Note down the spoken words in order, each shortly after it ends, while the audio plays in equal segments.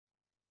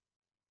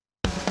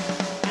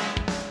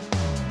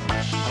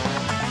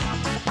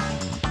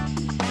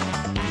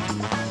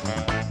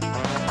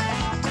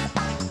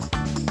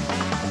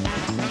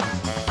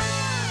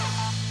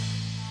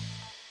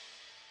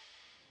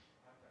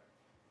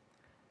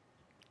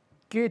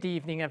Good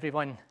evening,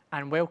 everyone,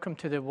 and welcome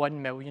to the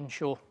 1 Million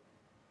Show.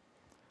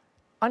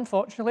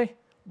 Unfortunately,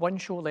 One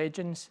Show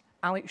legends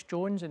Alex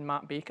Jones and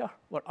Matt Baker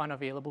were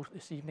unavailable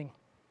this evening.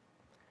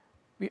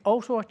 We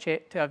also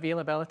checked the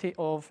availability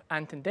of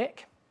Anton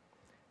Deck,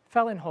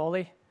 Phil and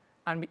Holly,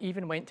 and we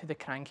even went to the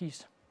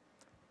Crankies,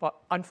 but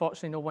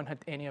unfortunately no one had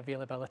any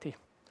availability.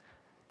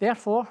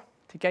 Therefore,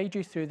 to guide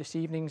you through this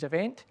evening's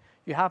event,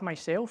 you have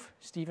myself,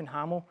 Stephen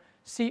Hamill,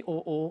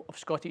 COO of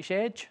Scottish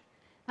Edge,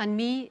 and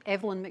me,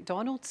 Evelyn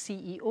MacDonald,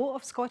 CEO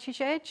of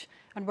Scottish Edge,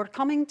 and we're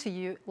coming to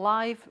you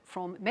live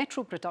from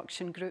Metro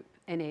Production Group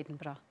in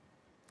Edinburgh.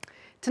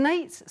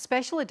 Tonight's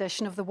special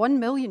edition of the 1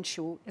 Million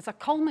Show is a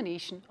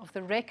culmination of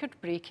the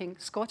record-breaking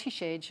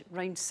Scottish Edge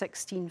Round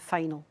 16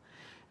 final,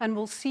 and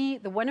we'll see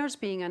the winners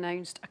being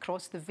announced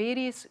across the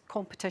various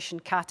competition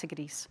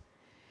categories.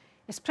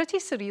 It's pretty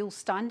surreal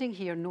standing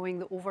here knowing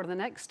that over the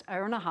next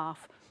hour and a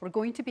half, we're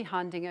going to be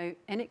handing out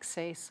in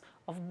excess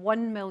of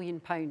 £1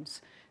 million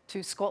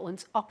to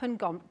Scotland's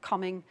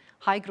up-and-coming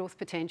high-growth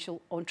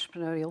potential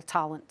entrepreneurial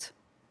talent.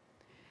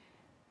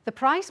 The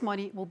prize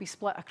money will be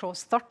split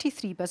across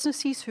 33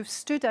 businesses who've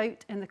stood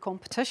out in the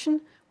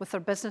competition with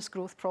their business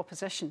growth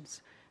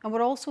propositions. And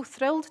we're also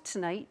thrilled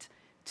tonight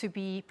to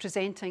be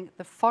presenting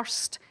the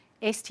first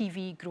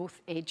STV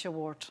Growth Edge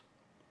Award.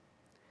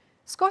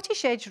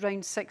 Scottish Edge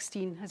Round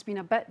 16 has been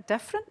a bit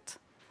different.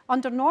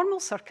 Under normal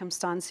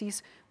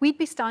circumstances, we'd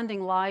be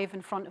standing live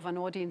in front of an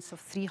audience of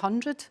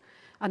 300,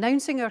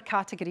 announcing our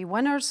category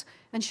winners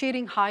and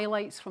sharing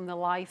highlights from the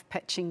live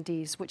pitching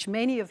days, which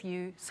many of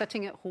you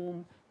sitting at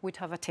home would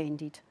have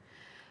attended.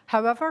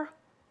 However,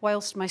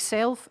 whilst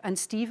myself and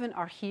Stephen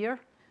are here,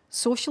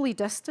 socially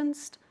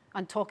distanced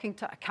and talking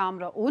to a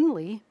camera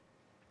only,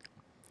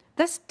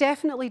 this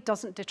definitely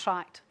doesn't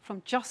detract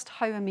from just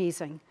how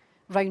amazing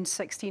Round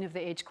 16 of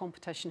the Edge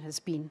competition has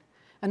been.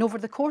 And over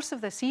the course of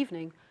this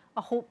evening,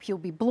 I hope you'll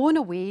be blown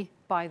away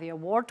by the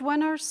award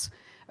winners,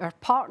 our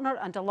partner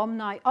and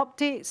alumni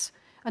updates,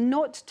 and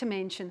not to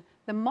mention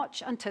the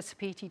much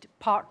anticipated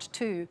part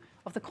 2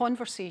 of the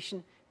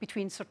conversation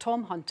between Sir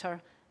Tom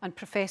Hunter and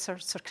Professor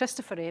Sir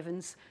Christopher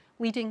Evans,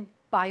 leading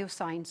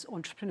bioscience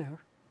entrepreneur.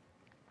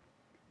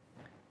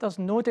 There's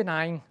no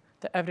denying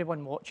that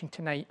everyone watching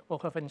tonight will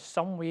have in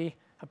some way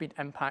have been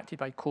impacted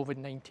by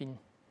COVID-19.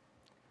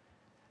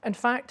 In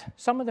fact,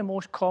 some of the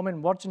most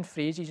common words and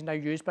phrases now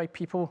used by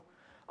people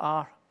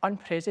are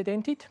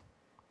unprecedented,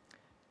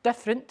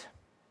 different,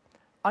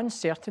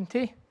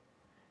 uncertainty,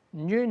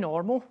 new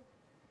normal,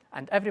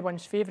 and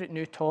everyone's favourite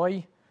new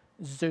toy,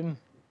 Zoom.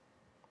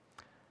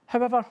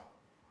 However,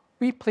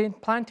 we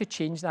plan to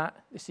change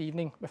that this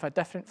evening with a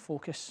different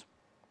focus.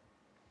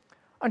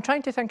 I'm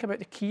trying to think about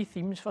the key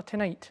themes for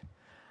tonight.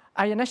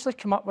 I initially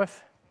came up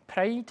with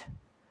pride,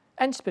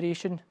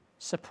 inspiration,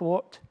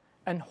 support,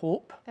 and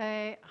hope.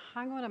 Hang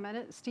on a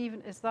minute,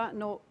 Stephen, is that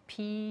not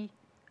P-I-S,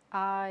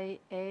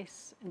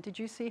 and did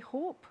you say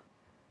hope?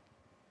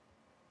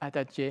 I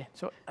did, yeah.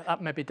 So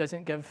that maybe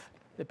doesn't give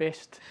the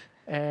best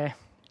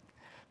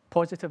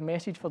positive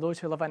message for those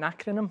who love an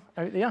acronym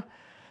out there.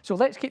 So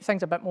let's keep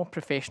things a bit more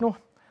professional.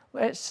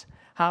 Let's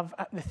have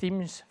the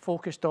themes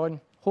focused on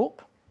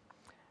hope,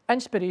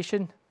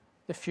 inspiration,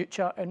 the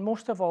future, and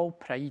most of all,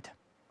 pride.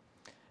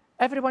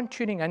 Everyone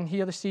tuning in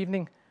here this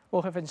evening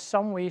will have in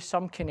some way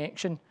some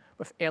connection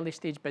with early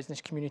stage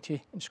business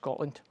community in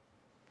Scotland.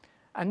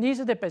 And these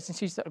are the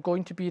businesses that are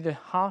going to be the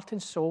heart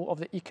and soul of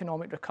the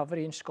economic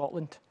recovery in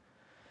Scotland.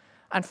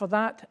 And for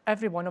that,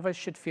 every one of us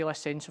should feel a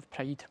sense of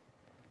pride.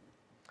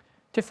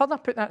 To further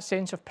put that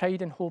sense of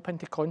pride and hope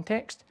into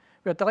context,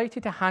 we are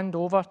delighted to hand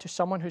over to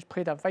someone who's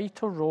played a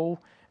vital role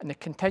in the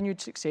continued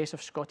success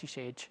of Scottish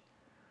Edge.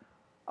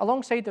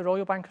 Alongside the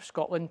Royal Bank of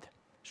Scotland,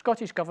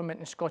 Scottish Government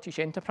and Scottish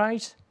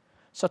Enterprise,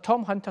 Sir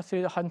Tom Hunter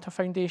through the Hunter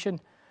Foundation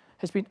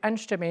has been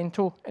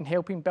instrumental in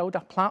helping build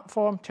a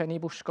platform to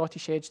enable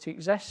Scottish Edge to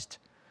exist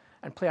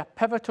and play a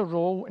pivotal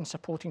role in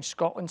supporting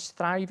Scotland's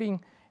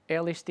thriving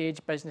early stage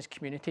business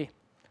community.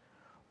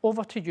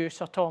 Over to you,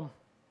 Sir Tom.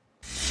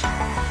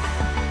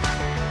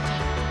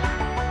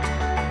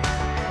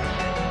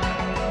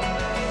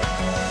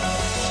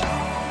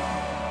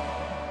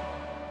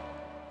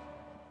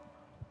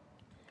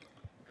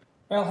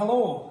 Well,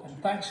 hello,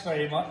 and thanks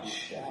very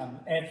much,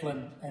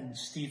 Evelyn and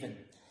Stephen.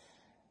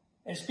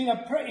 It's been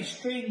a pretty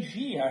strange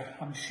year,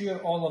 I'm sure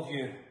all of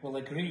you will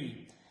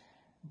agree.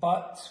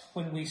 But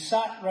when we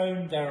sat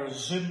round our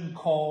Zoom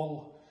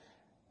call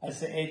as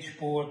the Edge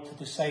board to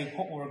decide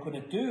what we were going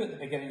to do at the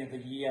beginning of the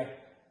year,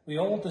 we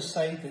all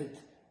decided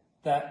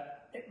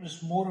that it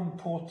was more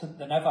important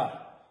than ever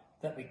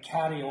that we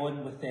carry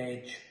on with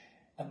Edge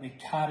and we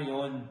carry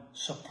on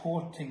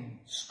supporting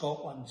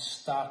Scotland's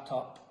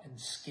start-up and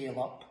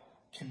scale-up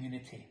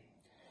community.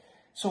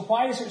 So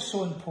why is it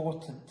so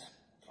important?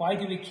 Why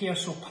do we care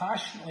so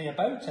passionately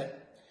about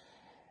it?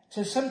 It's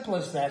as simple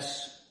as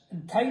this.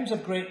 In times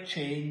of great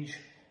change,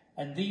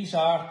 and these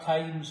are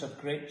times of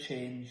great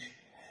change,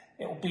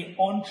 it will be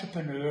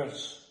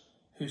entrepreneurs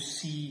who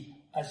see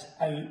us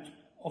out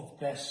of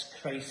this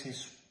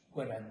crisis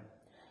we're in.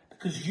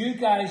 Because you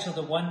guys are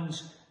the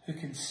ones who who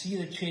can see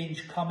the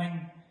change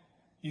coming,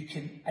 you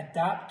can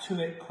adapt to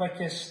it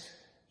quickest,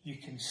 you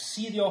can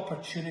see the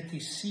opportunity,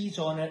 seize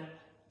on it,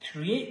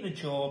 create the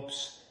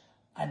jobs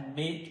and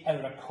make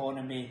our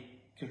economy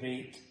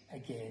great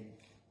again.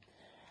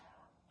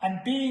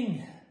 And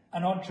being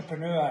an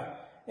entrepreneur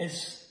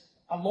is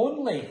a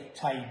lonely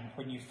time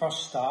when you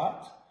first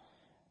start.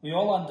 We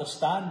all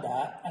understand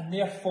that, and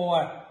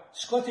therefore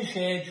Scottish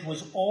Edge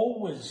was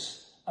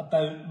always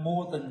about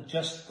more than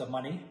just the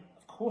money.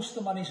 Of course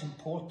the money's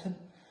important,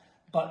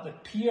 but the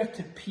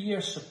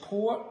peer-to-peer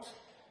support,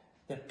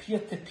 the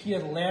peer-to-peer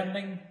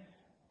learning,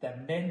 the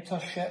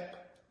mentorship,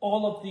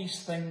 all of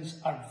these things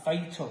are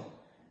vital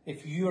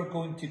if you are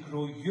going to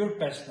grow your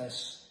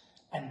business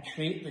and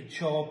create the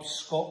jobs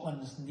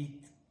Scotland's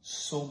need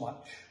so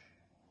much.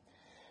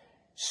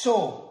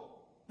 So,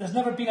 there's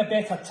never been a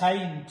better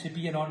time to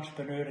be an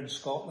entrepreneur in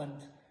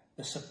Scotland.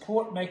 The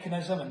support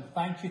mechanism, and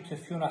thank you to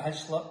Fiona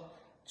Hislop,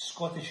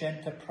 Scottish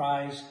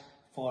Enterprise,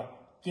 for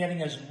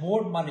getting us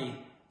more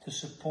money to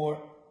support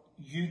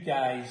you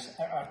guys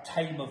at our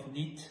time of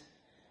need.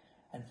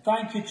 And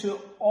thank you to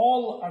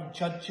all our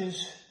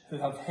judges who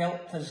have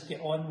helped us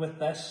get on with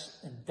this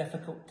in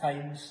difficult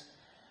times.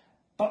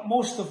 But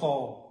most of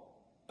all,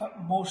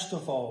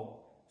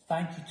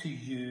 thank you to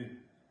you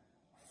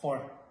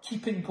for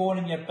keeping going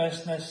in your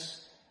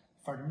business,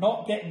 for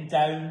not getting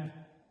down,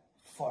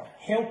 for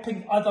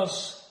helping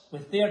others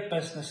with their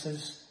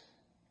businesses.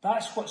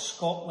 That's what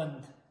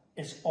Scotland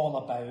is all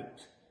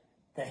about,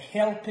 the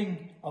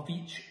helping of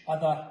each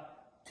other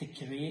to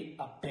create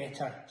a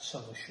better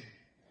solution.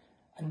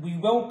 And we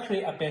will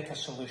create a better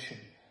solution,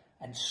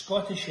 and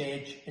Scottish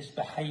Edge is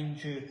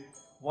behind you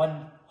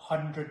 100%.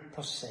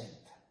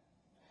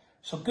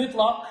 So good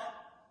luck,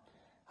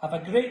 have a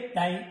great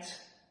night,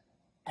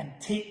 and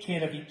take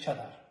care of each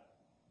other.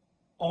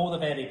 All the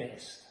very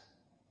best.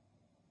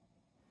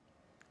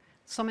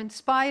 Some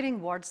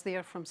inspiring words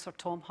there from Sir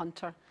Tom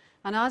Hunter.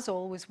 And as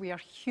always, we are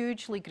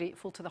hugely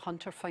grateful to the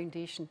Hunter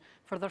Foundation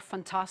for their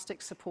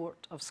fantastic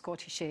support of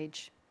Scottish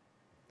Edge.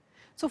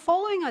 So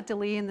following a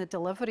delay in the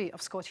delivery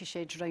of Scottish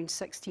Edge Round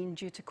 16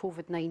 due to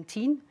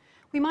COVID-19,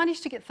 we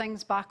managed to get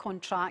things back on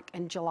track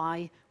in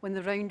July when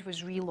the round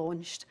was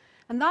relaunched,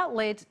 and that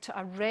led to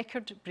a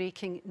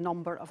record-breaking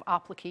number of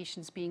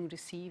applications being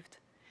received.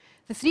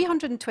 The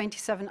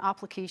 327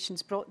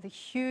 applications brought the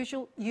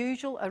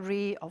usual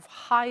array of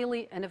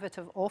highly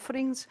innovative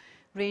offerings,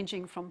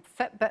 ranging from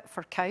Fitbit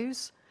for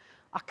cows,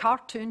 a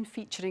cartoon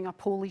featuring a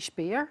Polish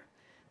bear,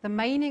 the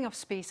mining of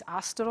space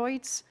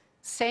asteroids,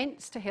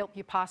 scents to help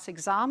you pass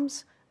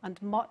exams,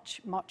 and much,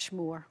 much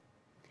more.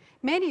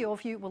 Many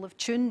of you will have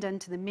tuned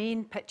into the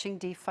main pitching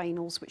day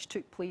finals, which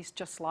took place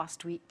just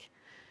last week.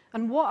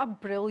 And what a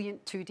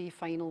brilliant two-day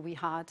final we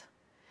had.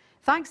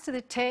 Thanks to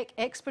the tech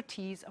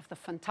expertise of the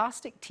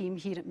fantastic team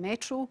here at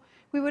Metro,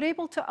 we were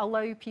able to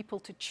allow people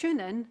to tune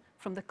in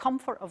from the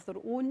comfort of their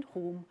own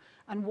home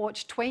and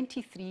watch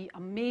 23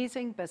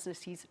 amazing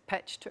businesses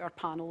pitch to our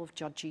panel of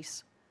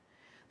judges.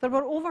 There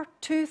were over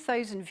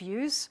 2,000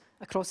 views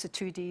across the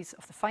 2 days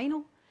of the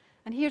final,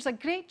 and here's a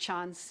great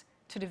chance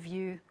to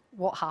review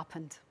what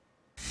happened.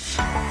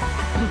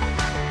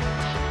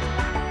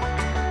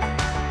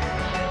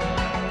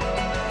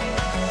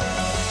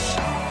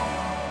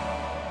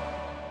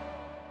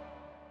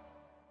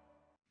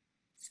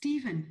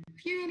 Stephen,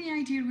 have you any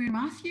idea where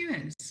Matthew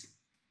is?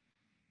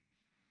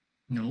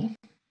 No.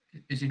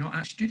 Is he not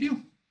at studio?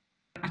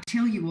 I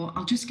tell you what,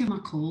 I'll just give him a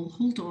call.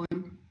 Hold on.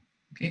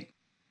 Okay.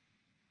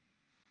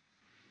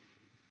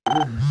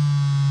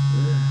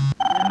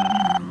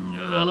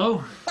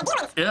 Hello?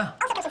 Yeah?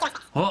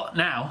 What,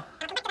 now?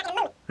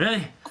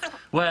 Really?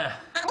 Where?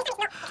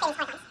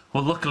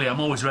 Well, luckily I'm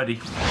always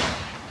ready.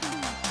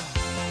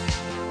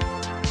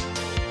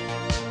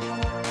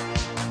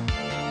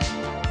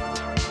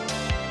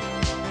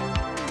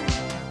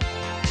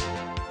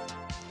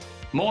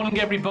 Morning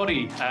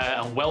everybody,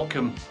 and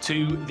welcome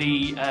to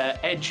the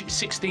Edge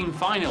 16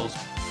 finals.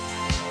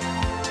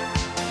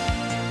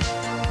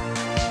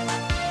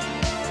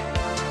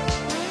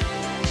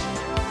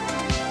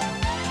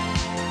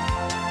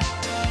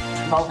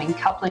 Involving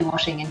coupling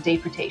washing and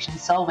deep protection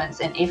solvents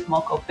in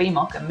FMOC or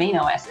BMOC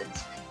amino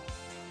acids.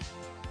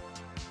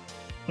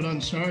 Well done,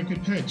 sir.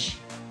 Good pitch.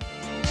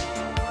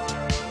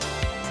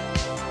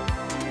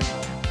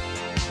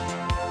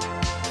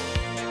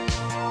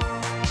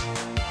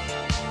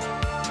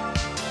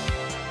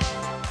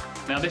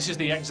 Now this is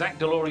the exact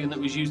DeLorean that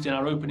was used in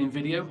our opening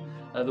video,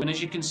 and as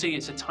you can see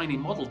it's a tiny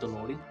model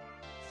DeLorean.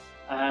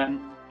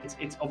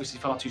 It's obviously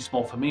far too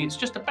small for me. It's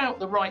just about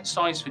the right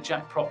size for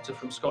Jack Proctor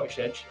from Scottish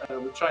Edge.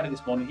 We tried it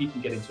this morning, he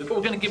can get into it, but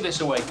we're going to give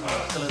this away.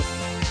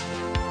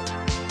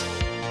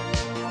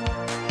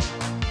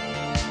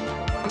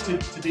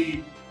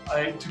 Today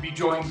to be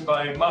joined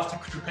by Marta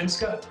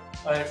Krupinska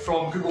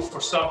from Google for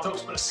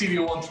Startups, but a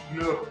serial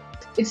entrepreneur.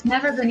 it's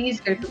never been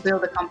easier to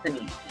build a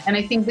company. And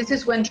I think this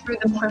is when true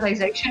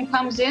democratization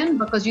comes in,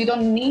 because you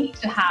don't need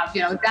to have,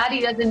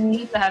 daddy doesn't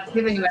need to have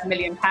given you £1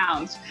 million,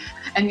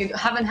 and you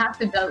haven't had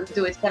to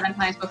do it 7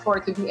 times before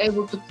to be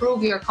able to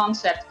prove your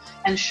concept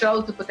and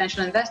show to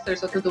potential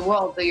investors or to the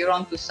world that you're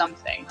onto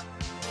something.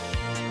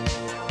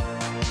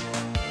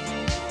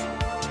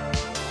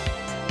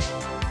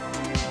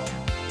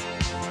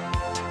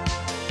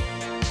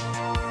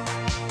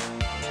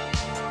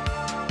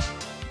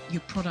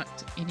 Your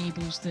product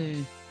enables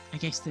the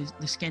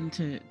skin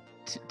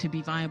to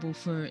be viable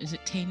for, is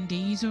it 10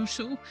 days or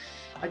so?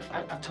 I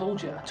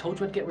told you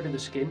I'd get rid of the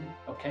skin.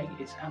 Okay,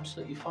 it's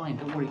absolutely fine.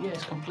 Don't worry. Yeah,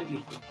 it's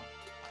completely.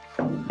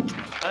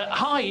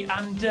 Hi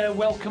and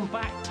welcome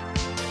back.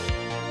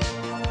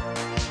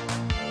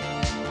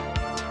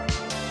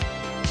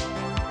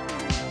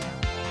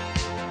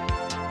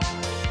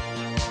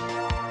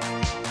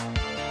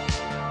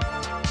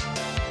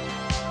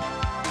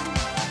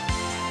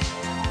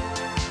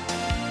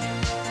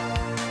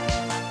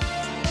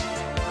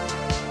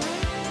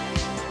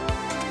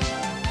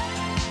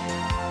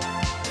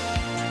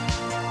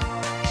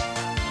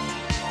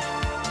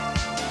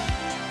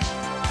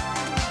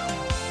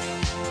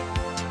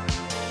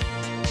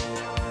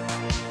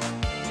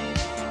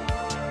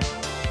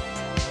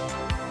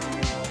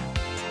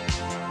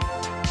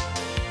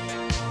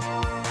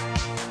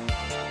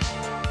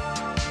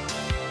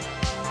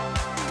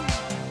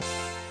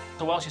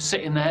 So whilst you're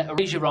sitting there,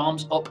 raise your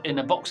arms up in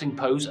a boxing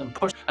pose and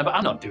push. But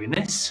I'm not doing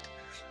this.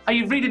 Are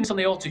you reading this on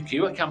the auto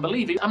cue? I can't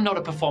believe it. I'm not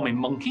a performing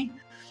monkey.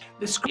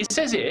 It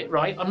says it,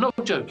 right? I'm not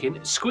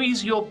joking.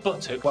 Squeeze your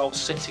buttock while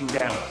sitting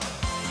down.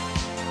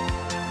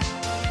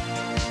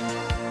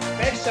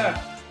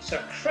 Professor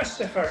Sir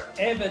Christopher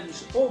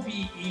Evans,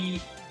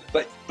 OBE.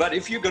 But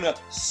if you're going to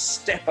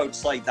step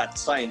outside that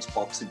science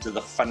box into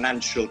the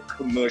financial,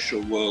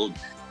 commercial world,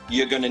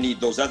 you're going to need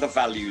those other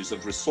values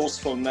of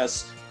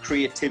resourcefulness,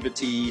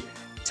 creativity,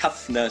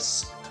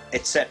 toughness,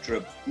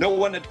 etc. No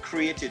one had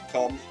created,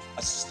 Tom,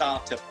 a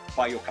startup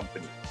bio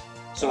company.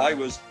 So I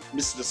was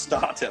Mr.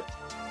 Startup.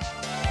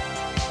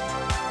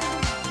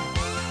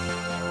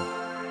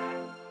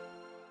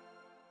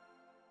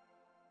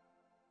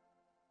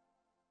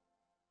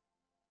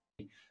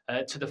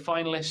 To the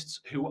finalists,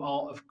 who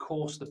are, of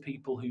course, the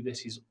people who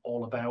this is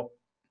all about,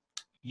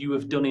 you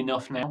have done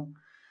enough now.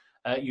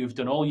 You've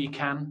done all you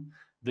can.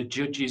 The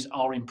judges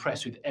are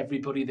impressed with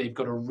everybody. They've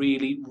got a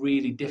really,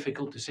 really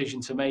difficult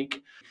decision to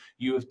make.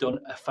 You have done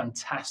a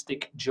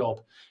fantastic job.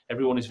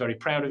 Everyone is very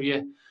proud of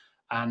you,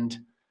 and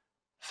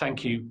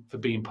thank you for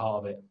being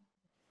part of it.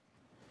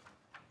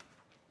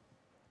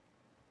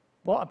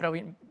 What a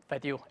brilliant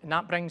video, and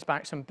that brings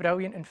back some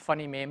brilliant and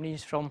funny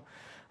memories from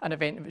an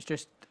event that was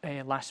just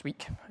last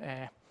week.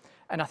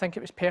 And I think it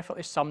was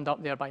perfectly summed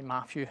up there by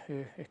Matthew,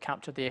 who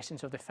captured the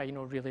essence of the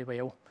final really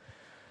well.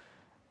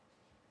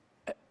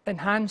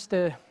 Enhance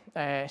the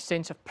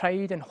sense of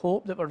pride and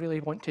hope that we really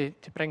want to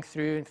bring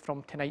through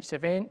from tonight's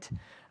event.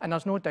 And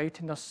there's no doubt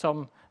there's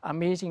some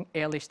amazing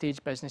early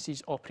stage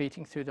businesses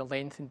operating through the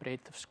length and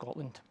breadth of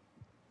Scotland.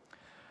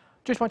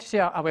 Just want to say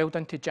a well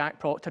done to Jack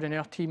Proctor and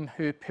our team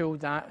who pulled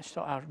that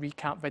sort of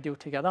recap video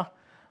together.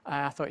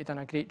 I thought he'd done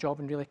a great job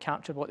and really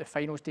captured what the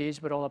finals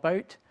days were all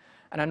about.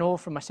 And I know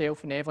for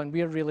myself and Evelyn,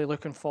 we're really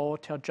looking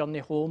forward to our journey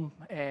home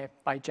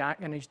by Jack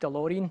and his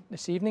DeLorean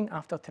this evening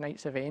after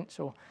tonight's event.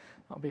 So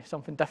that'll be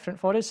something different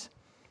for us.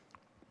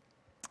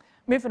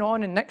 Moving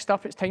on, and next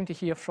up, it's time to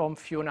hear from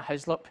Fiona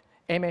Hislop,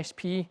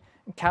 MSP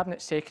and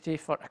Cabinet Secretary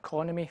for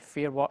Economy,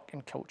 Fair Work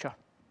and Culture.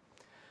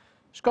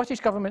 Scottish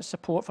Government's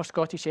support for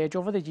Scottish Edge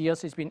over the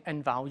years has been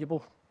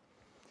invaluable.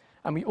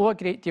 And we owe a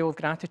great deal of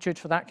gratitude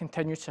for that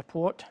continued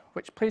support,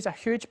 which plays a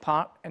huge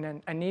part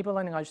in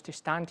enabling us to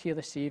stand here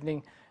this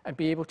evening and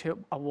be able to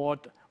award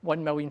 £1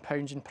 million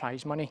in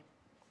prize money.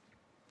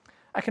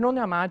 I can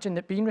only imagine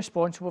that being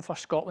responsible for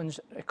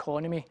Scotland's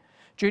economy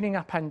during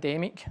a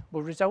pandemic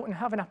will result in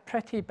having a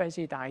pretty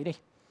busy diary.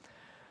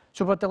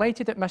 So we're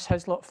delighted that Ms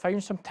Hislop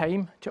found some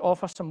time to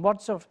offer some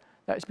words of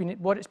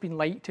what it's been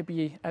like to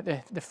be at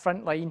the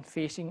front line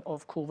facing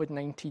of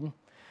COVID-19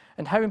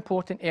 and how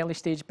important early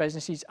stage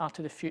businesses are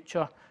to the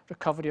future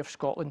recovery of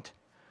Scotland.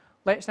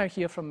 Let's now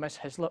hear from Ms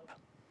Hislop.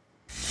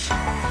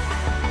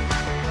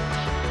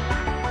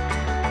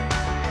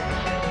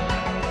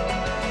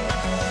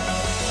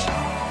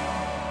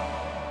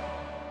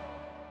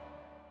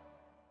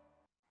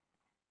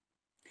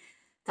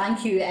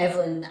 Thank you,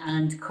 Evelyn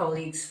and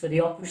colleagues, for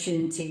the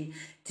opportunity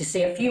to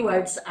say a few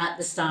words at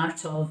the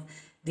start of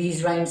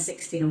these Round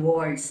 16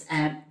 awards.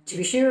 To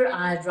be sure,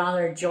 I'd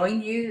rather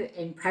join you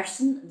in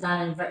person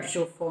than in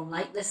virtual form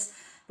like this,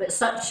 but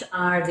such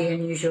are the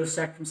unusual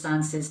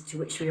circumstances to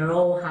which we are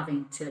all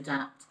having to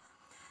adapt.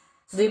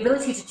 So the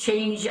ability to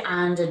change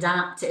and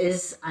adapt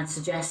is, I'd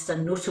suggest, a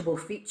notable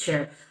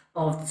feature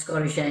of the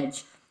Scottish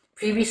Edge.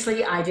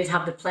 Previously, I did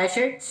have the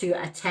pleasure to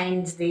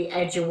attend the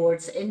Edge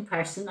Awards in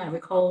person. I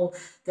recall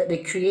that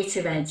the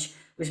Creative Edge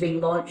was being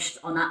launched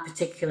on that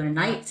particular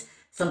night,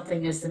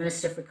 something as the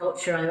Minister for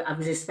Culture I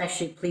was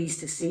especially pleased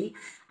to see,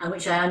 and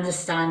which I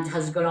understand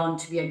has gone on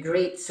to be a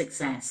great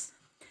success.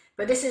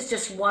 But this is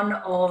just one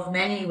of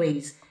many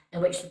ways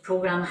in which the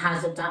programme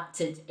has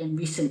adapted in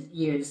recent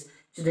years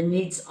to the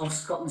needs of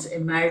Scotland's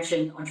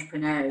emerging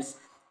entrepreneurs,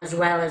 as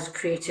well as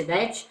Creative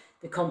Edge.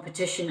 The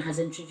competition has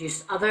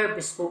introduced other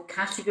bespoke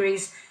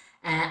categories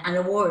and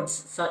awards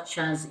such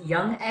as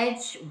Young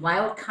Edge,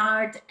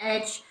 Wildcard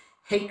Edge,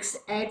 Higgs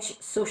Edge,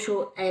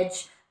 Social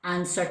Edge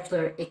and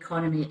Circular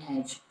Economy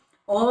Edge,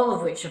 all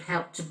of which have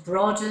helped to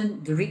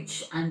broaden the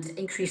reach and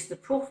increase the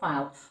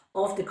profile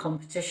of the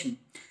competition.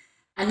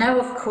 And now,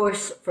 of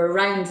course, for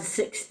round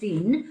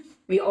 16,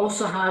 we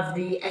also have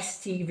the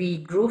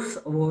STV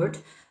Growth Award,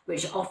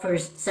 which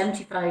offers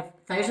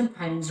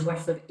 £75,000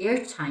 worth of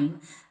airtime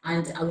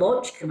and a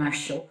launch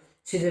commercial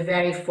to the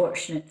very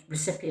fortunate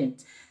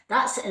recipient.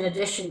 That's in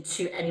addition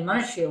to any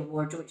monetary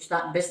award which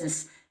that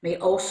business may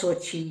also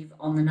achieve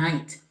on the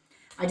night.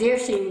 I dare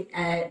say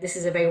this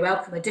is a very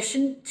welcome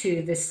addition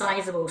to the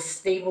sizeable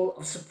stable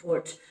of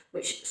support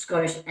which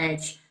Scottish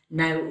Edge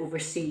now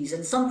oversees,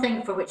 and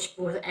something for which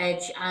both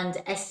Edge and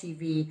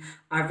STV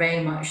are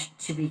very much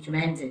to be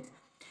commended.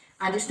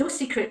 And it's no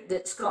secret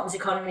that Scotland's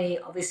economy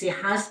obviously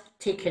has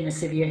taken a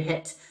severe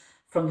hit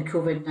from the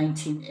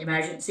COVID-19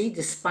 emergency,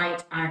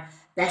 despite our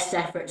best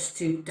efforts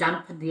to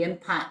dampen the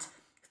impact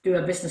through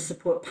a business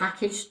support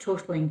package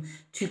totalling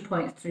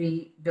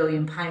 £2.3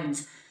 billion.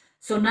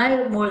 So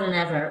now more than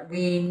ever,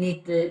 we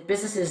need the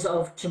businesses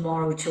of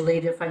tomorrow to lay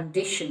the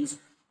foundations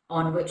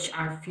on which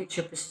our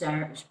future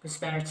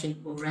prosperity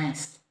will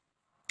rest.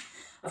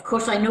 Of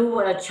course, I know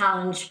what a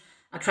challenge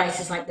a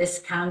crisis like this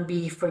can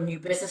be for new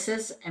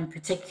businesses, in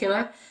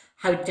particular,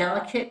 how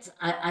delicate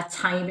a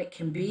time it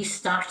can be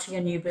starting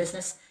a new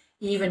business,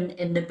 even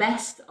in the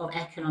best of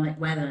economic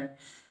weather.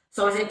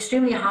 So I was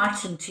extremely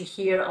heartened to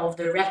hear of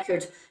the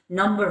record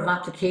number of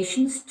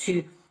applications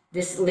to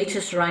this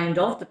latest round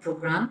of the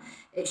programme.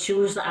 It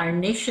shows that our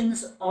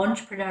nation's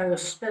entrepreneurial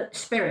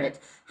spirit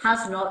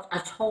has not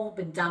at all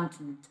been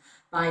dampened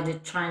by the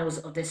trials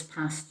of this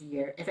past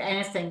year. If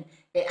anything,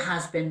 it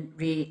has been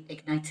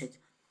reignited,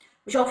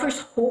 which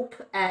offers hope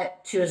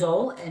to us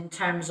all in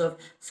terms of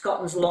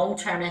Scotland's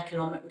long-term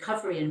economic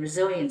recovery and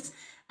resilience,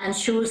 and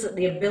shows that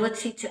the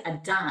ability to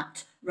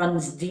adapt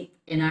runs deep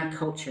in our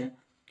culture.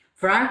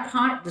 For our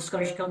part, the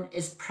Scottish Government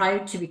is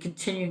proud to be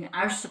continuing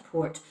our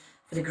support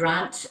for the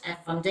grant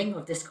funding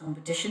of this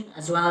competition,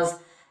 as well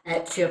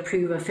as to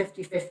approve a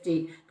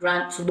 50-50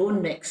 grant to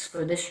loan mix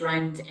for this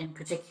round in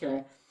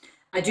particular.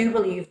 I do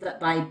believe that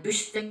by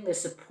boosting the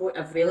support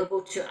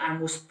available to our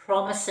most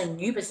promising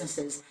new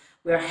businesses,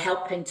 we are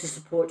helping to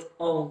support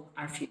all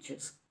our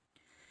futures.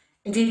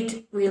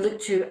 Indeed, we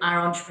look to our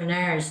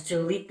entrepreneurs to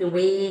lead the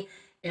way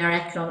in our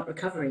economic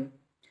recovery.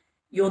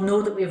 You'll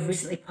know that we have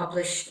recently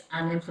published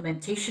an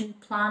implementation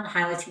plan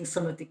highlighting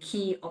some of the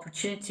key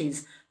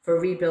opportunities for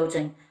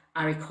rebuilding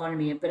our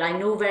economy, but I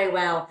know very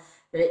well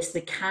that it's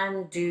the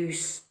can-do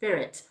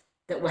spirit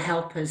that will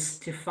help us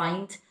to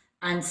find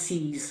and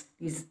seize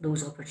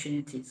those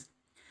opportunities.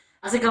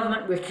 As a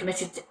government, we're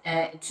committed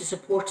to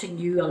supporting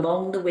you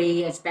along the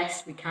way as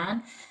best we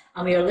can,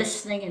 and we are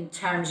listening in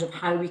terms of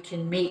how we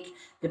can make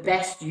the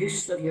best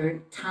use of your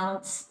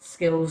talents,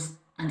 skills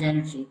and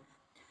energy.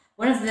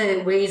 One of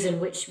the ways in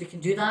which we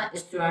can do that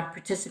is through our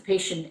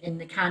participation in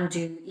the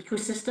can-do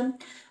ecosystem,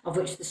 of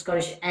which the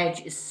Scottish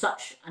Edge is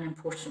such an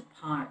important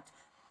part.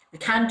 The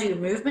can-do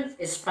movement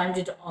is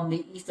founded on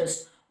the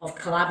ethos of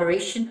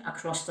collaboration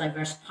across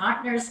diverse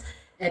partners,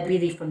 be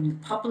they from the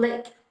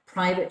public,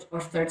 private or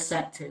third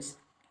sectors.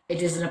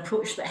 It is an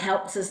approach that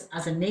helps us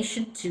as a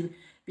nation to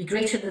be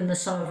greater than the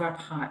sum of our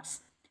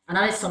parts, and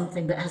that is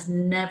something that has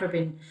never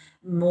been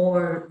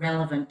more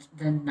relevant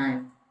than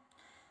now.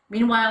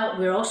 Meanwhile,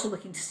 we're also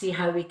looking to see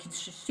how we can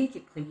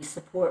strategically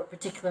support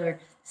particular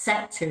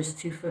sectors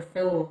to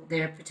fulfil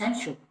their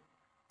potential.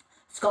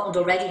 Scotland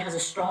already has a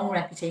strong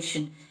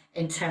reputation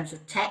in terms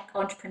of tech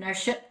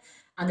entrepreneurship,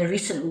 and the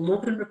recent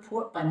Logan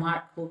report by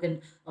Mark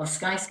Logan of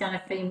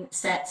Skyscanner fame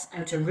sets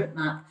out a route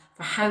map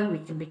for how we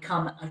can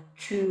become a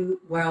true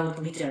world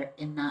leader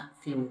in that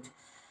field.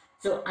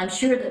 So I'm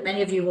sure that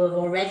many of you will have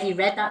already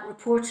read that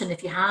report, and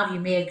if you have, you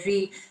may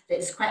agree that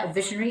it's quite a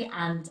visionary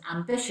and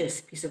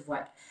ambitious piece of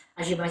work,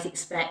 as you might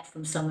expect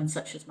from someone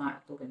such as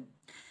Mark Logan.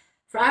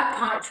 For our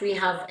part, we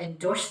have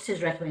endorsed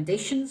his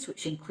recommendations,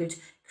 which include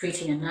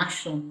creating a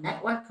national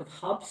network of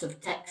hubs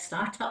of tech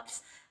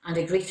startups and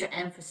a greater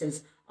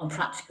emphasis on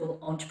practical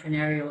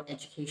entrepreneurial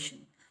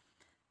education.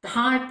 The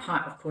hard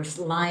part, of course,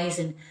 lies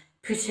in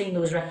putting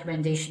those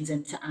recommendations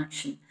into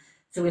action.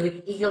 So we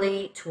look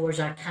eagerly towards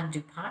our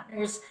can-do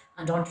partners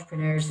and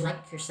entrepreneurs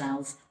like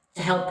yourselves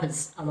to help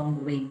us along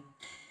the way.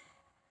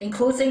 In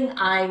closing,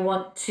 I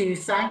want to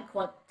thank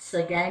once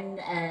again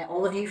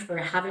all of you for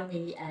having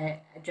me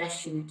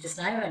address you just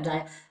now, and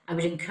I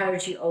would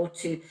encourage you all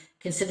to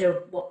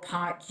consider what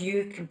part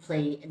you can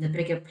play in the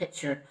bigger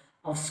picture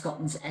of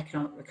Scotland's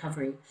economic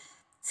recovery.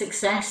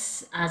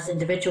 Success as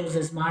individuals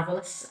is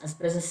marvellous, as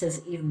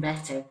businesses even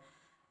better,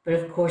 but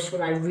of course what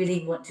I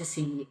really want to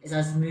see is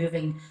us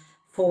moving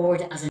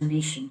forward as a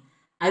nation,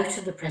 out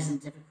of the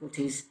present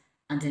difficulties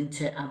and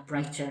into a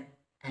brighter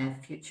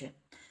future.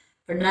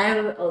 For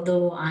now,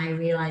 although I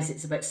realise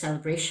it's about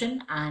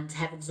celebration, and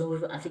heavens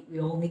knows, I think we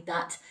all need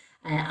that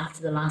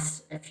after the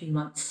last few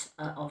months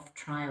of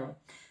trial.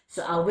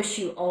 So I'll wish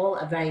you all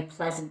a very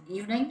pleasant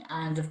evening,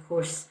 and of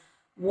course,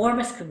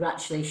 warmest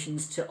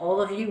congratulations to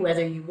all of you,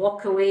 whether you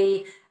walk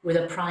away with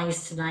a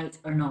prize tonight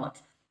or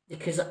not,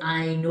 because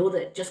I know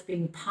that just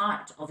being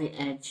part of the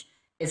Edge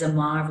is a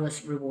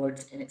marvellous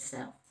reward in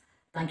itself.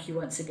 Thank you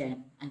once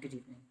again, and good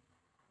evening.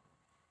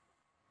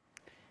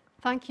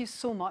 Thank you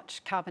so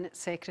much, Cabinet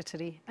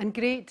Secretary, and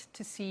great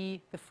to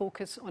see the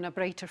focus on a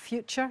brighter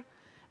future,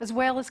 as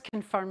well as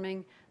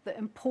confirming the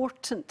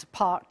important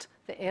part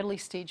the early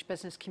stage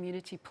business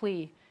community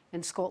play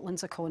in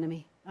Scotland's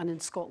economy and in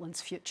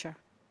Scotland's future.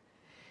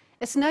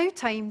 It's now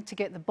time to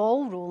get the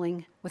ball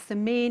rolling with the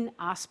main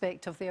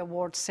aspect of the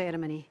awards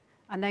ceremony,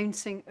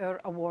 announcing our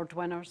award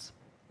winners.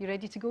 You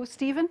ready to go,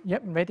 Stephen?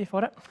 Yep, I'm ready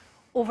for it.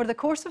 Over the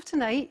course of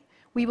tonight,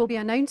 we will be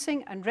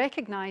announcing and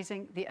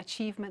recognising the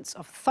achievements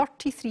of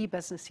 33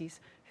 businesses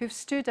who've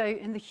stood out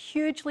in the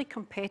hugely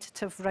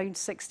competitive round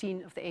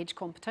 16 of the Edge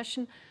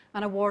competition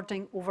and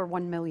awarding over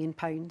 £1 million.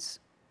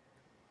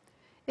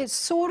 It's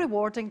so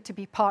rewarding to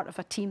be part of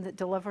a team that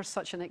delivers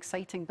such an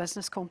exciting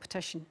business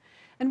competition.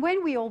 And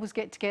when we always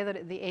get together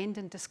at the end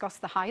and discuss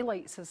the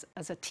highlights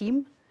as a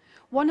team,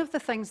 one of the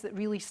things that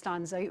really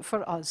stands out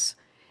for us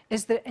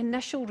is the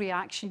initial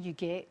reaction you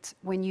get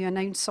when you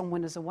announce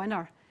someone as a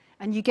winner.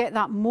 And you get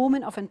that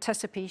moment of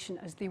anticipation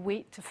as they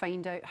wait to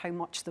find out how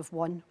much they've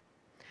won.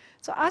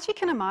 So as you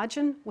can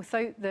imagine,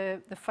 without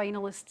the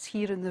finalists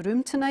here in the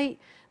room tonight,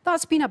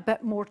 that's been a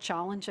bit more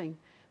challenging.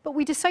 But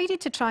we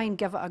decided to try and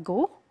give it a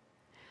go.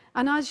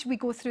 And as we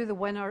go through the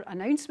winner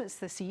announcements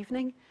this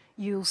evening,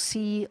 you'll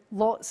see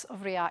lots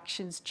of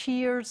reactions: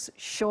 cheers,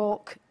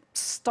 shock,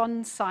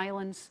 stunned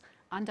silence,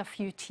 and a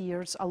few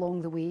tears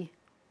along the way.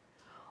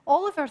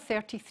 All of our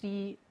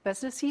 33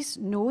 businesses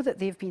know that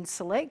they've been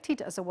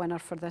selected as a winner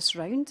for this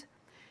round,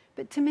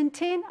 but to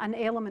maintain an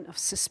element of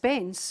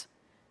suspense,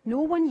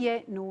 no one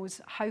yet knows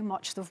how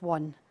much they've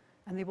won,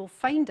 and they will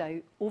find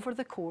out over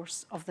the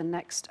course of the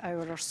next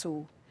hour or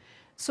so.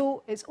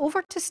 So it's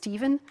over to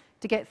Stephen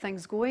to get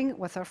things going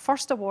with our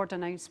first award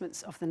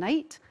announcements of the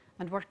night,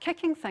 and we're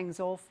kicking things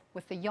off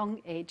with the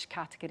Young Edge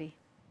category.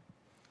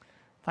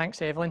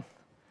 Thanks, Evelyn.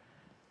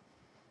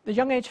 The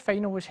Young Edge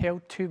final was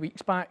held 2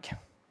 weeks back.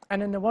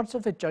 And in the words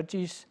of the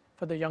judges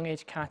for the Young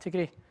Edge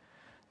category,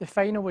 the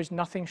final was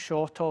nothing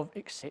short of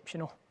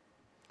exceptional.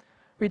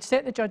 We'd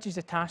set the judges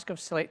the task of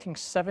selecting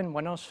 7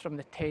 winners from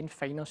the 10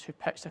 finalists who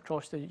pitched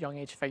across the Young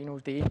Edge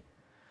finals day.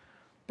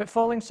 But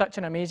following such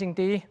an amazing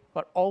day,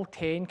 where all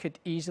 10 could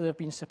easily have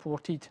been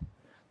supported,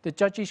 the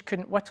judges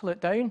couldn't whittle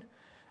it down,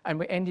 and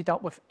we ended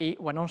up with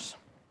 8 winners.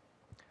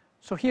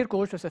 So here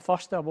goes with the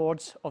first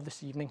awards of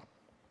this evening.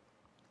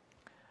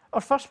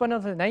 Our first winner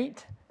of the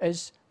night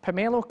is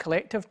Pomelo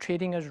Collective,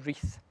 trading as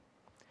Wreath.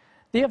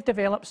 They have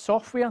developed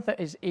software that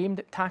is aimed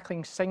at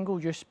tackling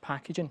single-use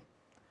packaging.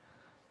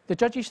 The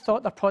judges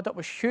thought their product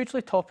was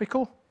hugely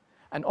topical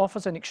and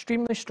offers an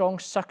extremely strong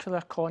circular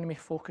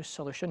economy-focused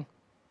solution.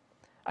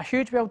 A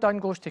huge well done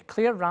goes to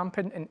Claire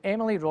Rampin and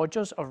Emily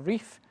Rogers of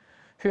Wreath,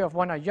 who have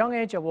won a Young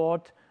Edge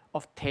award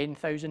of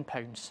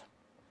 £10,000.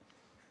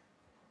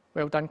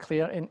 Well done,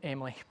 Claire and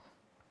Emily.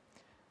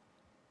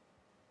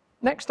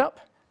 Next up,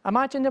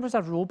 imagine there was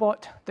a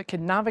robot that could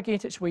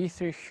navigate its way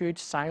through huge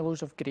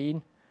silos of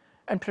grain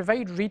and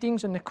provide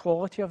readings on the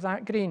quality of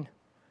that grain.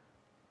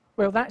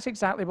 Well, that's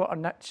exactly what our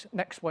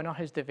next winner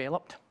has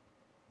developed.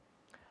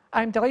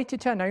 I'm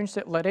delighted to announce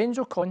that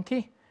Lorenzo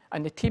Conti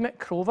and the team at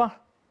Crover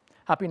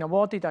have been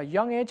awarded a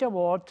Young Edge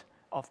award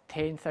of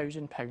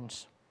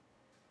 £10,000.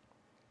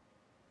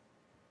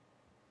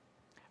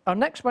 Our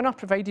next winner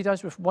provided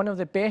us with one of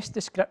the best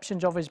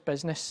descriptions of his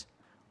business,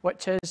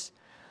 which is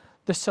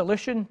the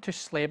solution to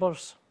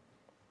slebers.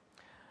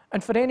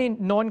 And for any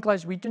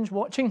non-Glaswegians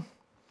watching,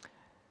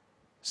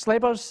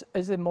 slebers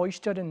is the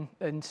moisture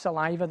and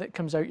saliva that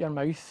comes out your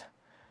mouth.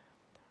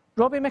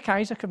 Robbie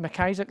McIsaac of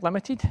McIsaac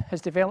Limited has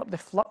developed the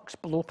Flux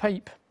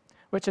Blowpipe,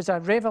 which is a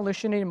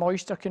revolutionary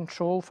moisture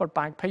control for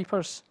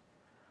bagpipers.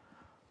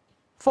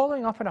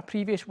 Following up on a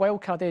previous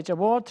Wildcard Edge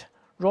award,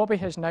 Robbie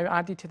has now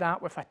added to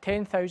that with a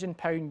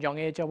 £10,000 Young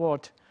Edge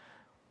award.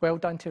 Well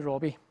done to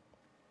Robbie.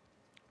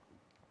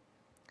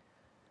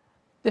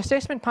 The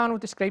assessment panel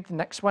described the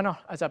next winner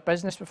as a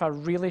business with a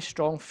really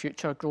strong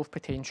future growth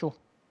potential.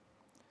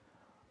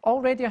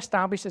 Already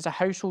established as a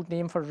household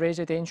name for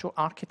residential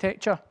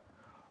architecture,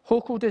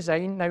 Hoco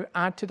Design now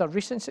add to their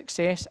recent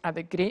success at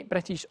the Great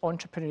British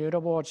Entrepreneur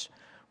Awards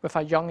with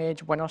a Young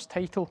Edge winner's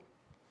title.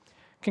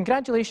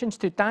 Congratulations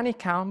to Danny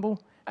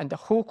Campbell and the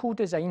Hoco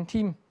Design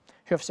team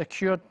who have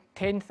secured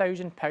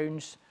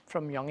 £10,000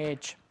 from Young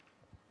Edge.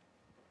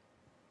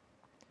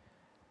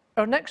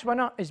 Our next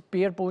winner is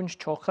Bare Bones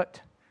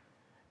Chocolate,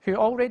 who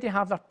already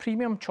have their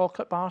premium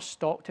chocolate bars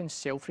stocked in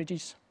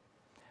Selfridges.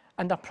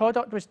 And their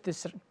product was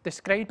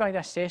described by the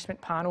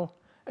assessment panel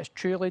as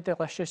truly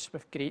delicious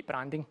with great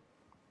branding.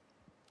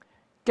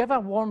 Give a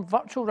warm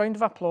virtual round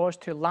of applause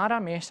to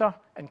Lara Messer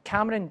and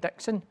Cameron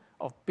Dixon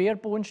of Bare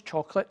Bones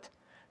Chocolate,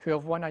 who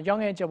have won a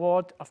Young Edge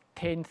Award of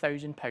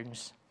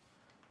 £10,000.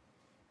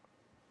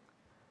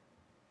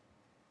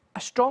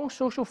 A strong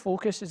social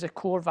focus is a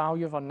core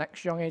value of our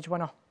next Young Edge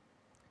winner.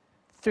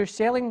 Through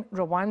selling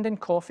Rwandan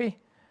coffee,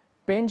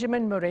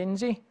 Benjamin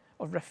Morenzi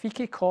of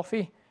Rafiki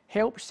Coffee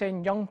helps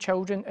send young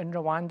children in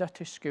Rwanda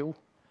to school,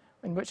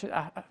 in which is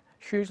a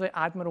hugely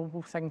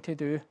admirable thing to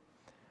do.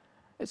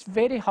 It's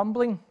very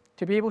humbling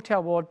to be able to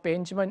award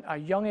Benjamin a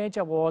Young Edge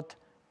Award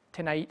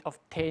tonight of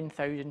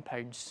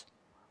 £10,000.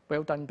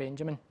 Well done,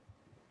 Benjamin.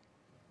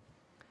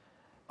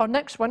 Our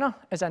next winner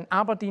is an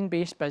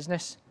Aberdeen-based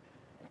business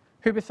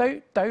who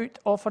without doubt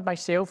offered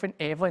myself and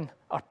Evelyn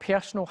our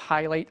personal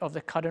highlight of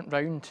the current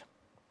round.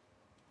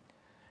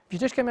 If you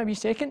just give me a wee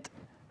second,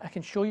 I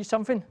can show you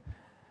something.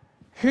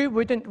 Who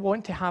wouldn't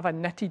want to have a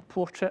knitted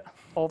portrait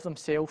of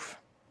themselves?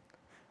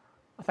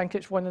 I think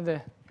it's one of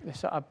the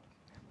sort of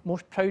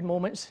most proud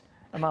moments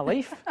in my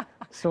life.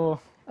 So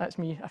that's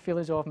me. I feel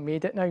as though I've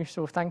made it now,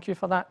 so thank you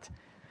for that.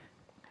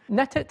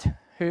 Knit.it,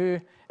 who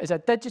is a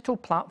digital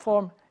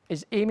platform,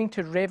 is aiming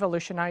to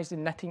revolutionise the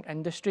knitting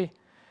industry.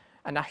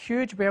 And a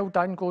huge well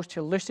done goes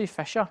to Lucy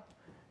Fisher,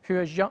 who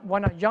has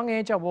won a Young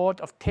Edge Award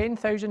of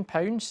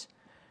 £10,000,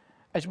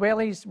 as well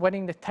as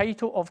winning the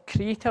title of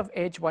Creative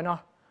Edge winner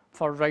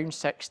for round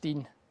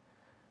 16.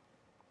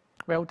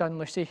 Well done,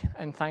 Lucy,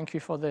 and thank you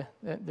for the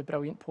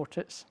brilliant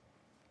portraits.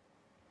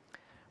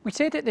 We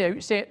said at the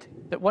outset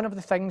that one of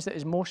the things that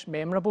is most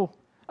memorable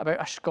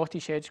about a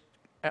Scottish Edge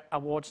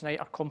Awards night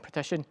or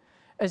competition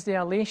is the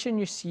elation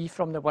you see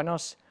from the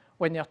winners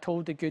when they're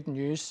told the good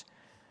news.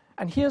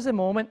 And here's the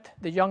moment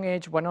the Young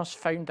Edge winners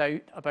found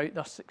out about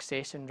their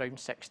success in round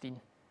 16.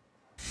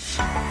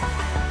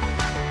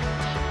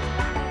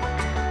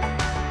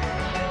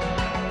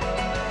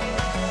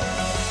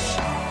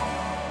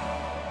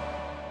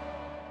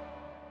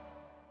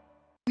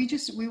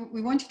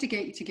 We wanted to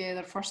get you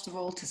together, first of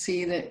all, to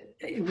say that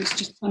it was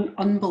just an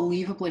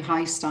unbelievably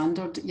high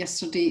standard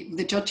yesterday.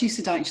 The judges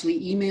had actually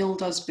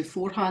emailed us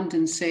beforehand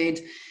and said,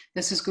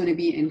 this is going to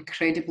be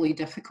incredibly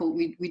difficult.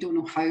 We don't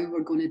know how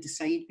we're going to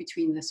decide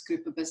between this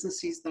group of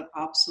businesses. They're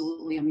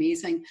absolutely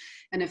amazing.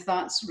 And if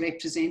that's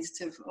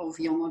representative of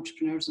young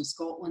entrepreneurs in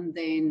Scotland,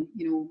 then,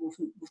 you know,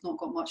 we've not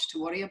got much to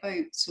worry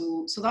about.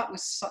 So that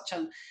was such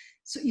a...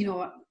 So, you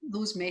know,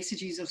 those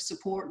messages of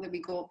support that we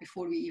got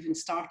before we even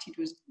started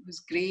was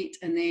great.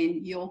 And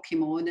then you all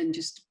came on and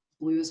just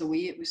blew us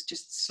away. It was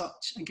just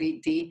such a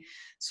great day.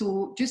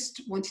 So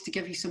just wanted to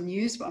give you some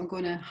news, but I'm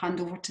going to hand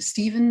over to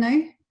Stephen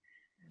now.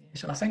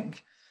 So I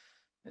think,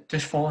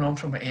 just following on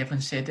from what Evelyn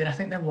said there, I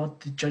think the word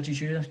the judges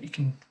use, you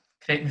can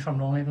correct me if I'm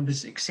wrong, Evelyn,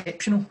 was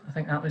exceptional. I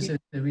think that was the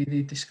way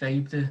they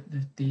described the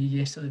day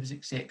yesterday was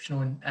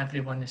exceptional, and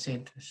everyone they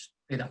said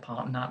played a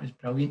part in that was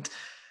brilliant.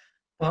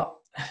 But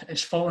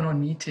it's fallen on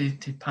me to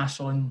pass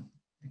on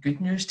the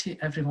good news to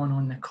everyone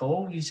on the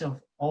call. You have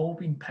all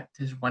been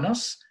picked as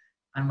winners,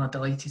 and we're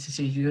delighted to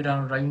say you're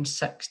our round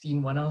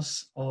 16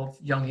 winners of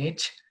Young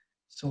Edge.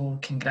 So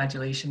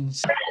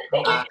congratulations.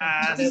 Thank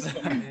you.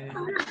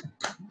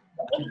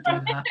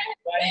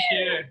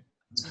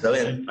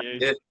 Brilliant.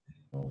 Thank you.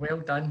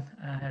 Well done.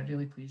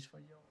 Really pleased for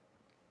you.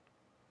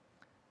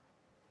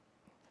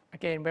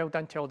 Again, well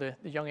done to all the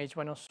Young Edge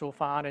winners so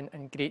far,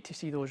 and great to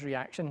see those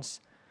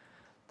reactions.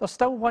 There's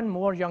still one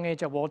more Young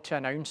Edge Award to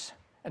announce,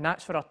 and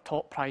that's for our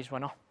top prize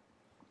winner.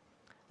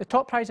 The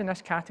top prize in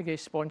this category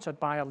is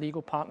sponsored by our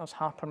legal partners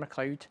Harper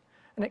McLeod,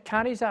 and it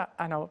carries a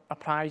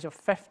prize of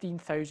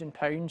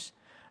 £15,000,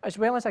 as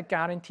well as a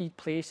guaranteed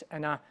place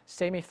in a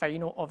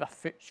semi-final of a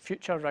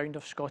future round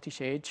of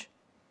Scottish Edge.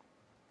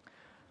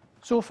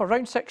 So for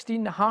round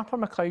 16, the Harper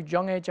McLeod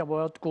Young Edge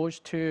Award goes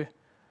to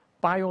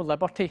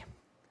BioLiberty,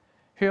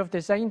 who have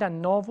designed a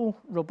novel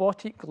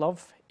robotic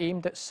glove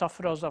aimed at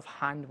sufferers of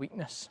hand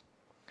weakness.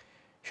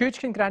 Huge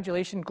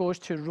congratulations goes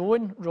to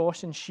Rowan,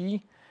 Ross and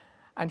She,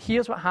 and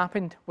here's what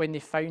happened when they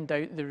found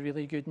out the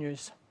really good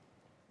news.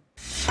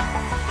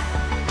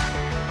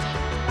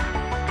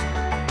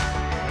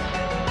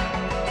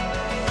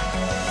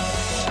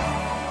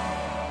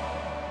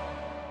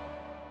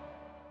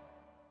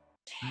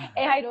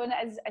 Hi Ron,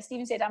 as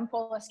Stephen said, I'm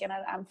Paula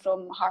Skinner, I'm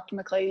from Harper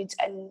McLeod,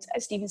 and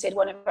as Stephen said,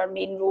 one of our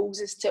main roles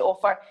is to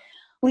offer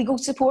legal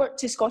support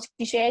to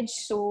Scottish Edge,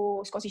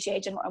 so Scottish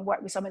Edge and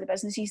work with some of the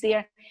businesses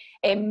there.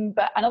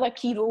 But another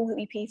key role that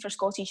we play for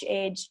Scottish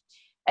Edge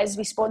is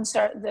we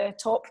sponsor the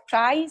top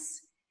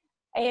prize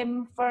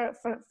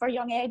for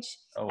Young Edge.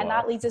 Oh, wow. And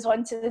that leads us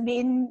on to the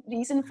main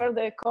reason for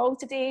the call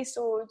today.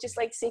 So just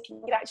like to say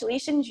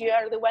congratulations, you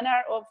are the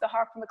winner of the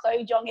Harper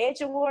McLeod Young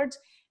Edge Award,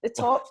 the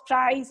top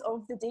prize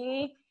of the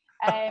day.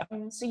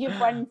 So you've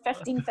won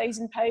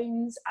 £15,000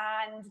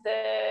 and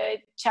the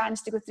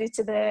chance to go through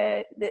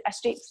to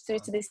straight through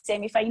to the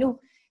semi-final.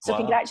 So wow.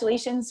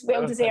 Congratulations,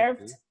 well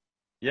deserved.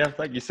 Yeah,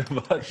 thank you so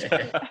much.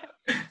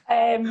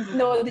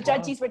 No, the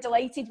judges were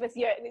delighted with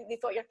you. They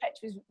thought your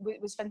pitch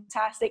was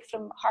fantastic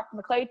from Harper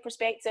McLeod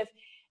perspective.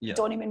 Yeah.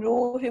 Donnie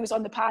Monroe, who was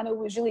on the panel,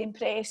 was really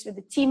impressed with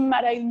the team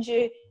around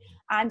you.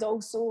 and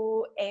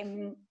also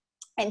in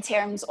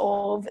terms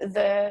of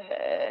the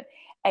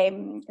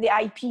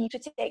IP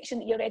protection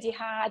that you already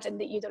had and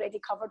that you'd already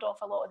covered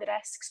off a lot of the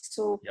risks.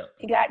 So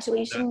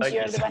congratulations, No,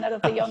 you're the winner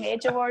of the Young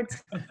Edge Award.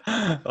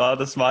 Well,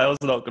 the smile's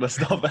not going to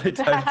stop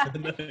anytime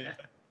soon.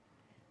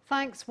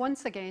 Thanks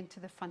once again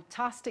to the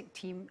fantastic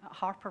team at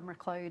Harper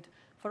McLeod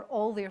for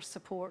all their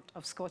support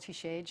of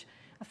Scottish Edge.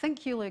 I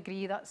think you'll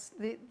agree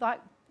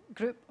that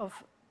group of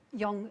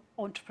young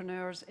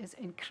entrepreneurs is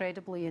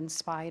incredibly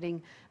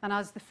inspiring. And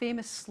as the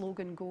famous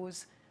slogan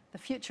goes, the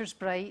future's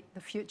bright,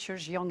 the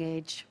future's young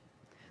edge.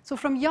 So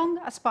from young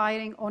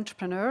aspiring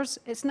entrepreneurs,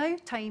 it's now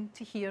time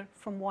to hear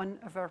from one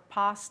of our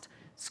past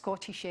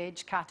Scottish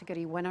Edge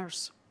category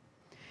winners.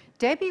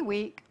 Debbie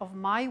Wake of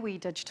My Way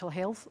Digital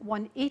Health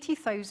won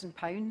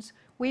 £80,000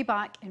 way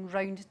back in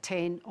round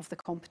 10 of the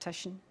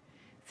competition.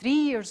 3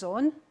 years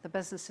on, the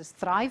business is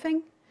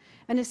thriving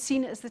and is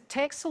seen as the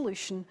tech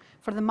solution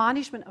for the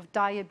management of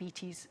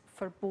diabetes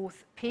for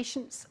both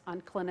patients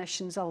and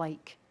clinicians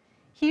alike.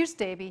 Here's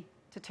Debbie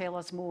to tell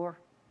us more.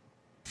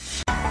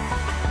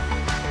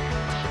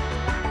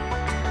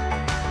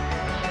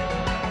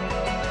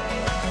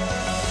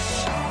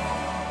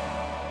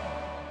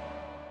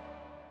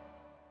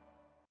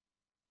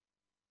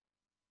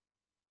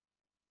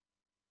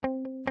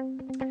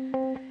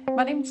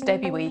 My name's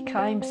Debbie Wake.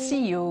 I'm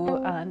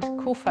CEO and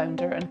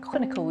co-founder and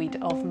clinical lead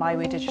of My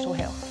Way Digital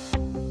Health.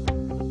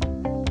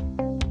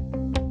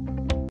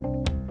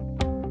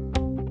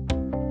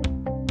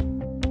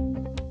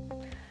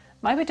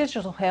 My Way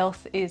Digital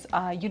Health is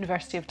a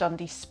University of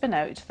Dundee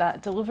spin-out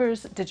that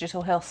delivers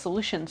digital health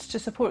solutions to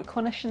support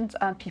clinicians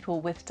and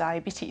people with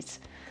diabetes.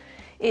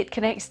 It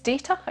connects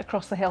data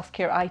across the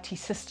healthcare IT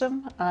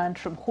system and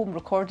from home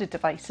recorded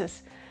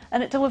devices,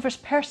 and it delivers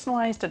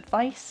personalised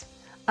advice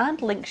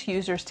and links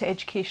users to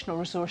educational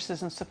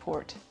resources and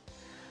support.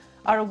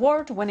 Our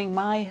award-winning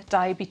My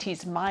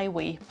Diabetes My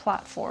Way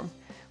platform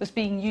was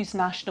being used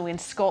nationally in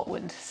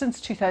Scotland since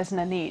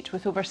 2008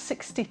 with over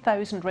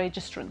 60,000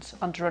 registrants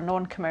under a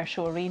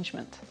non-commercial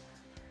arrangement.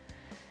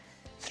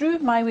 Through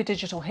My Way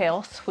Digital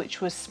Health, which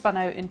was spun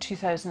out in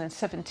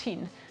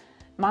 2017,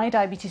 My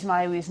Diabetes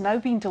My Way is now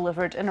being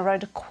delivered in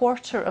around a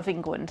quarter of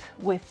England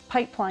with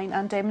pipeline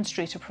and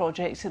demonstrator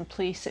projects in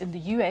place in the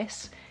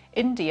US,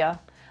 India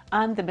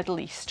and the Middle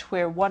East,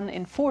 where 1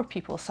 in 4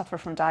 people suffer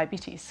from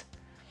diabetes.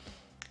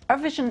 Our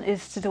vision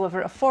is to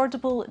deliver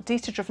affordable,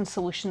 data-driven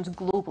solutions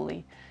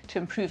globally to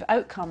improve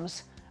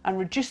outcomes and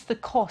reduce the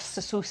costs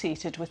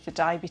associated with the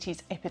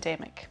diabetes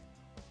epidemic.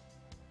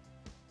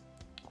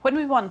 When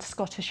we won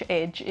Scottish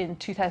Edge in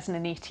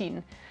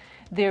 2018,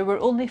 there were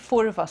only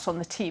 4 of us on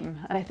the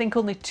team, and I think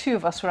only 2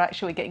 of us were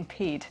actually getting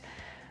paid.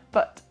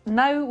 But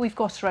now we've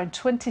got around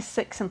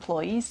 26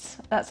 employees,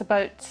 that's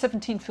about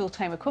 17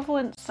 full-time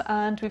equivalents,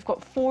 and we've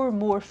got 4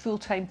 more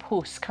full-time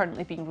posts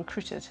currently being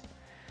recruited.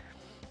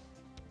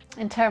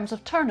 In terms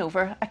of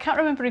turnover, I can't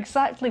remember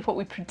exactly what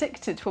we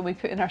predicted when we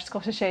put in our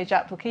Scottish Edge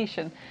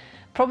application,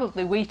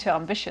 probably way too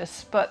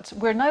ambitious, but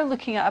we're now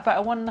looking at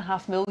about a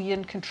 £1.5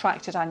 million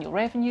contracted annual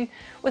revenue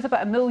with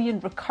about £1 million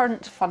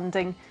recurrent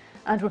funding,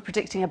 and we're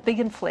predicting a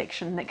big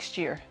inflection next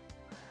year.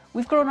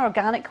 We've grown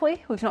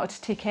organically, we've not had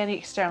to take any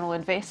external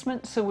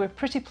investment, so we're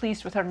pretty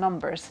pleased with our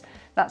numbers.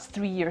 That's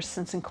 3 years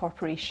since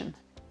incorporation.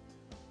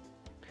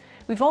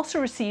 We've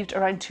also received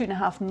around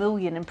 £2.5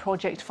 million in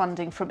project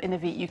funding from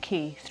Innovate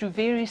UK through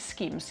various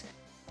schemes.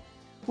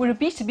 We're a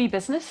B2B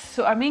business,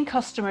 so our main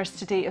customers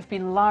to date have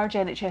been large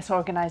NHS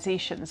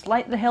organisations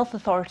like the health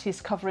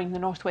authorities covering the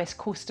northwest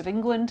coast of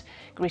England,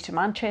 Greater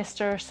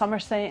Manchester,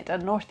 Somerset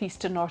and North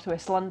East and North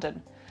West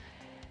London.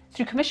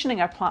 Through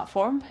commissioning our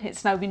platform,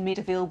 it's now been made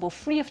available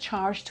free of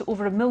charge to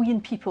over 1 million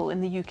people in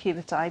the UK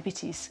with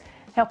diabetes,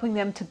 helping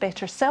them to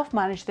better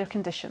self-manage their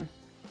condition.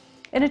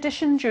 In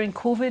addition, during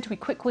COVID, we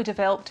quickly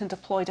developed and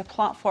deployed a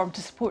platform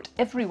to support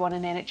everyone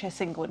in NHS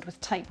England with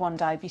type 1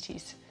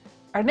 diabetes.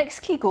 Our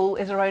next key goal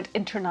is around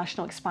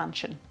international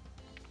expansion,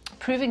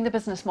 proving the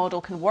business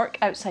model can work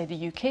outside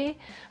the UK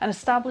and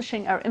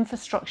establishing our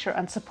infrastructure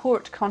and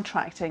support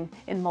contracting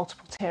in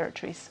multiple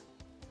territories.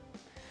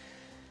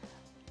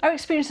 Our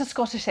experience at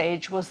Scottish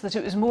Edge was that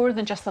it was more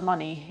than just the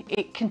money.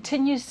 It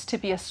continues to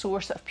be a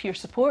source of peer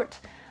support,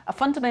 a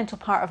fundamental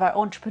part of our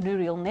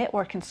entrepreneurial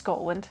network in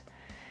Scotland.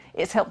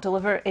 It's helped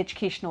deliver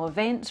educational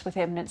events with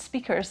eminent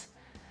speakers.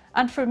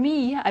 And for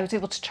me, I was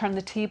able to turn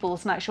the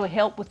tables and actually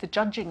help with the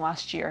judging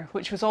last year,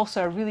 which was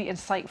also a really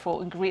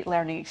insightful and great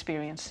learning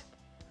experience.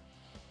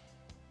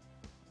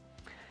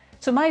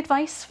 So my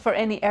advice for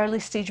any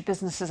early stage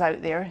businesses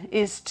out there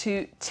is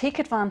to take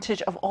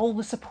advantage of all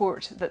the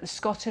support that the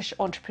Scottish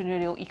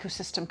entrepreneurial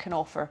ecosystem can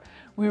offer.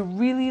 We're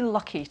really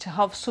lucky to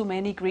have so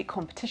many great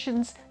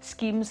competitions,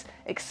 schemes,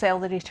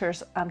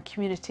 accelerators and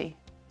community.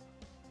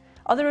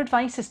 Other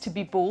advice is to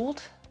be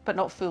bold, but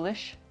not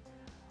foolish.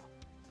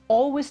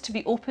 Always to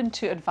be open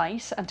to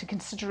advice and to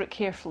consider it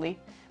carefully,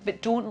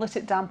 but don't let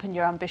it dampen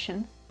your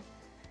ambition.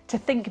 To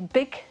think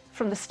big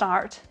from the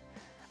start,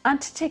 and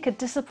to take a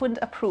disciplined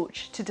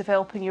approach to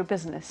developing your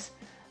business.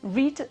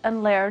 Read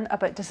and learn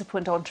about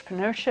disciplined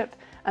entrepreneurship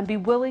and be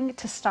willing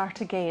to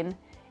start again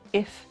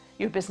if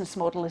your business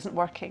model isn't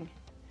working.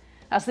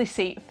 As they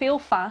say, fail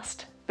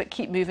fast, but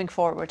keep moving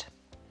forward.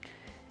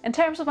 In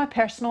terms of my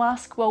personal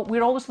ask, well,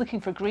 we're always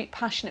looking for great,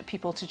 passionate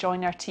people to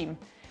join our team,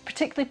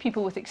 particularly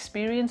people with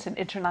experience in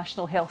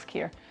international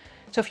healthcare.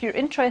 So if you're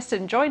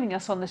interested in joining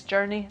us on this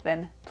journey,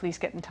 then please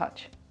get in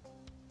touch.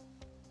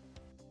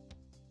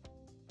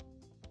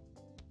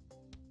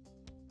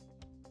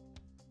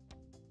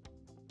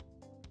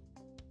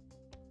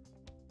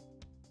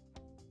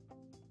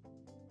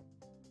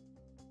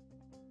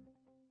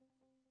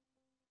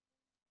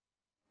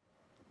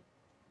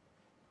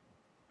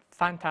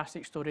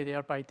 Fantastic story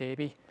there by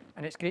Debbie,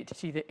 and it's great to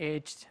see the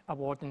Edge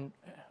Award in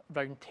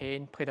round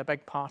 10 played a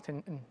big part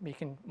in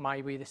making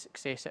My Way the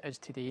success it is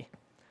today.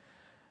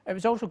 It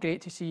was also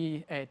great to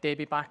see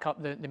Debbie back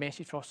up the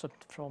message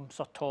from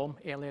Sir Tom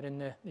earlier in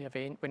the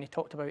event when he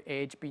talked about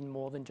Edge being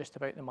more than just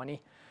about the money.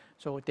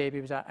 So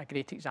Debbie was a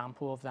great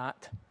example of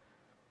that.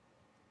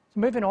 So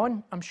moving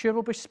on, I'm sure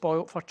we'll be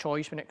spoilt for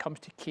choice when it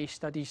comes to case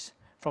studies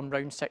from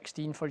round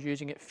 16 for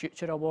using at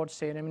future award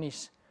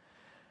ceremonies.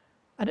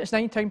 And it's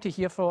now time to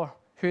hear for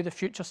who the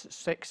future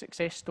 6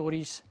 success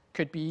stories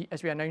could be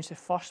as we announce the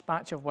first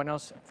batch of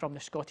winners from the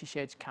Scottish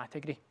Edge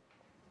category.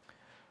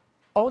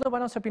 All the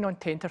winners have been on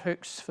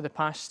tenterhooks for the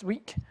past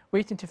week,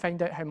 waiting to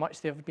find out how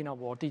much they've been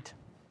awarded.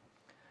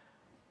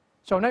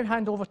 So I'll now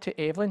hand over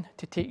to Evelyn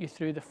to take you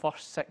through the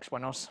first 6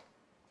 winners.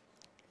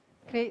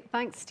 Great,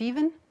 thanks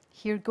Stephen.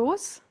 Here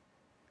goes.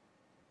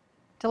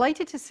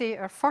 Delighted to say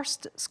our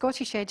first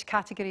Scottish Edge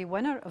category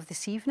winner of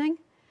this evening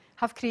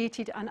have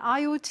created an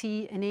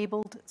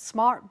IoT-enabled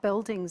smart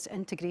buildings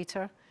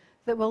integrator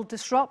that will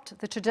disrupt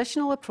the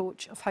traditional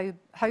approach of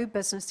how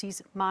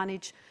businesses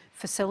manage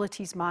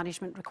facilities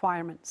management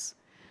requirements.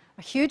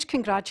 A huge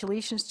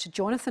congratulations to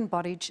Jonathan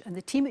Burridge and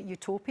the team at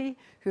Utopia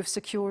who have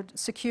secured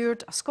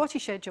a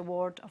Scottish Edge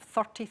award of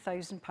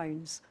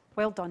 £30,000.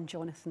 Well done,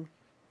 Jonathan.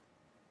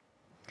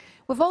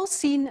 We've all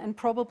seen and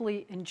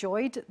probably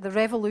enjoyed the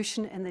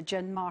revolution in the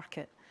gin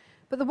market.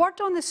 But the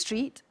word on the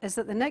street is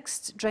that the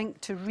next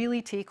drink to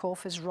really take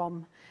off is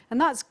rum.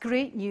 And that's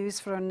great news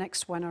for our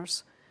next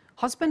winners.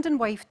 Husband and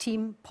wife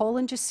team, Paul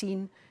and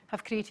Jacine,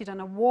 have created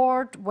an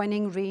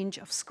award-winning range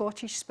of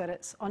Scottish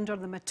spirits under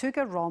the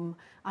Matuga Rum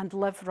and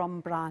Live Rum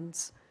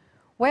brands.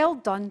 Well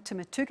done to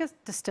Matuga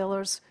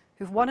distillers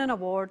who've won an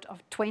award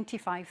of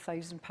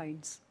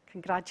 £25,000.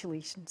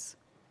 Congratulations.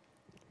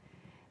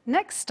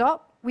 Next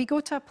up, we go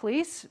to a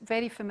place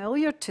very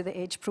familiar to the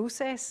Edge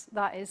process,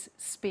 that is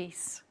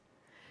space.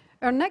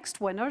 Our next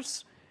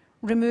winners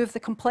remove the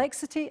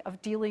complexity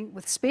of dealing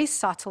with space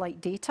satellite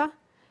data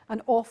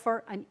and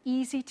offer an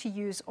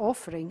easy-to-use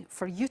offering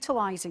for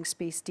utilising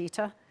space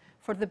data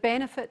for the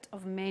benefit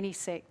of many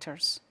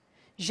sectors.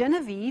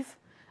 Genevieve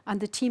and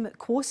the team at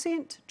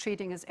Quotient,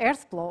 trading as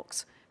Earth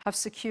Blocks, have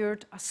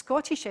secured a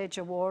Scottish Edge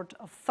award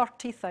of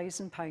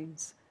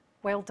 £30,000.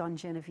 Well done,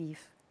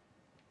 Genevieve.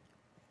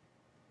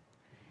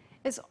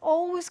 It's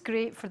always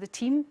great for the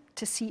team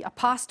to see a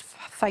past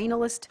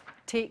finalist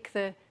take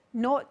the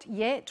not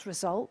yet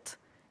result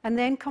and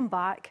then come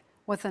back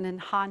with an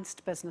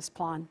enhanced business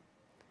plan.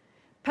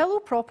 Pillow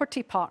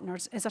Property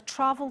Partners is a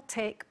travel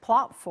tech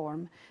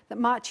platform that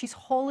matches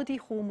holiday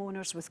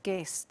homeowners with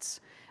guests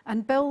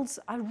and builds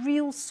a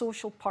real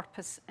social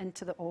purpose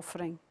into the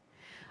offering.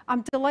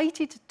 I'm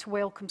delighted to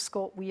welcome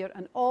Scott Weir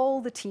and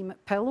all the team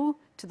at Pillow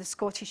to the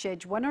Scottish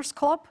Edge Winners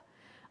Club,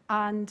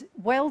 and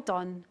well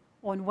done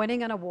on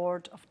winning an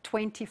award of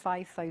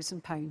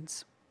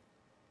 £25,000.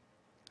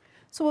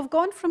 So we've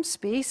gone from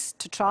space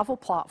to travel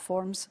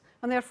platforms,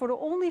 and therefore it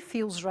only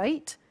feels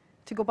right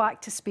to go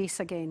back to space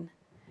again.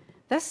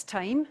 This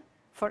time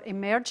for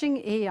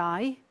emerging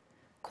AI,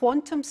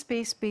 quantum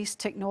space-based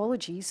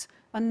technologies,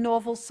 and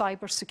novel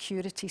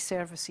cybersecurity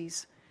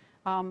services.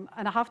 And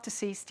I have to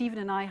say, Stephen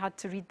and I had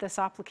to read this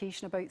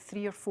application about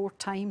 3 or 4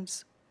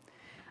 times.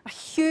 A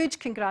huge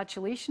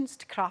congratulations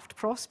to Craft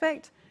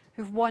Prospect,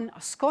 who've won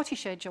a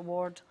Scottish Edge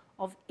award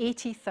of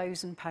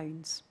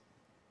 £80,000.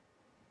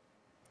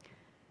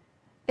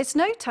 It's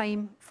now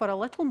time for a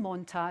little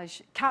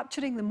montage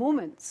capturing the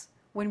moments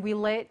when we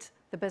let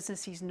the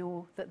businesses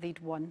know that they'd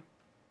won.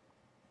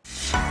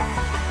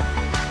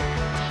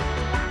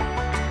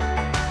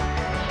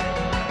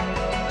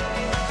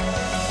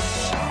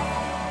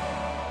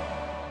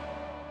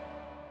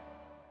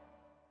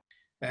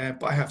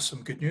 But I have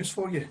some good news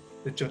for you.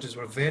 The judges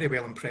were very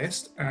well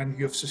impressed, and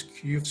you've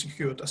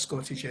secured a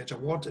Scottish Edge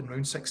award in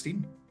round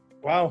 16.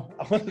 Wow,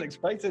 I wasn't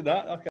expecting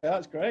that. Okay,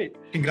 that's great.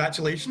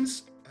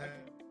 Congratulations.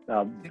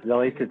 I'm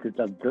delighted to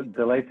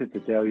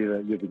tell you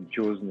that you've been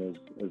chosen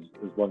as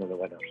one of the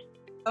winners.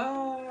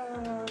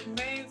 Oh,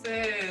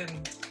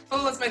 amazing.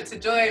 Paul was meant to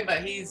join,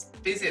 but he's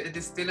busy at the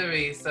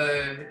distillery,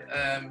 so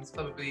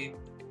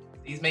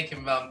he's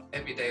making rum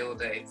every day, all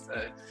day.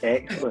 So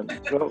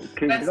excellent. Well,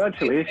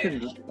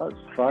 congratulations. That's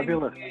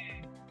fabulous.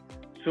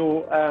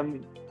 So,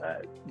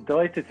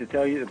 delighted to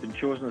tell you you've been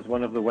chosen as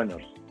one of the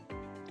winners.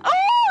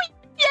 Oh,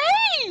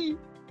 yay!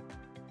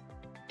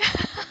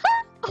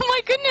 Oh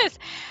my goodness.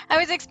 I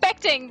was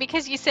expecting,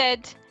 because you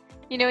said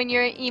You know, in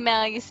your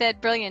email, you said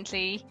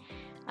brilliantly,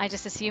 I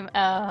just assume,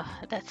 oh,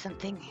 that's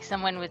something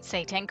someone would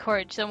say to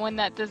encourage someone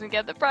that doesn't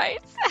get the prize.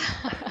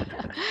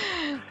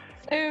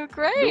 So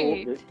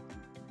great.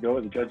 No,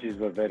 the judges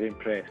were very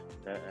impressed.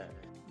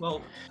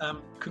 Well,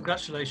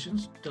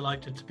 congratulations.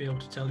 Delighted to be able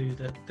to tell you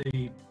that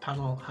the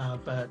panel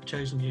have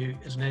chosen you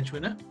as an Edge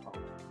winner.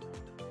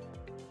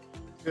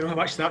 You know how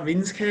much that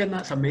means, Ken?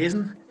 That's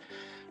amazing.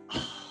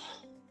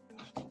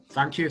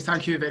 Thank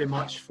you very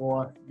much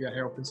for your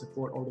help and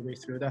support all the way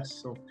through this.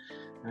 So,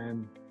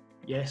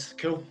 yes,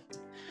 cool.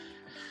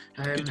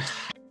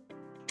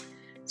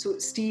 So,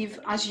 Steve,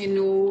 as you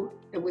know,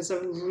 it was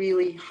a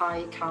really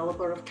high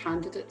calibre of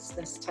candidates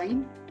this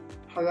time.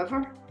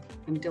 However,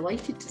 I'm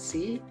delighted to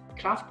say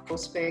Craft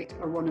Prospect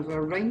are one of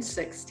our round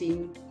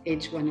 16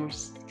 Edge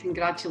winners.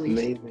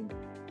 Congratulations. Amazing.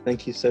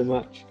 Thank you so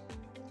much.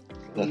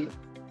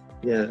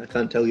 Yeah, I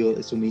can't tell you what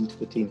this will mean to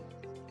the team.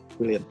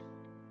 Brilliant.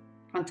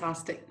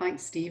 Fantastic.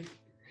 Thanks, Steve.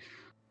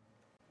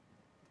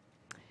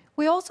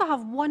 We also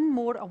have one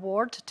more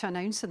award to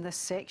announce in this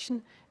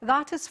section.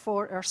 That is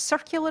for our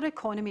Circular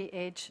Economy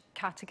Edge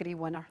category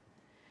winner.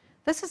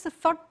 This is the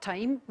third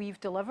time we've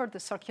delivered the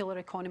Circular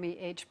Economy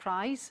Edge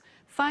prize,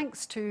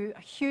 thanks to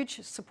a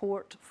huge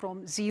support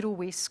from Zero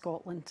Waste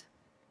Scotland.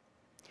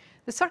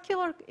 The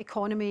Circular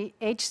Economy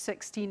Edge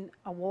 16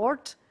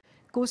 award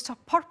goes to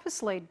a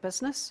purpose-led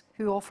business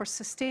who offers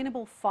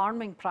sustainable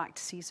farming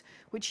practices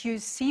which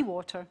use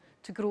seawater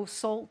to grow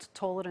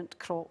salt-tolerant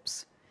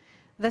crops.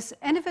 This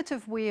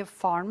innovative way of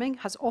farming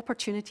has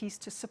opportunities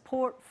to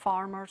support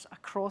farmers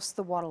across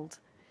the world.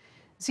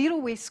 Zero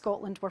Waste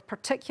Scotland were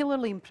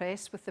particularly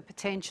impressed with the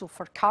potential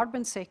for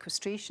carbon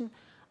sequestration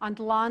and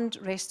land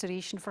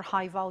restoration for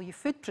high-value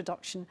food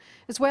production,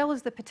 as well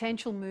as the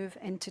potential move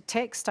into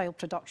textile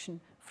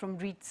production from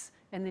reeds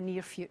in the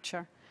near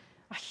future.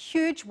 A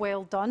huge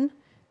well done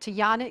to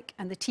Yannick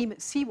and the team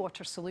at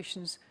Seawater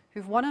Solutions,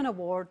 who've won an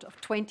award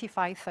of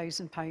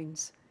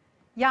 £25,000.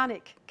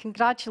 Yannick,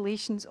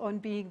 congratulations on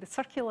being the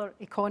Circular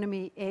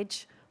Economy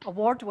Edge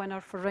award winner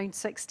for round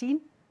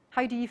 16.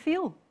 How do you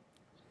feel?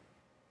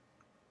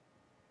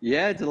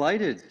 Yeah,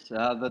 delighted.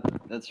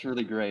 That's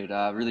really great.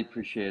 Really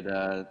appreciate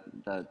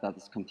that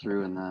has come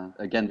through, and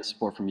again, the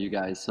support from you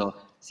guys. So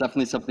it's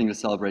definitely something to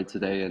celebrate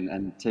today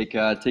and take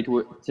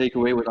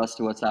away with us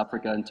to West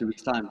Africa in 2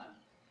 weeks' time.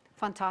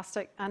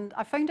 Fantastic. And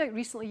I found out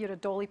recently you're a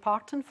Dolly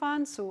Parton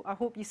fan, so I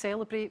hope you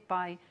celebrate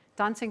by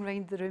dancing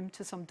around the room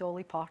to some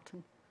Dolly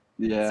Parton.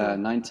 Yeah,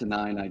 9 to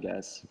 9, I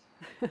guess.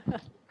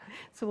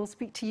 So we'll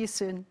speak to you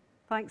soon.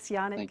 Thanks,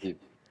 Yannick. Thank you.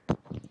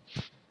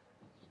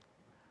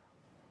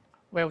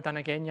 Well done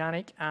again,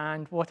 Yannick,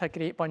 and what a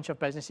great bunch of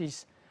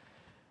businesses.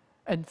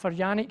 And for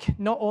Yannick,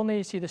 not only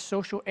is he the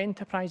Social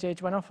Enterprise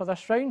Edge winner for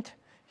this round,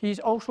 he's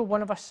also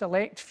one of a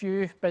select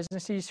few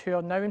businesses who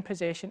are now in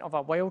possession of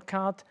a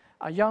wildcard,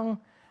 a Young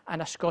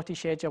and a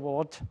Scottish Edge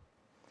award.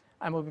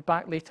 And we'll be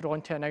back later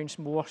on to announce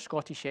more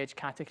Scottish Edge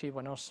category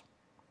winners.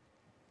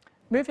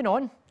 Moving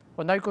on,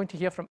 we're now going to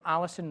hear from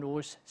Alison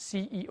Rose,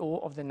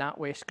 CEO of the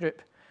NatWest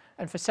Group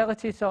and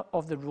facilitator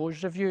of the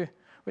Rose Review,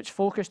 which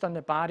focused on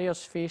the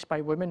barriers faced by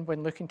women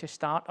when looking to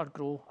start or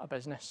grow a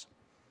business.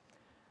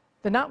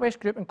 The NatWest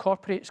Group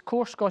incorporates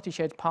core Scottish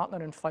Edge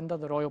partner and funder,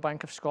 the Royal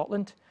Bank of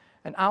Scotland,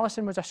 and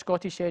Alison was a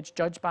Scottish Edge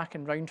judge back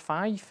in round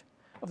 5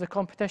 of the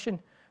competition,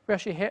 where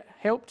she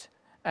helped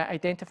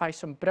identify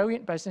some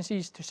brilliant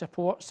businesses to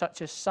support,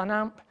 such as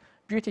Sunamp,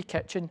 Beauty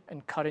Kitchen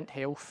and Current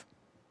Health.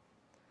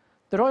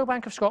 The Royal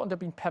Bank of Scotland have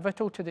been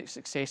pivotal to the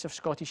success of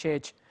Scottish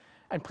Edge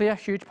and play a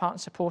huge part in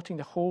supporting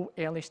the whole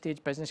early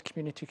stage business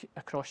community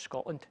across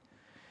Scotland.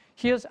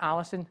 Here's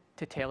Alison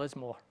to tell us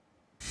more.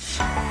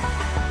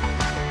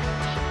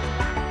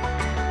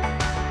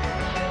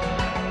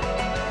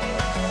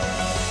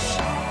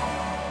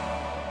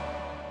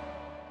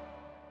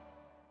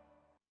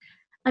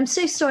 I'm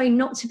so sorry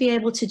not to be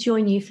able to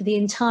join you for the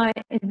entire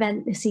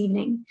event this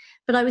evening,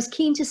 but I was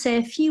keen to say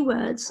a few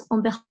words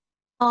on behalf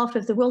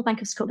of the Royal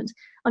Bank of Scotland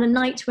on a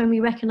night when we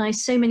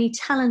recognise so many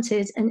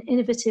talented and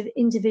innovative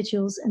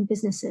individuals and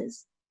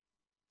businesses.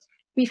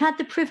 We've had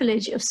the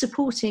privilege of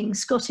supporting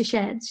Scottish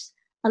Edge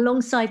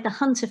alongside the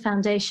Hunter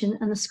Foundation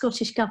and the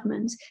Scottish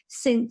Government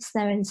since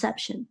their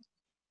inception.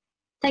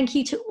 Thank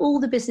you to all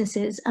the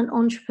businesses and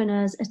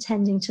entrepreneurs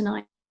attending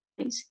tonight.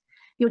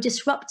 Your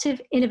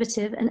disruptive,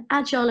 innovative and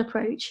agile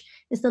approach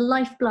is the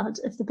lifeblood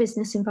of the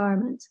business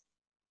environment.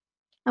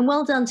 And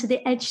well done to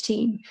the Edge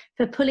team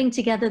for pulling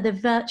together the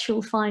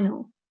virtual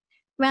final.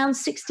 Round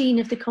 16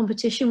 of the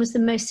competition was the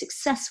most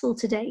successful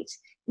to date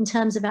in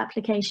terms of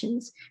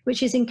applications,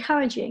 which is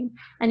encouraging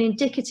and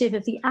indicative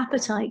of the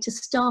appetite to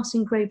start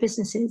and grow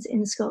businesses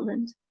in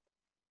Scotland.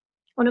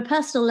 On a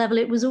personal level,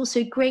 it was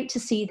also great to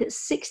see that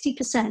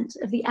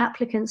 60% of the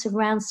applicants of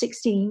round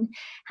 16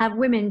 have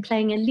women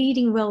playing a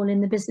leading role in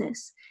the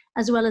business,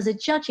 as well as a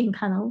judging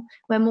panel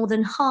where more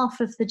than half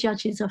of the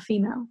judges are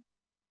female.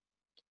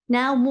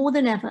 Now more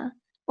than ever,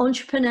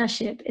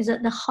 entrepreneurship is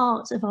at the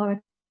heart of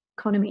our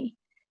economy.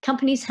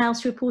 Companies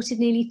House reported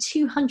nearly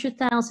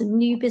 200,000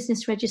 new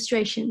business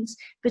registrations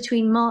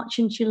between March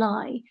and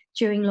July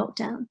during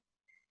lockdown.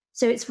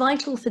 So it's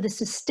vital for the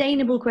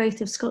sustainable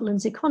growth of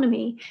Scotland's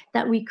economy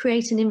that we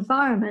create an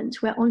environment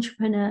where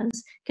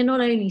entrepreneurs can not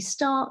only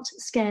start,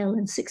 scale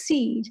and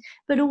succeed,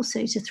 but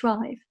also to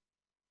thrive.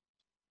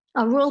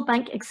 Our Royal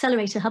Bank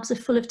Accelerator hubs are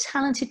full of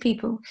talented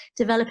people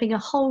developing a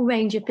whole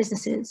range of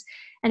businesses,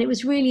 and it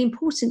was really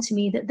important to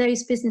me that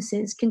those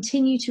businesses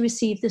continue to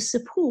receive the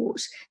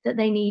support that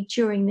they need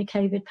during the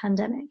COVID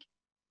pandemic.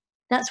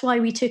 That's why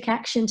we took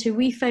action to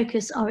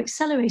refocus our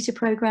Accelerator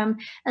programme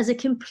as a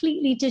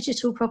completely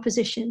digital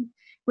proposition,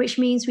 which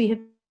means we have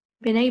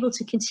been able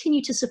to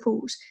continue to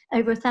support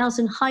over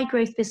 1,000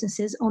 high-growth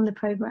businesses on the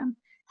programme,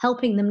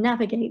 helping them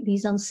navigate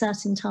these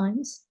uncertain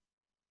times.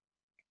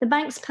 The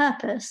bank's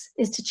purpose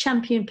is to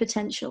champion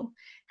potential,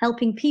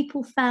 helping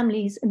people,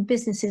 families and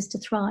businesses to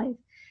thrive,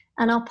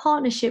 and our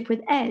partnership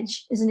with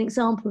Edge is an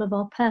example of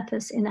our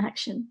purpose in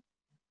action.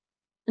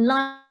 In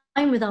line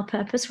with our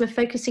purpose, we're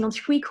focusing on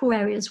 3 core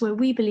areas where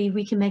we believe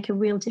we can make a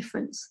real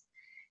difference.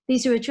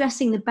 These are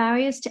addressing the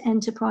barriers to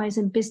enterprise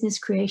and business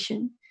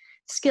creation,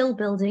 skill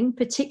building,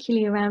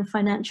 particularly around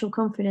financial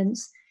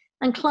confidence,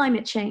 and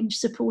climate change,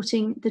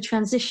 supporting the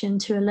transition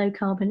to a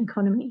low-carbon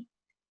economy.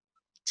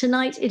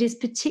 Tonight, it is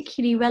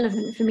particularly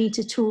relevant for me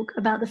to talk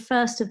about the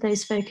first of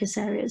those focus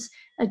areas,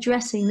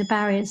 addressing the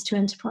barriers to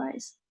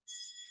enterprise.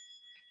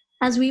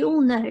 As we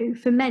all know,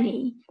 for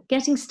many,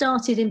 getting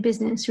started in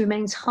business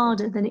remains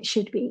harder than it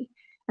should be,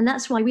 and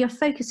that's why we are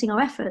focusing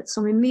our efforts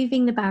on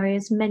removing the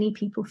barriers many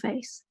people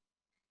face.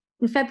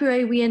 In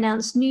February, we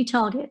announced new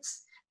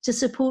targets to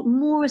support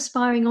more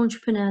aspiring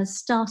entrepreneurs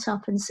start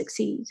up and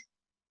succeed.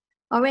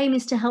 Our aim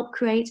is to help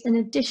create an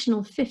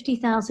additional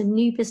 50,000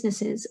 new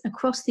businesses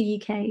across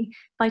the UK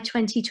by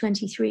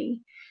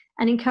 2023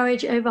 and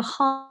encourage over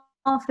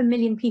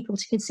 500,000 people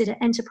to consider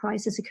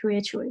enterprise as a career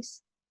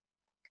choice.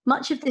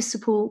 Much of this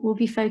support will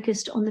be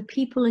focused on the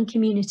people and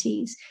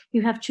communities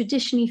who have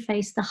traditionally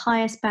faced the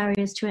highest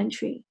barriers to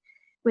entry,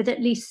 with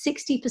at least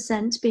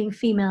 60% being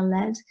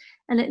female-led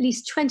and at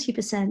least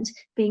 20%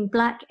 being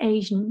Black,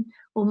 Asian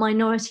or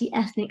minority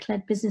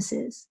ethnic-led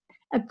businesses.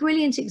 A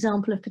brilliant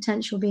example of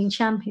potential being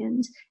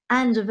championed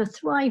and of a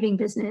thriving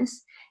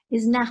business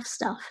is NAF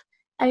Stuff,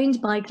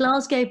 owned by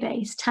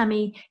Glasgow-based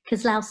Tammy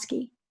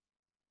Kozlowski.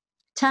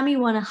 Tammy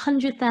won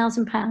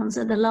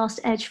 £100,000 at the last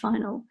Edge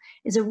final,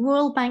 is a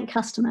Royal Bank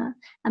customer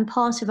and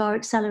part of our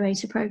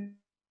Accelerator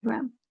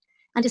programme.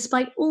 And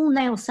despite all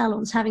nail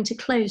salons having to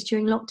close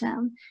during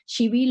lockdown,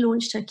 she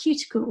relaunched her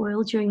cuticle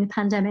oil during the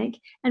pandemic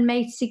and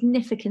made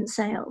significant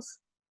sales.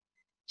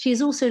 She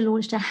has also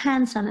launched a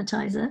hand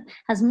sanitizer,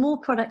 has more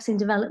products in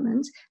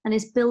development, and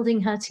is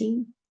building her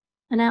team.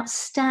 An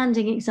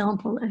outstanding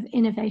example of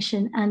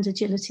innovation and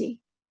agility.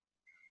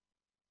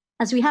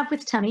 As we have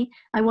with Tammy,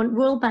 I want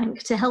Royal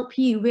Bank to help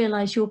you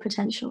realise your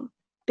potential,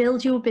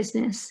 build your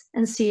business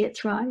and see it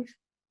thrive.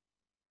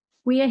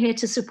 We are here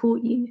to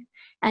support you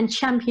and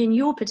champion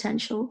your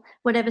potential,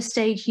 whatever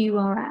stage you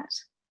are at.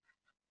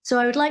 So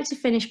I would like to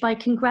finish by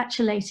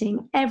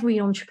congratulating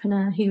every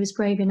entrepreneur who was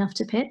brave enough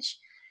to pitch,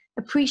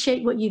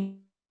 appreciate what you've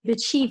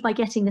achieved by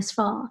getting this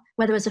far,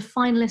 whether as a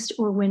finalist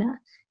or a winner.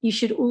 You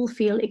should all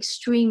feel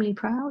extremely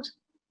proud.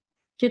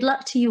 Good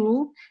luck to you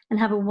all and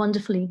have a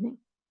wonderful evening.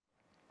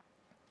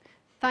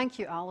 Thank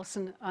you,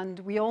 Alison, and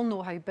we all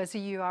know how busy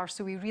you are,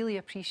 so we really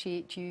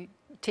appreciate you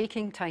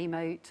taking time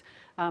out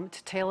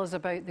to tell us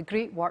about the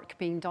great work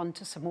being done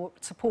to support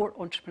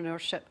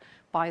entrepreneurship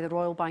by the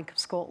Royal Bank of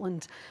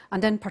Scotland,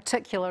 and in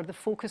particular the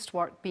focused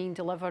work being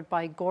delivered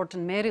by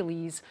Gordon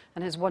Merrilees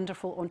and his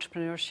wonderful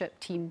entrepreneurship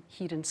team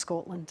here in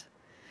Scotland.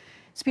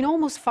 It's been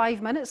almost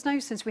 5 minutes now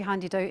since we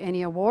handed out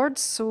any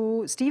awards,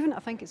 so Stephen, I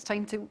think it's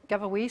time to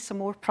give away some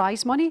more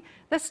prize money,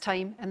 this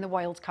time in the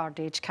Wildcard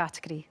Edge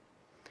category.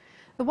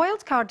 The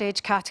Wildcard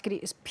Edge category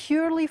is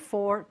purely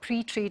for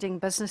pre-trading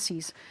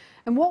businesses.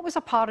 And what was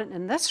apparent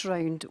in this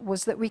round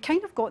was that we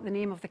kind of got the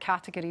name of the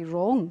category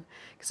wrong.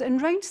 Because in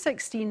round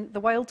 16,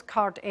 the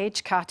Wildcard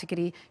Edge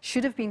category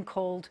should have been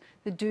called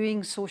the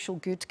Doing Social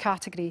Good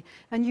category.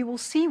 And you will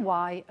see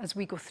why as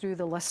we go through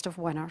the list of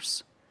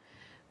winners.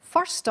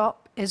 First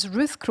up is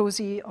Ruth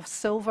Crozier of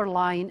Silver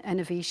Lion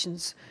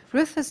Innovations.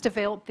 Ruth has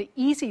developed the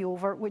Easy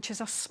Over, which is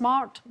a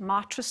smart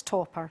mattress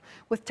topper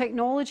with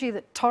technology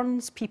that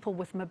turns people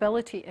with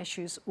mobility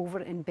issues over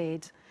in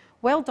bed.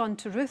 Well done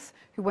to Ruth,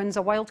 who wins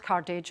a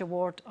Wildcard Edge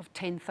award of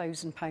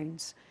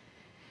 £10,000.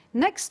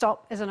 Next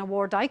up is an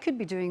award I could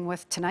be doing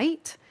with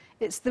tonight.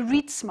 It's the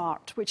Read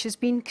Smart, which has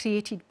been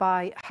created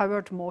by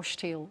Howard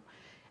Moshtail.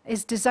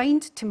 It's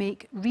designed to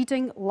make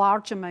reading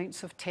large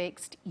amounts of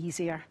text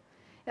easier.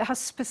 It has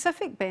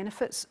specific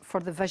benefits for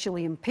the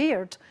visually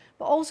impaired,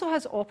 but also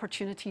has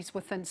opportunities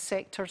within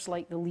sectors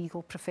like the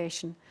legal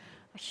profession.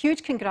 A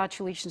huge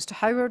congratulations to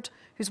Howard,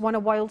 who's won a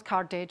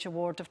Wildcard Edge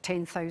award of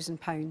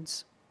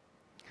 £10,000.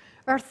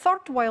 Our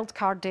third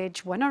Wildcard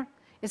Edge winner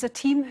is a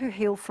team who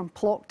hail from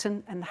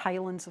Plockton in the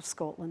Highlands of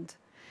Scotland.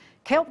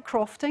 Kelp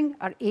Crofting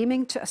are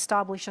aiming to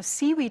establish a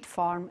seaweed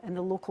farm in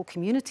the local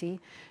community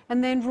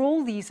and then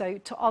roll these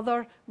out to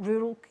other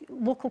rural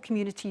local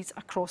communities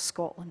across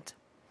Scotland.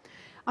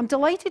 I'm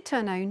delighted to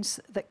announce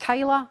that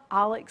Kyla,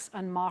 Alex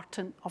and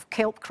Martin of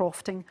Kelp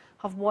Crofting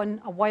have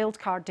won a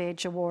Wildcard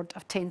Edge award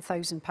of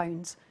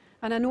 £10,000,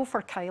 and I know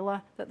for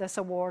Kyla that this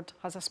award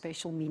has a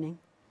special meaning.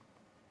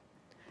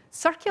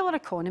 Circular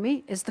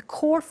economy is the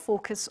core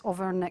focus of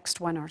our next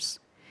winners.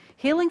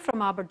 Hailing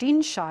from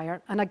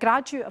Aberdeenshire and a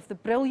graduate of the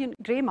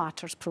brilliant Grey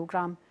Matters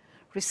programme,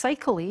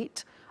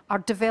 Recycle8 are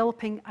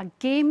developing a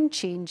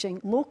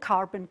game-changing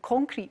low-carbon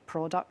concrete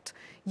product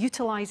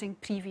utilising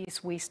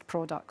previous waste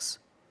products.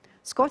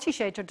 Scottish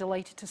Edge are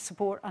delighted to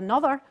support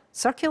another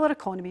circular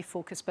economy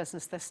focused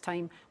business this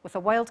time with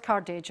a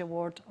Wildcard Edge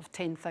award of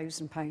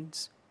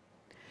 £10,000.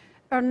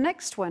 Our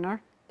next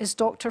winner is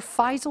Dr.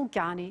 Faisal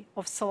Ghani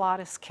of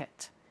Solaris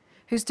Kit,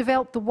 who's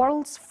developed the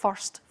world's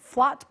first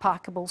flat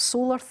packable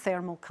solar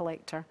thermal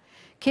collector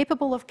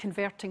capable of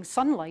converting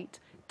sunlight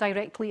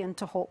directly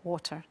into hot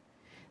water.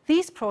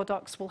 These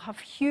products will have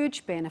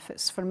huge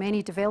benefits for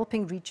many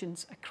developing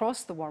regions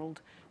across the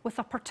world with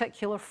a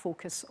particular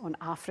focus on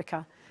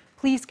Africa.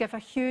 Please give a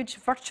huge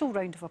virtual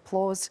round of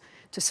applause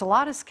to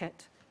Solaris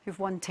Kit, who've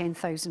won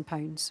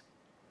 £10,000.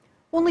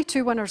 Only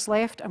 2 winners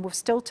left, and we've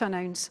still to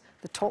announce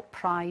the top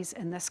prize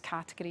in this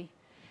category.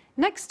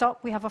 Next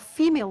up, we have a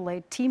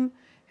female-led team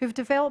who've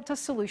developed a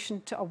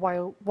solution to a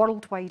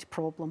worldwide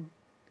problem.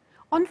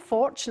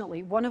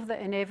 Unfortunately, one of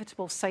the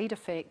inevitable side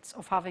effects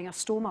of having a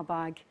stoma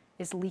bag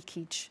is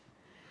leakage.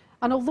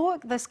 And although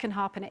this can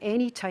happen at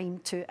any time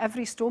to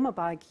every stoma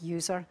bag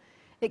user,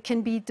 it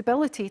can be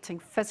debilitating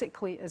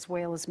physically as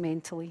well as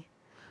mentally.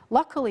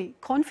 Luckily,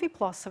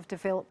 ConfiPlus have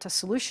developed a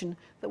solution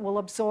that will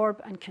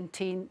absorb and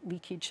contain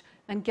leakage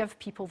and give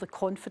people the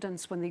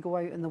confidence when they go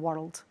out in the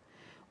world.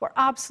 We're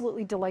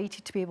absolutely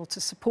delighted to be able to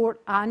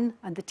support Anne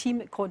and the team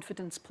at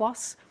Confidence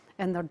Plus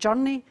in their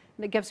journey,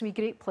 and it gives me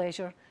great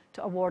pleasure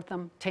to award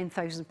them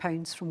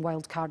 £10,000 from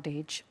Wildcard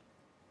Edge.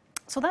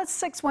 So that's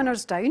 6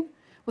 winners down,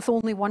 with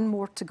only 1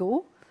 more to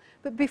go.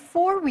 But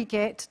before we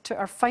get to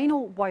our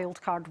final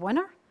wildcard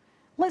winner,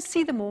 let's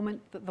see the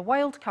moment that the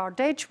Wildcard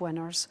Edge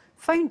winners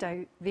found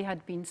out they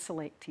had been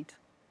selected.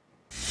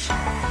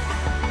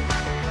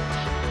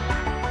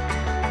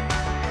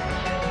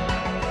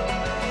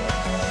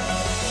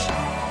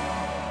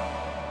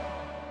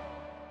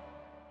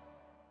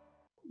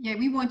 Yeah,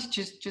 we wanted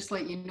to just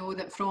let you know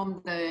that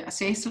from the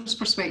assessor's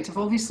perspective,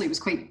 obviously it was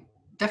quite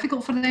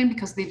difficult for them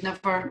because they'd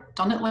never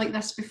done it like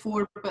this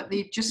before, but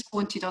they just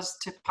wanted us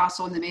to pass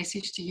on the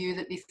message to you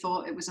that they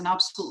thought it was an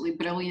absolutely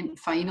brilliant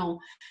final,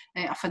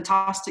 a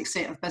fantastic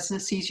set of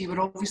businesses. You were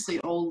obviously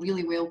all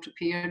really well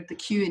prepared. The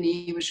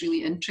Q&A was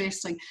really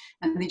interesting,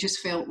 and they just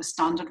felt the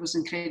standard was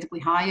incredibly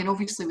high. And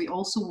obviously we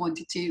also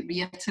wanted to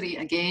reiterate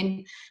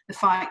again the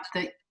fact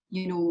that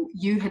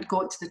you had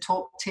got to the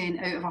top 10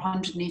 out of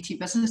 180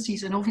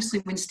 businesses. And obviously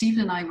when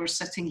Stephen and I were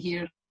sitting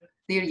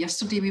there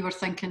yesterday, we were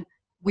thinking,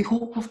 we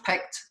hope we've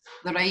picked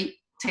the right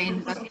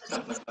 10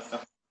 businesses.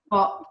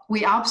 But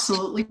we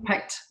absolutely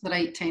picked the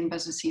right 10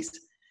 businesses.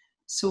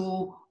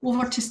 So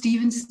over to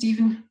Stephen.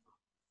 Stephen,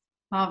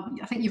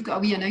 I think you've got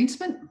a wee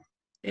announcement.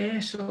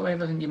 Yeah, so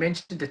Evelyn, you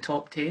mentioned the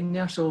top 10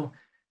 there, so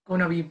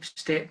going a wee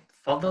step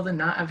further than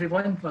that,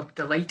 everyone, we're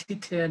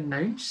delighted to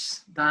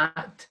announce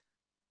that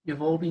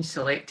you've all been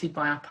selected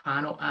by our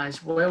panel as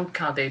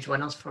Wildcard Edge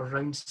winners for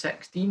round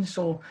 16.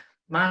 So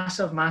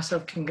massive,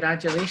 massive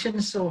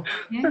congratulations. So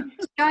yeah,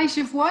 guys,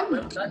 you've won.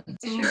 Well done.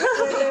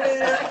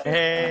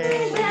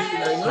 Hey.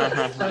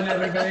 Well done,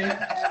 everybody.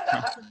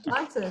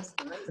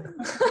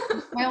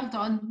 Well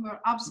done. We're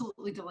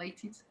absolutely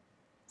delighted.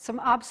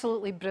 Some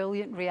absolutely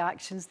brilliant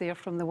reactions there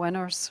from the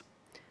winners.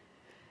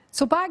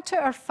 So back to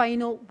our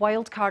final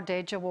Wildcard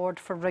Edge award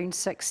for round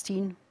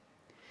 16.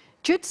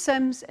 Jude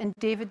Sims and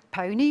David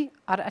Powney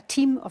are a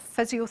team of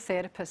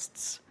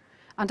physiotherapists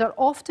and are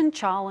often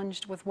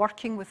challenged with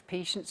working with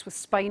patients with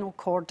spinal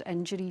cord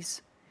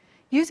injuries.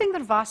 Using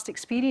their vast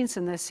experience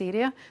in this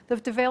area,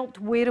 they've developed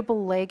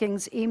wearable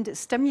leggings aimed at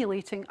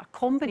stimulating a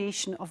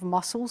combination of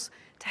muscles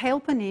to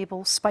help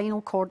enable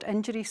spinal cord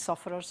injury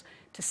sufferers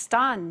to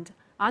stand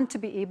and to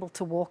be able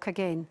to walk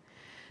again.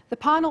 The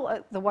panel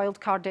at the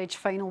Wildcard Edge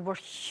final were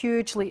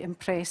hugely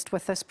impressed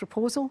with this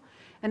proposal,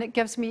 and it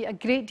gives me a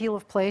great deal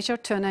of pleasure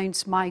to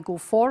announce my Go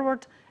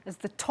Forward as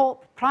the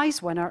top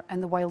prize winner in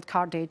the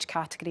Wildcard Edge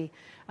category.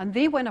 And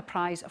they win a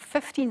prize of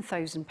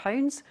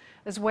 £15,000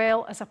 as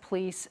well as a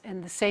place in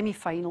the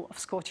semi-final of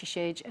Scottish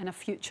Edge in a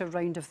future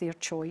round of their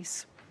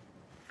choice.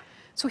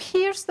 So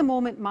here's the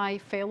moment my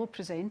fellow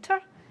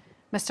presenter,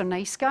 Mr.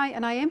 Nice Guy,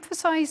 and I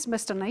emphasise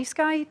Mr. Nice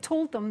Guy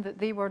told them that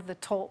they were the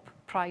top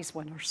prize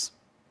winners.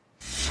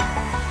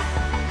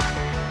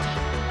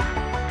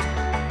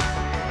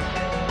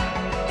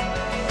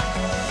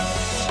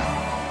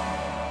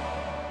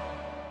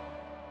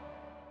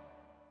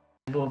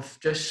 We've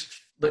just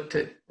looked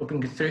at, we've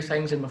been going through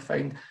things and we've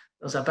found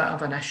there's a bit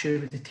of an issue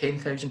with the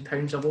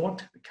 £10,000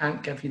 award. We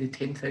can't give you the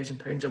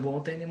 £10,000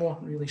 award anymore,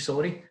 I'm really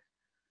sorry.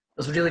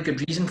 There's a really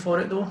good reason for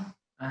it though.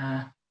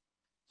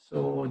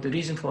 So the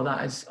reason for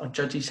that is our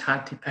judges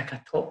had to pick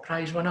a top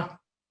prize winner.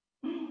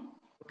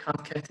 We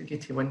can't category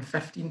to win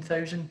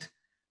 15,000.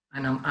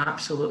 and I'm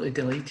absolutely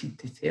delighted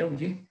to tell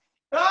you.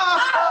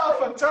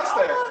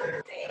 Fantastic!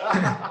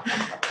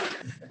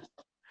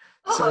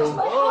 So,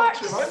 my heart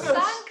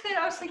sank there.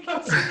 I was thinking,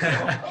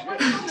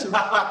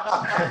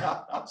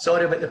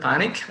 sorry about the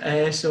panic.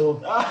 Oh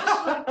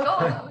my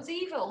God, that was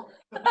evil.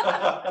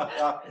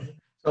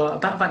 So a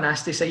bit of a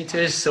nasty side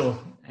to us. So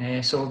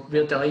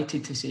we're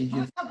delighted to say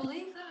you. I can't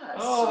believe that.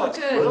 That's so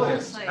good.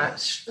 Honestly.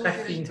 That's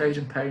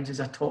 £15,000 as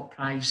a top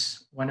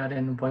prize winner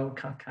in the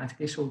wildcard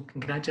category. So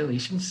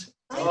congratulations.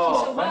 Thank you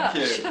so much.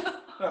 you.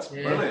 That's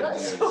brilliant.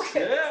 That's so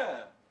good. Yeah.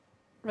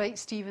 Right,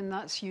 Stephen,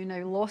 that's you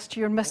now. Lost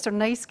your Mr.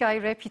 Nice Guy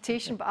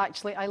reputation, but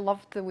actually I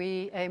loved the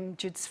way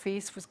Jude's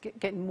face was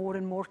getting more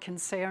and more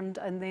concerned,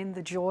 and then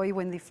the joy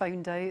when they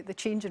found out. The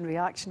change in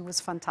reaction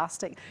was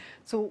fantastic.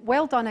 So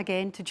well done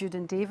again to Jude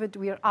and David.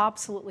 We are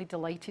absolutely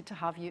delighted to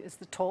have you as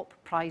the top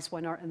prize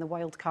winner in the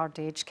Wildcard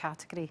Edge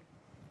category.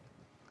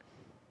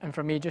 And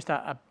for me, just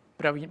a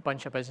brilliant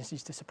bunch of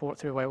businesses to support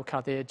through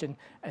Wildcard Edge, and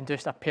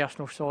just a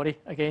personal sorry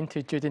again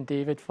to Jude and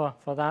David for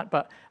that,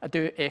 but I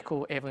do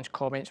echo Evelyn's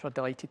comments. We're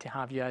delighted to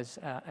have you as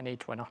an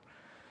Edge winner.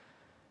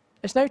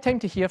 It's now time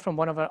to hear from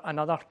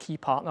another key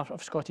partner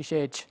of Scottish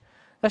Edge,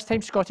 this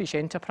time Scottish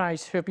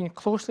Enterprise, who have been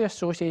closely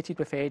associated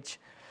with Edge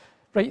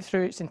right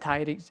through its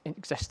entire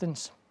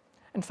existence.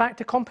 In fact,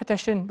 the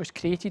competition was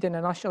created and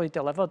initially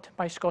delivered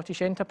by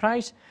Scottish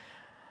Enterprise,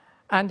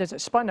 and as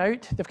it spun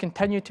out, they've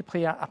continued to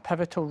play a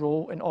pivotal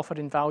role in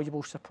offering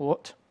valuable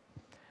support.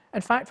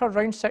 In fact, for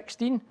round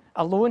 16,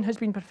 a loan has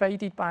been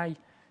provided by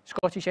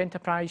Scottish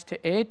Enterprise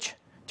to Edge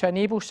to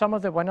enable some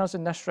of the winners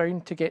in this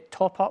round to get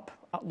top-up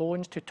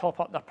loans to top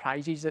up their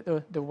prizes that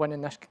they'll win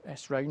in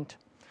this round.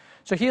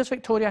 So here's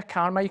Victoria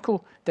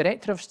Carmichael,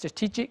 Director of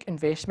Strategic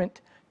Investment,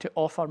 to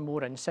offer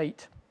more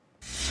insight.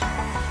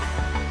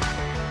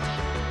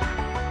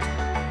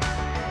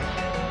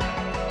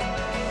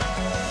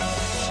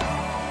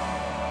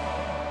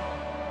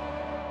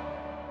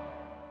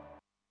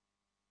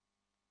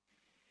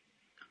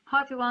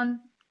 Hi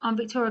everyone, I'm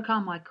Victoria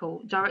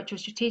Carmichael, Director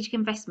of Strategic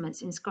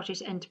Investments in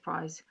Scottish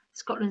Enterprise,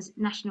 Scotland's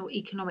National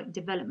Economic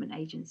Development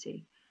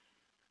Agency.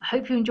 I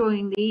hope you're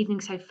enjoying the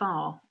evening so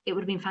far. It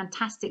would have been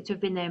fantastic to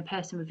have been there in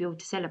person with you all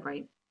to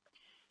celebrate.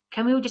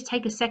 Can we all just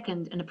take a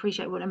second and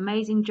appreciate what an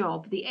amazing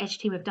job the Edge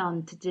team have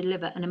done to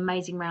deliver an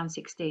amazing round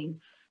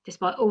 16,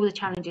 despite all the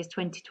challenges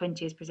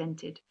 2020 has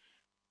presented.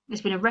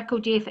 It's been a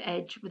record year for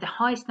Edge, with the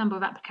highest number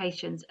of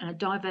applications and a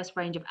diverse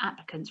range of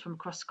applicants from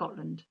across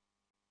Scotland.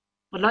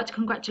 I'd like to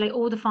congratulate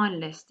all the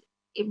finalists.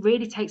 It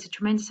really takes a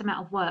tremendous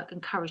amount of work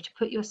and courage to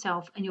put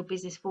yourself and your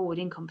business forward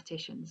in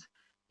competitions.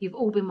 You've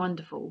all been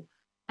wonderful.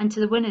 And to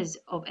the winners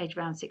of Edge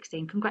Round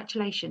 16,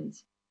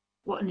 congratulations.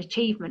 What an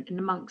achievement, and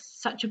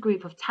amongst such a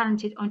group of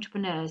talented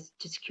entrepreneurs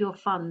to secure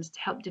funds to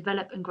help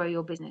develop and grow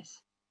your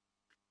business.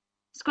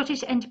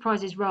 Scottish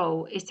Enterprise's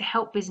role is to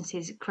help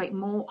businesses create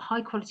more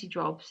high quality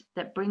jobs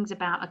that brings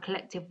about a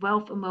collective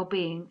wealth and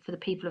well-being for the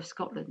people of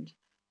Scotland.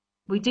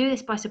 We do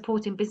this by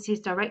supporting businesses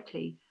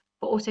directly,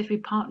 but also through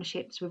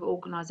partnerships with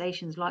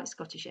organisations like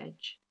Scottish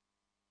Edge.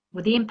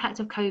 With the impact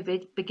of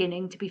COVID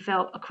beginning to be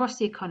felt across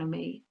the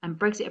economy and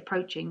Brexit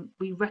approaching,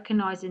 we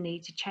recognise the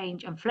need to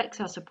change and flex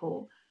our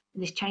support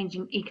in this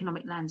changing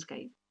economic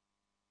landscape.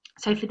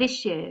 So for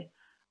this year,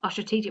 our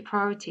strategic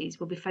priorities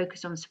will be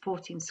focused on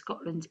supporting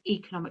Scotland's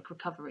economic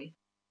recovery.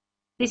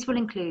 This will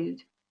include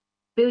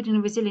building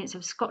the resilience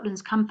of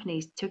Scotland's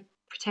companies to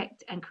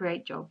protect and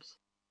create jobs,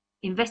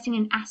 investing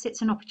in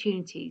assets and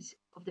opportunities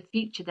of the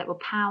future that will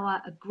power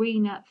a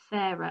greener,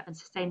 fairer and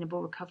sustainable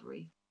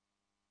recovery.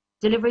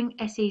 Delivering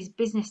SE's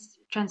business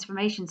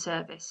transformation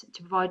service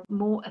to provide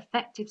more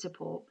effective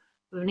support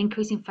with an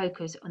increasing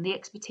focus on the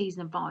expertise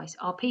and advice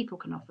our people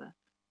can offer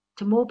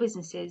to more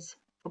businesses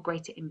for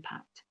greater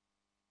impact.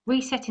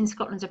 Resetting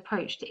Scotland's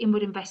approach to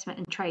inward investment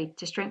and trade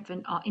to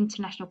strengthen our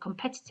international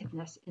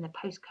competitiveness in a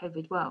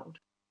post-COVID world.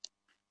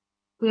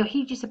 We are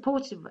hugely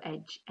supportive of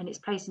Edge, and its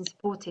place in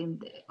supporting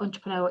the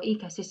entrepreneurial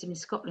ecosystem in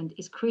Scotland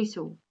is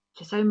crucial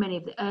to so many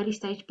of the early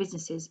stage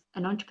businesses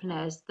and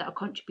entrepreneurs that are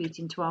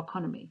contributing to our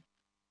economy.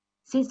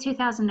 Since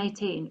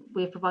 2018,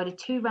 we have provided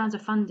 2 rounds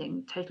of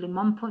funding totaling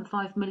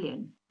 1.5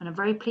 million, and are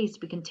very pleased to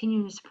be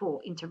continuing the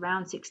support into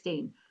round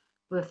 16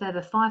 with a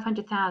further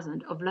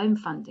 500,000 of loan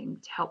funding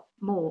to help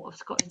more of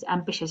Scotland's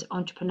ambitious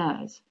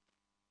entrepreneurs.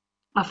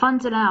 Our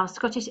funds allow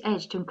Scottish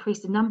Edge to increase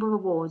the number of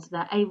awards they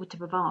are able to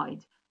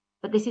provide,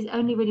 but this is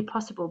only really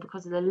possible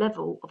because of the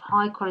level of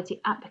high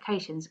quality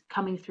applications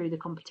coming through the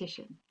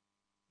competition.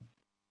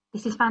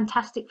 This is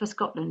fantastic for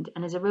Scotland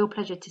and is a real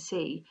pleasure to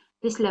see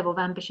this level of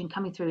ambition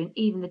coming through in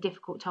even the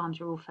difficult times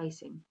we're all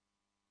facing.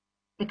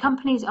 The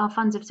companies our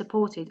funds have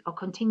supported are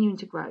continuing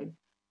to grow.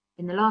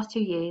 In the last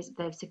 2 years,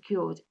 they have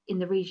secured in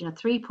the region of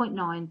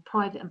 3.9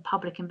 private and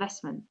public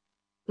investment.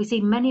 We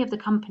see many of the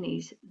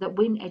companies that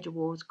win Edge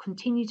Awards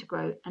continue to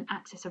grow and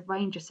access a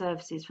range of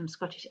services from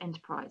Scottish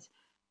Enterprise,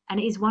 and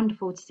it is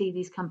wonderful to see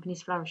these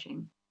companies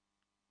flourishing.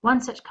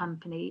 One such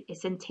company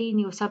is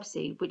Centennial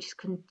Subsea, which is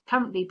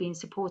currently being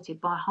supported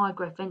by a high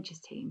growth ventures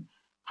team,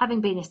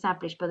 having been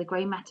established by the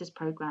Grey Matters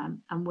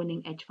programme and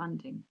winning Edge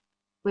funding.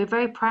 We're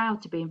very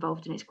proud to be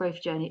involved in its growth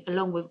journey,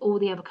 along with all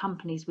the other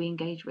companies we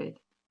engage with.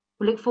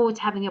 We look forward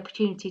to having the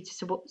opportunity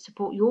to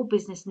support your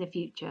business in the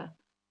future.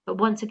 But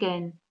once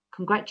again,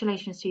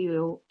 congratulations to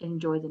you all and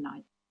enjoy the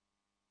night.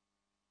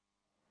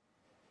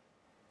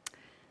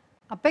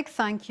 A big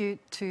thank you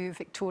to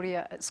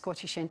Victoria at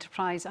Scottish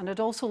Enterprise, and I'd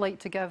also like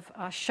to give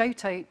a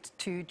shout out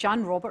to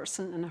Jan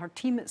Robertson and her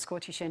team at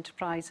Scottish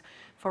Enterprise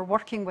for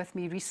working with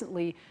me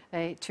recently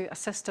to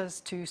assist us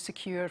to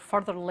secure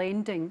further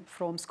lending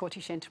from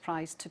Scottish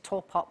Enterprise to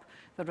top up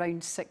the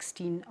round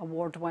 16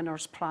 award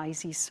winners'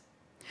 prizes.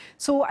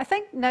 So I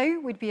think now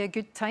would be a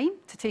good time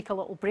to take a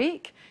little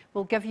break.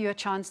 We'll give you a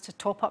chance to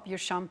top up your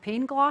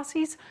champagne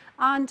glasses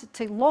and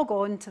to log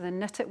on to the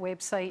Knit It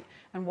website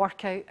and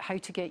work out how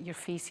to get your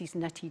faces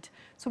knitted.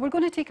 So we're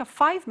going to take a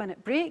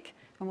 5-minute break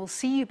and we'll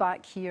see you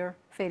back here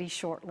very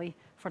shortly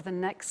for the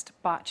next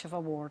batch of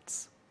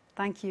awards.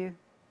 Thank you.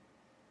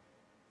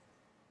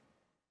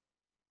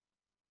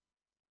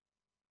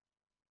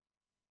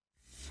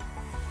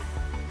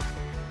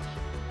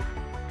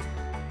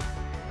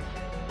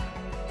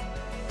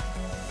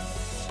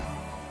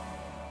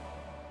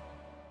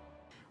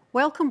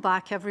 Welcome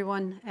back,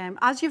 everyone.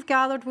 As you've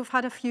gathered, we've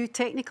had a few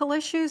technical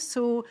issues,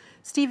 so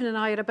Stephen and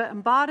I are a bit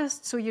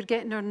embarrassed, so you're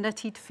getting our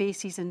knitted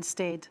faces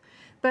instead.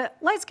 But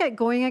let's get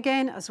going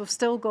again, as we've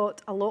still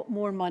got a lot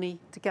more money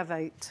to give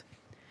out.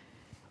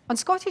 On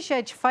Scottish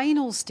Edge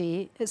Finals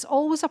Day, it's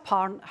always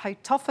apparent how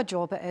tough a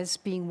job it is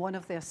being one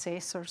of the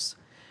assessors.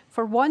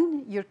 For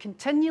one, you're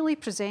continually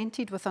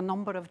presented with a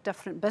number of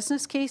different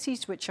business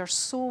cases which are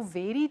so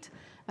varied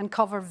and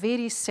cover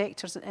various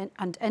sectors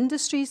and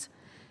industries.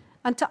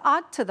 And to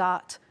add to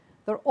that,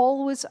 they're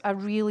always a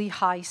really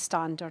high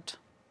standard.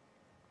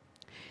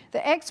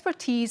 The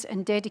expertise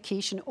and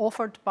dedication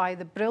offered by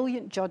the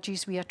brilliant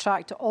judges we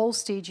attract at all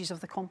stages of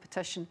the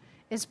competition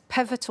is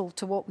pivotal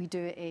to what we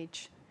do at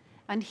Edge.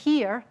 And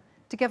here,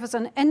 to give us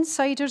an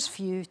insider's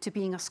view to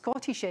being a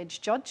Scottish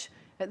Edge judge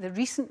at the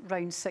recent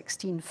round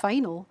 16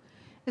 final,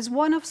 is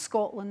one of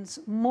Scotland's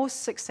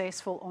most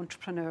successful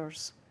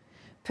entrepreneurs,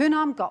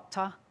 Poonam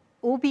Gupta,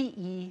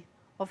 OBE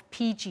of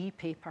PG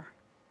Paper.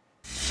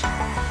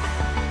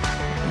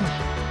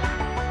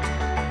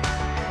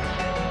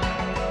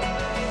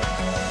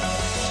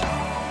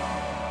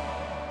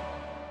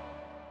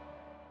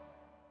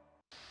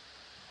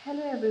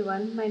 Hello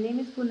everyone, my name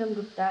is Poonam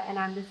Gupta and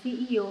I'm the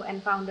CEO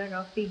and founder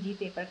of PG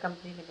Paper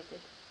Company Limited.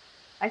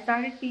 I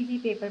started PG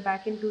Paper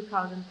back in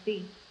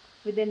 2003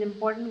 with an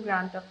important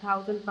grant of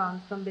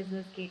 £1,000 from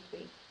Business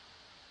Gateway.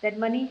 That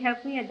money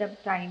helped me at the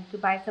time to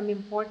buy some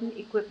important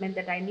equipment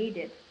that I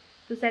needed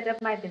to set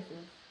up my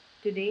business.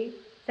 Today,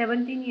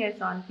 17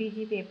 years on,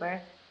 PG Paper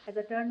has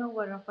a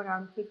turnover of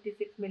around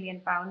 £56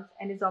 million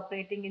and is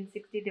operating in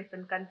 60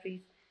 different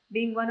countries,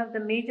 being one of the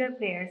major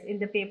players in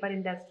the paper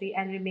industry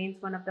and remains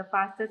one of the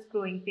fastest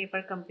growing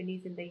paper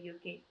companies in the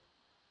UK.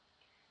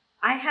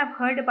 I have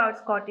heard about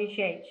Scottish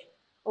Edge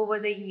over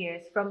the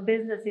years from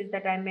businesses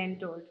that I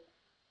mentored,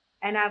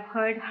 and I've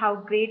heard how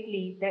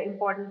greatly the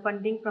important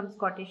funding from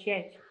Scottish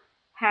Edge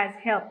has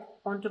helped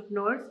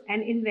entrepreneurs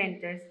and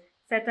inventors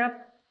set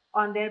up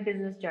on their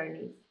business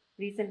journeys.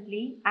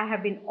 Recently, I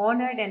have been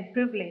honored and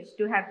privileged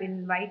to have been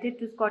invited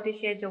to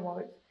Scottish Edge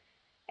Awards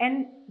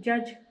and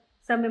judge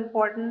some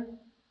important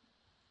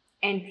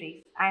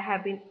entries. I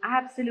have been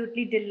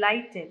absolutely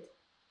delighted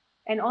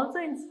and also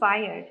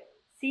inspired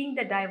seeing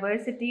the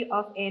diversity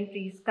of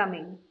entries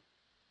coming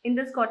in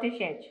the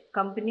Scottish Edge.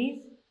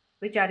 Companies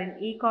which are in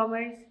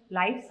e-commerce,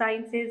 life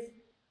sciences,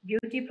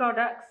 beauty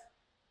products,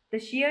 the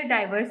sheer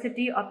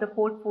diversity of the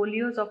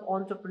portfolios of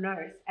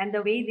entrepreneurs and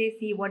the way they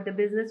see what the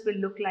business will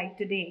look like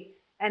today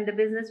and the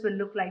business will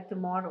look like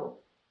tomorrow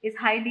is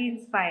highly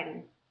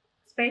inspiring,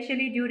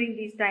 especially during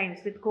these times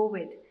with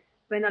COVID,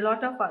 when a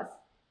lot of us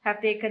have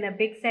taken a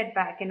big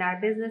setback in our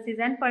businesses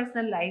and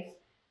personal lives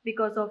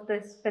because of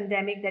this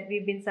pandemic that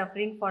we've been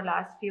suffering for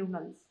last few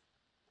months.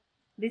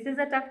 This is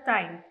a tough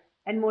time,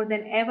 and more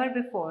than ever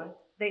before,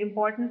 the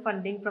important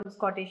funding from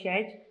Scottish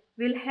Edge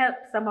will help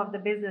some of the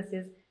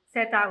businesses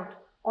set out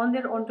on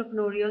their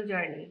entrepreneurial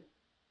journey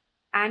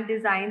and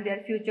design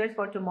their futures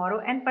for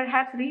tomorrow and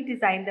perhaps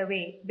redesign the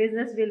way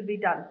business will be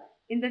done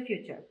in the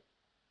future.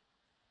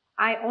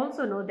 I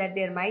also know that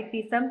there might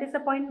be some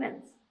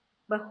disappointments,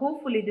 but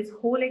hopefully this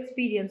whole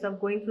experience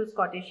of going through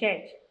Scottish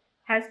Edge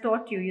has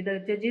taught you,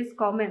 the judges'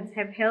 comments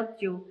have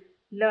helped you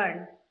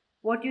learn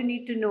what you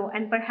need to know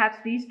and perhaps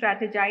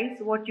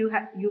re-strategize what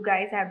you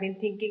guys have been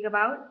thinking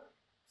about,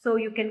 so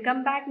you can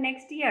come back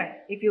next year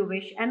if you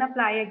wish and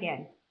apply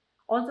again.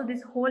 Also,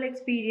 this whole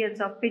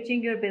experience of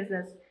pitching your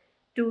business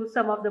to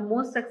some of the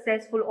most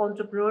successful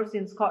entrepreneurs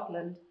in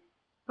Scotland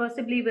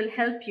possibly will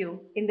help you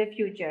in the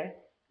future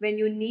when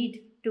you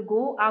need to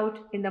go out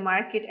in the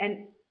market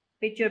and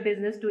pitch your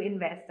business to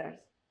investors.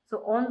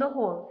 So on the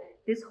whole,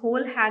 this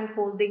whole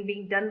hand-holding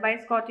being done by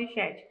Scottish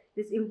Edge,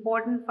 this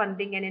important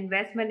funding and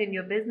investment in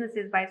your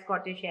businesses by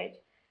Scottish Edge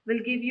will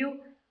give you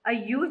a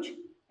huge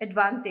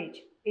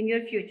advantage in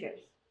your futures.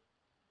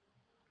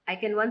 I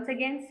can once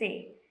again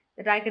say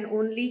that I can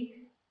only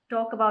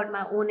talk about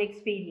my own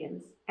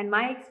experience. And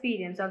my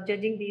experience of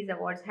judging these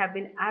awards have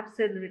been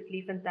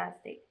absolutely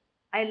fantastic.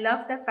 I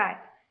love the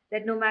fact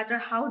that no matter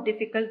how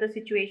difficult the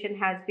situation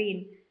has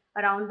been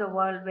around the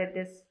world with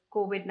this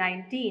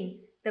COVID-19,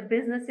 the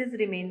businesses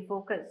remain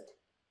focused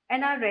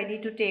and are ready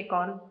to take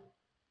on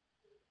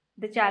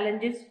the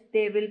challenges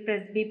they will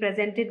be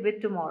presented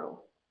with tomorrow.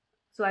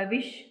 So I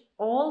wish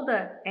all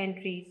the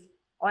entries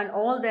and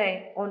all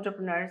the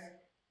entrepreneurs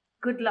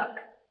good luck.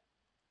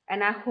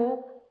 And I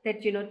hope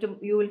that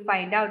you will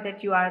find out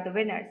that you are the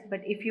winners.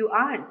 But if you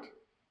aren't,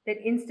 that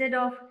instead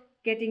of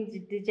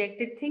getting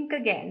dejected, think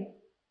again,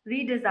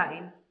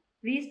 redesign,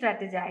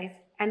 re-strategize,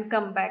 and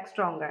come back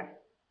stronger.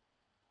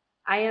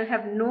 I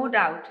have no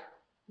doubt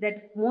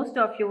that most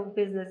of your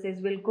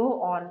businesses will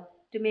go on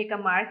to make a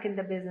mark in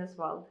the business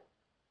world.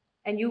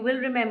 And you will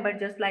remember,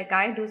 just like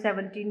I do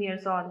 17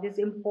 years on, this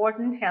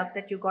important help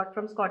that you got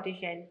from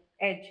Scottish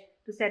Edge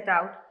to set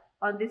out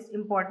on this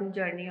important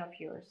journey of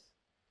yours.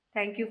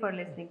 Thank you for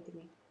listening to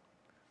me.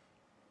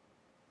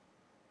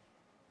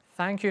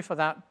 Thank you for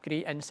that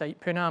great insight,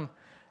 Poonam.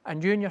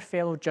 And you and your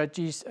fellow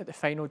judges at the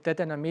final did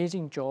an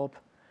amazing job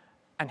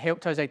and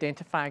helped us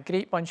identify a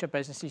great bunch of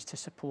businesses to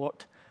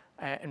support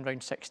in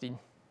round 16.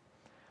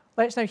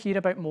 Let's now hear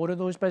about more of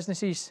those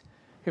businesses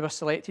who were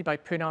selected by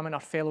Poonam and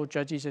our fellow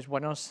judges as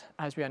winners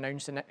as we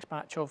announce the next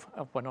batch of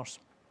winners.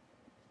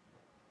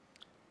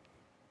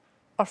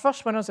 Our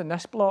first winners in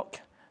this block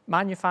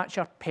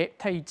manufacture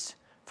peptides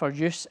for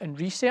use in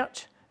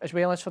research as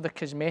well as for the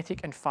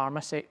cosmetic and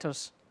pharma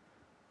sectors.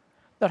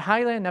 Their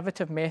highly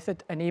innovative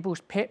method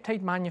enables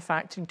peptide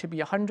manufacturing to be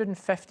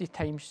 150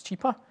 times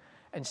cheaper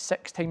and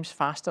 6 times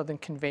faster than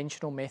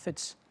conventional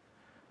methods.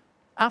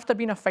 After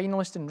being a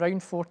finalist in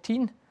round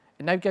 14,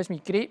 it now gives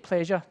me great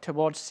pleasure to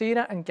award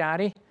Sarah and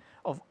Gary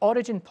of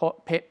Origin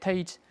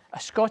Peptides a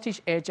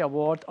Scottish Edge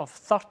Award of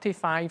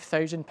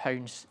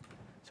 £35,000.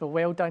 So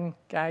well done,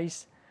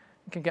 guys.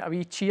 You can get a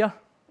wee cheer,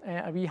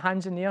 a wee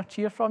hands in the air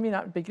cheer from you.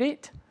 That would be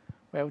great.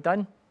 Well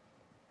done.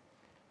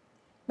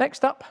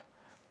 Next up,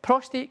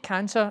 prostate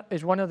cancer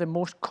is one of the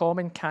most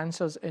common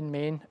cancers in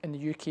men in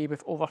the UK,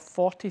 with over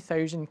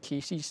 40,000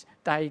 cases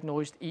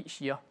diagnosed each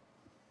year.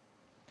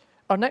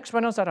 Our next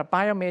winners are a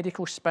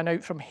biomedical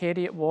spin-out from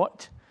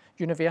Heriot-Watt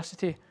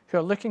University, who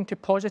are looking to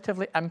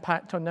positively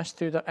impact on this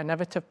through their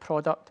innovative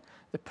product,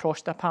 the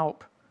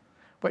Prostapalp,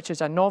 which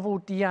is a novel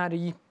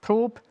DRE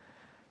probe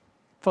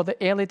for the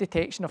early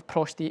detection of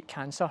prostate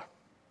cancer.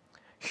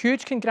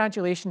 Huge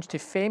congratulations to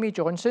Femi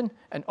Johnson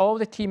and all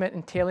the team at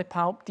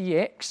IntelliPalp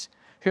DX,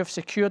 who have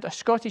secured a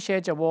Scottish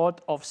Edge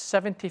Award of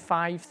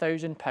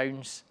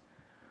 £75,000.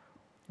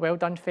 Well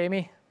done,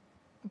 Femi.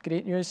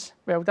 Great news.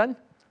 Well done.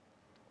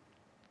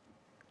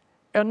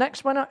 Our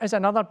next winner is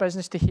another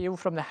business to hail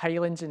from the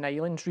Highlands and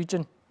Islands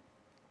region.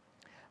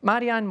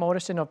 Marianne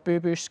Morrison of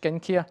Boo Boo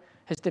Skincare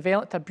has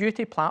developed a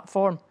beauty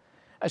platform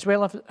as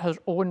well as her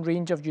own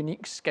range of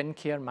unique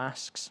skincare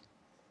masks.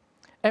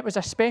 It was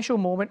a special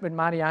moment when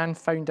Marianne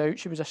found out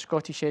she was a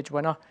Scottish Edge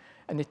winner,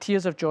 and the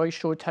tears of joy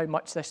showed how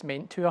much this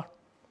meant to her.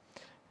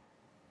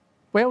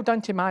 Well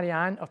done to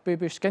Marianne of Boo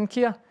Boo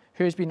Skincare,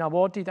 who has been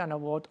awarded an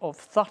award of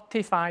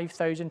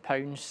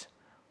 £35,000.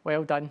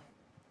 Well done.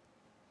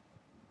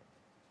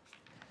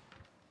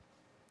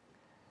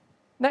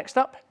 Next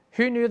up,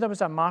 who knew there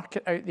was a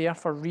market out there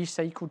for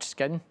recycled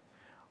skin?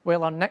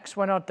 Well, our next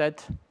winner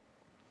did.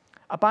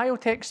 A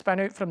biotech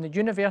spin-out from the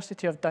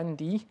University of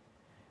Dundee,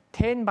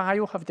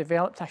 10Bio have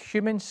developed a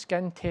human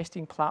skin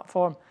testing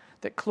platform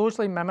that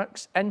closely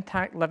mimics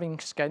intact living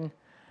skin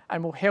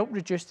and will help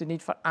reduce the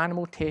need for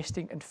animal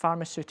testing in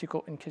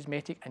pharmaceutical and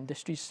cosmetic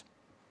industries.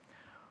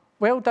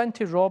 Well done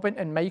to Robin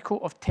and Michael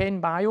of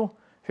 10Bio,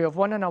 who have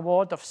won an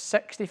award of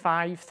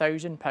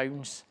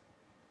 £65,000.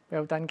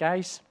 Well done,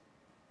 guys.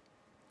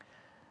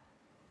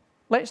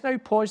 Let's now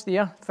pause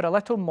there for a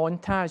little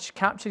montage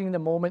capturing the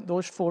moment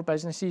those 4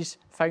 businesses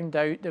found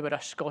out they were a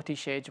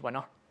Scottish Edge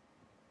winner.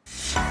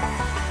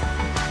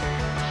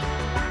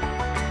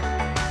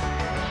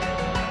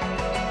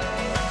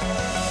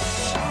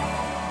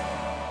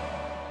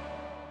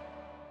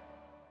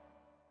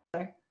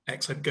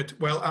 Excellent, good.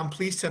 Well, I'm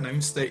pleased to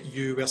announce that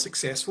you were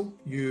successful.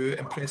 You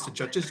impressed the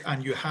judges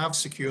and you have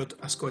secured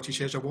a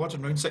Scottish Edge Award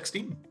in round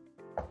 16.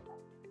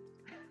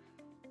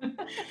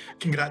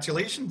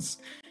 Congratulations.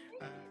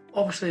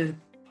 Obviously, the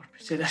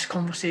purpose of this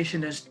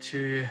conversation is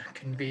to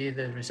convey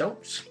the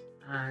results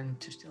and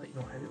just to let you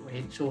know how it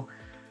went. So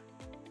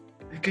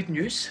the good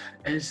news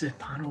is the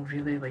panel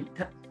really liked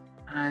it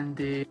and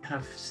they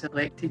have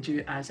selected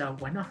you as a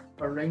winner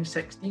for round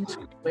 16.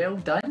 So well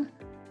done.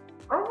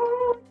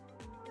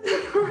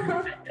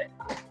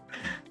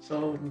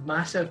 So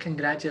massive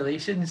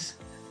congratulations.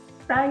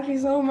 Thank you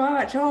so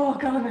much. Oh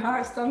God, my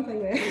heart's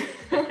thumping there.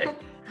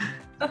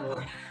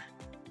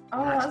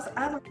 That's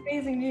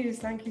amazing news.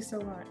 Thank you so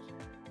much.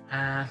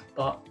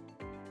 But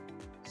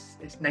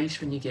it's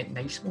nice when you get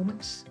nice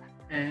moments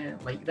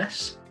like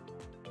this,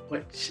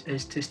 which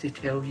is just to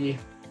tell you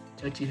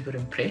judges were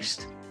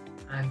impressed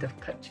and have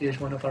picked you as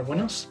one of our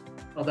winners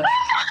for this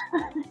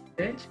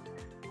stage.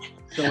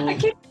 So, I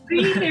can't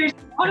breathe there.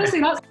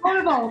 Honestly, that's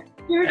horrible.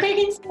 You're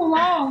taking so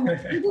long.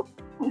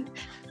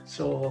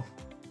 so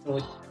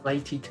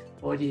delighted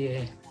for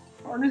you.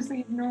 Honestly,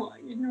 you've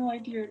no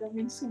idea. That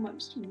means so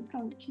much to me.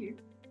 Thank you.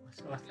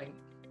 So I think.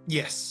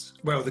 Yes.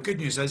 Well, the good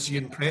news is you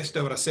impressed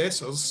our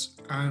assessors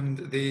and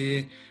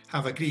they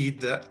have agreed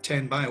that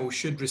 10 Bio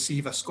should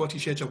receive a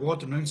Scottish Edge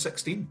Award in round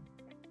 16.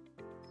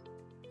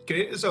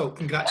 Great result.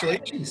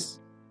 Congratulations.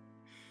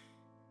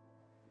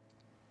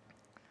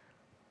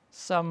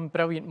 Some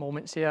brilliant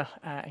moments here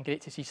and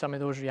great to see some of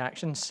those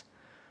reactions.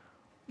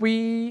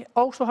 We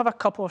also have a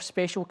couple of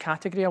special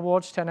category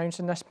awards to announce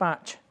in this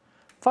batch.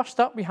 First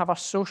up, we have our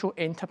Social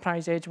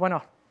Enterprise Edge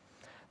winner.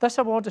 This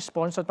award is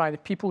sponsored by the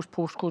People's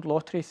Postcode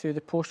Lottery through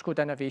the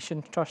Postcode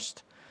Innovation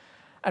Trust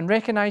and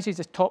recognises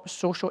the top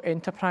social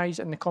enterprise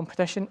in the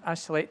competition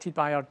as selected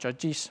by our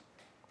judges.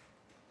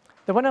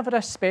 The winner of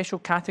this special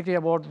category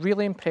award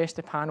really impressed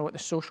the panel at the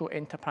Social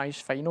Enterprise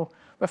final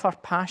with her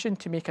passion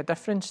to make a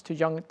difference to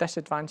young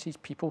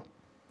disadvantaged people.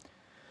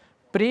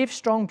 Brave,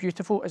 Strong,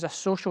 Beautiful is a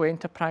social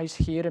enterprise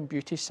hair and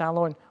beauty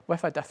salon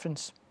with a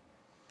difference.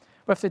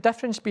 With the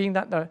difference being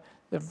that they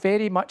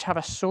very much have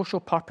a social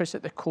purpose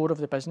at the core of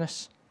the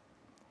business.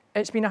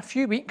 It's been a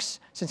few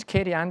weeks since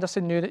Kerry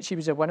Anderson knew that she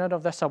was the winner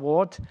of this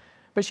award,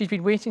 but she's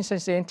been waiting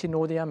since then to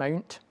know the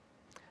amount.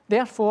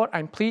 Therefore,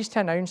 I'm pleased to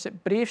announce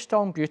that Brave,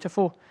 Strong,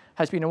 Beautiful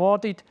has been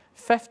awarded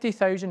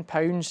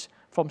 £50,000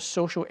 from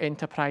Social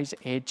Enterprise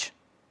Edge.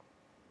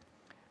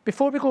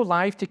 Before we go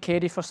live to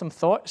Kerry for some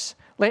thoughts,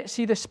 let's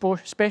see the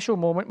special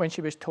moment when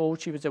she was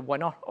told she was the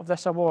winner of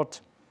this award.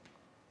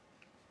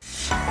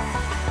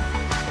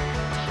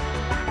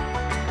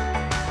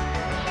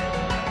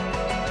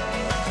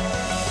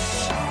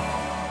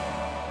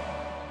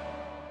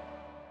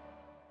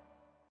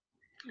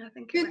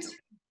 Good.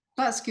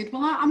 That's good.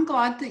 Well, I'm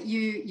glad that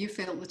you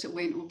felt that it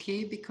went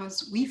okay,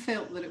 because we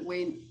felt that it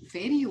went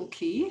very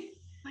okay.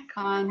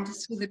 And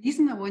so the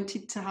reason I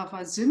wanted to have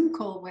a Zoom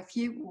call with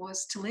you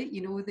was to let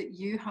you know that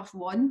you have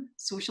won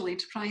Social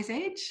Enterprise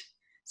Edge.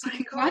 So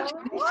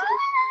congratulations.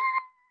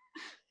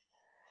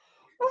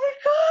 Oh my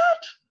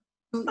God.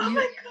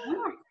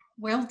 So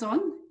well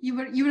done. You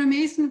were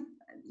amazing.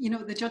 You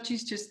know, the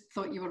judges just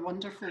thought you were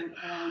wonderful.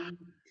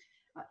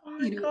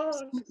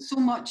 So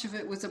much of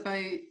it was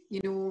about,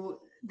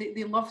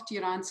 they loved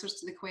your answers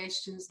to the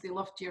questions, they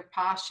loved your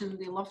passion,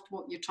 they loved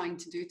what you're trying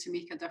to do to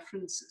make a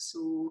difference.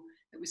 So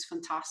it was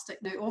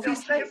fantastic. Now,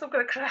 obviously, thanks, I'm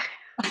going to cry.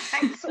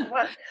 Thanks so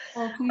much.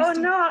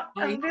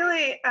 I'm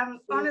really,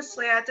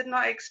 honestly, I did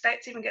not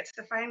expect to even get to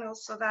the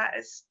finals. So that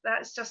is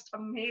just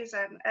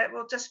amazing. It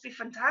will just be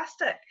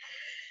fantastic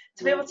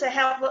to be able to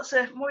help lots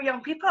of more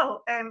young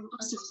people.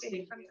 Just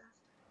be fantastic.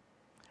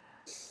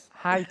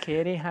 Hi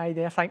Kerry, hi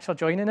there, thanks for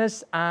joining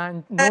us,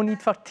 and no need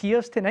for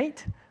tears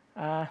tonight.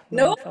 No.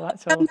 Need for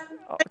that, so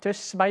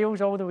just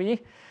smiles all the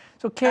way.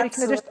 So Kerry,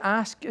 can I just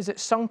ask, is it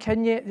sunk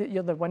in yet that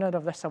you're the winner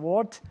of this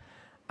award?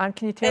 And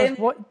can you tell us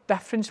what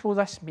difference will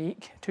this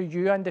make to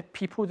you and the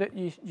people that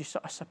you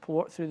sort of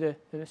support through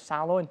the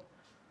salon?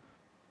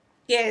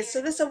 Yeah,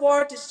 so this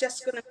award is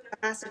just going to make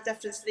a massive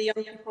difference to the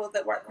young people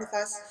that work with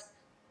us.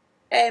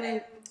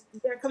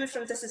 They're coming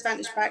from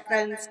disadvantaged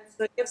backgrounds,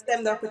 so it gives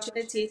them the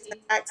opportunity to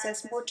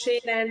access more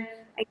training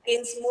and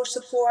gain more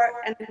support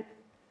and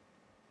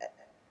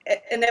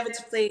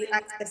inevitably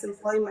access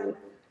employment.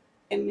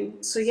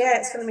 So yeah,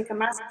 it's going to make a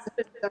massive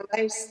difference in their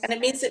lives, and it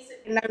means that we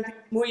can now reach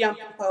more young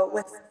people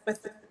with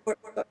the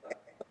support.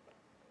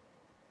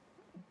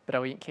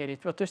 Brilliant, Kerry.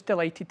 We're just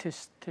delighted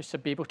to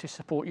be able to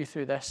support you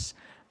through this.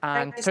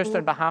 And just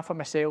on behalf of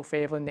myself,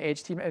 Evelyn, the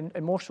Edge team,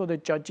 and more so the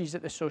judges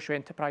at the Social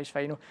Enterprise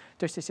final,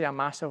 just to say a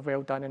massive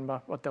well done, and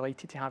we're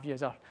delighted to have you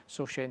as our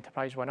Social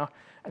Enterprise winner.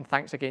 And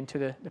thanks again to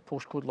the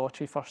Postcode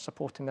Lottery for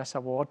supporting this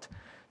award.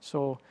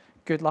 So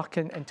good luck,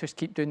 and just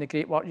keep doing the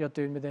great work you're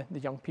doing with the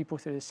young people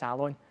through the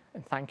salon.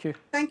 And thank you.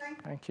 Thank you.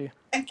 Thank you.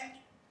 Thank you.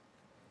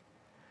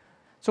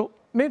 So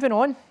moving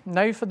on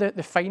now for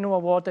the final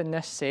award in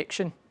this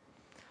section.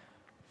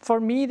 For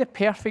me, the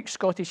perfect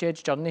Scottish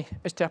Edge journey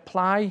is to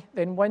apply,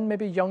 then win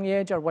maybe Young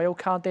Edge or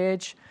Wildcard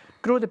Edge,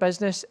 grow the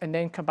business, and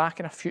then come back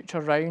in a future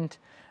round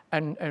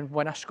and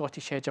win a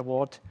Scottish Edge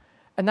award.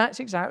 And that's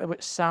exactly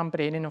what Sam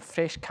Brennan of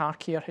Fresh Car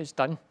Care has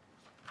done.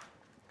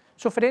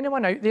 So for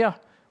anyone out there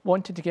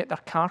wanting to get their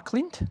car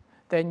cleaned,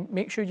 then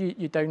make sure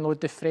you download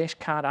the Fresh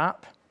Car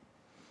app.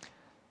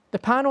 The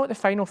panel at the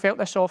final felt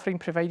this offering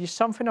provided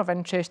something of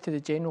interest to the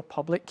general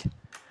public,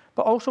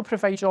 but also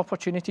provides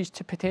opportunities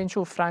to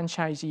potential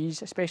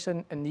franchisees,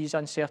 especially in these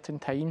uncertain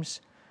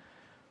times.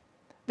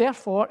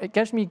 Therefore, it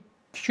gives me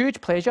huge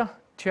pleasure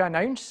to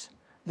announce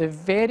the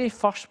very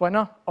first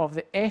winner of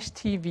the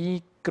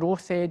STV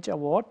Growth Edge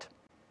Award,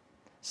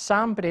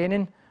 Sam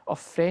Brennan of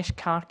Fresh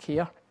Car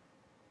Care.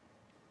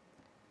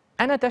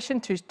 In addition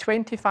to his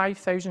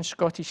 25,000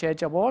 Scottish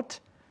Edge Award,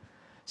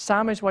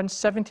 Sam has won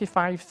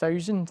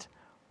 75,000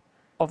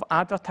 of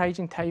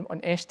advertising time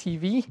on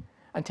STV,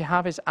 and to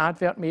have his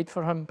advert made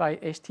for him by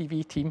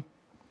STV team.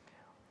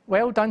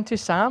 Well done to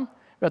Sam.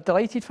 We're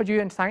delighted for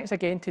you, and thanks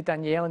again to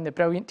Danielle and the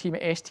brilliant team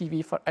at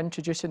STV for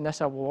introducing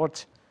this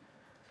award.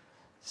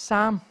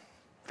 Sam,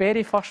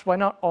 very first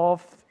winner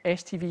of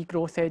STV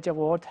Growth Edge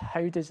Award.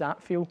 How does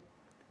that feel?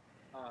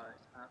 Oh,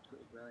 it's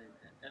absolutely brilliant.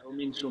 It will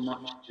mean so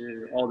much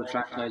to all the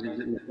franchises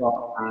that we've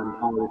got and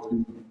all the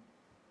team.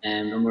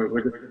 And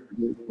we're just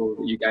grateful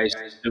that you guys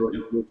do what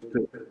you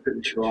do, put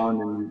the show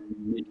on and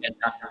make it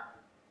happen.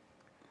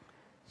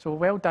 So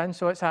well done.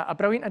 So it's a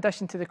brilliant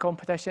addition to the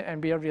competition,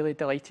 and we are really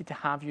delighted to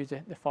have you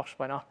the first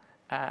winner,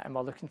 and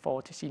we're looking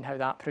forward to seeing how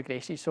that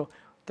progresses. So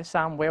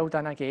Sam, well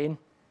done again.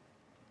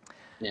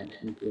 Yeah,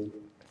 thank you.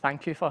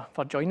 Thank you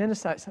for joining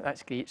us.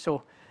 That's great.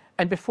 So,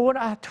 and before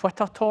a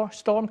Twitter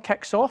storm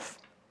kicks off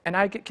and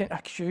I get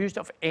accused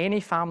of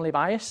any family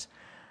bias,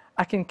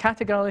 I can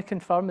categorically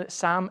confirm that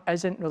Sam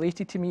isn't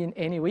related to me in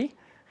any way,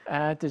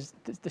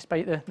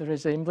 despite the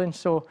resemblance.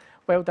 So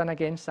well done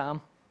again, Sam.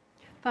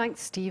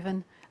 Thanks,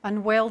 Stephen,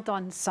 and well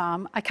done,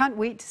 Sam. I can't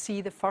wait to see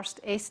the first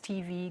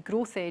STV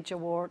Growth Edge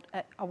Award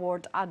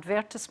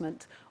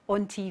advertisement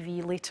on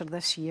TV later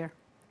this year.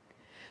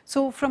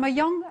 So from a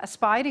young,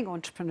 aspiring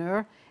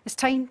entrepreneur, it's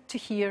time to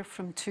hear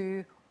from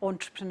two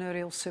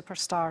entrepreneurial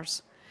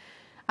superstars.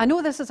 I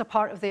know this is a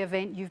part of the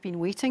event you've been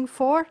waiting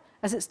for,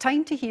 as it's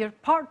time to hear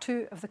part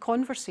 2 of the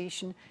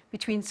conversation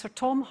between Sir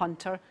Tom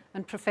Hunter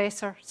and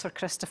Professor Sir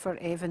Christopher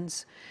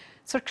Evans.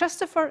 Sir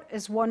Christopher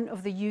is one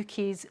of the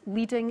UK's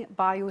leading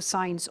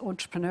bioscience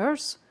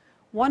entrepreneurs,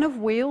 one of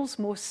Wales'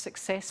 most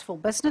successful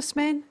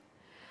businessmen,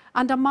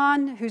 and a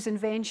man whose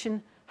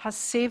invention has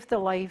saved the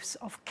lives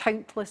of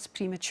countless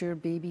premature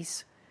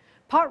babies.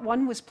 Part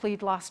 1 was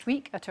played last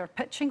week at our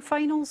pitching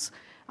finals,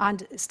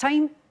 and it's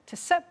time to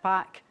sit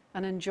back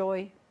and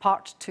enjoy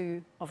part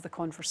 2 of the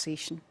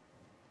conversation.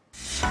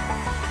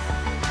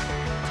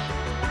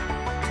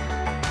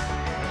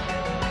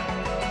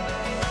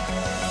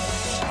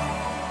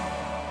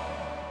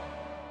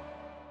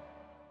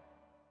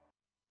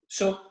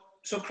 So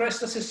Chris,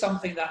 this is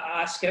something that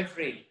I ask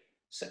every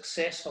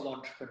successful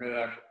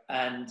entrepreneur,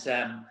 and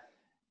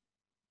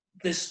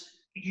there's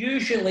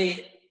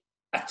usually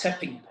a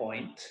tipping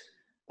point,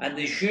 and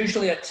there's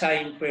usually a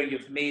time where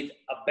you've made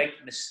a big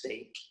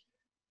mistake.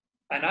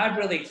 And I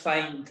really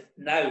find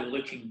now,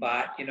 looking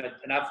back,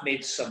 and I've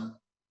made some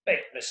big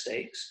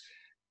mistakes,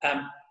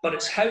 but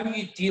it's how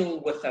you deal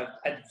with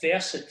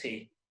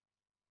adversity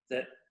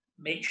that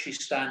makes you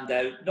stand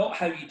out, not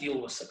how you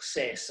deal with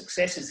success.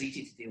 Success is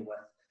easy to deal with.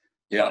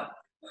 Yeah.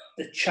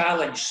 The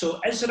challenge.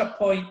 So is there a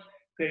point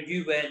where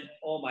you went,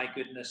 oh my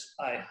goodness,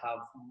 I have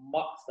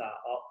mucked that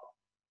up,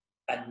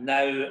 and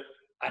now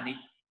I need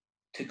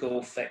to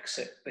go fix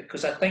it?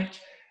 Because I think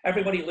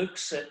everybody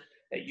looks at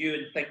you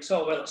and thinks,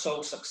 oh, well, it's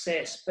all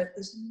success. But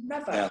there's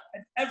never,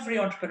 and every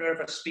entrepreneur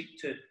I ever speak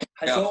to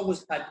has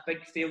always had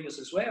big failures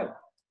as well.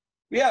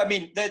 Yeah, I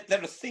mean, there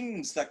are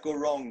things that go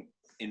wrong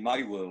in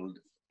my world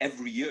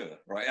every year,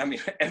 right? I mean,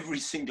 every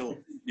single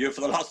year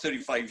for the last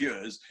 35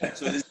 years.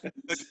 So there's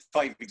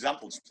 35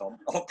 examples, Tom,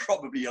 or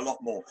probably a lot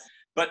more.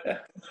 But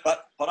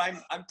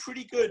I'm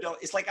pretty good.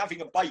 It's like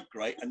having a bike,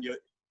 right? And your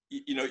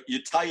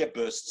tire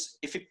bursts.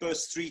 If it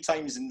bursts 3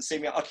 times in the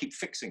same year, I'll keep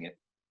fixing it,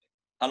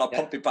 and I'll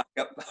pump it back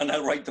up, and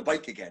I'll ride the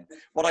bike again.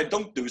 What I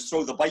don't do is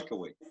throw the bike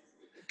away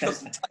because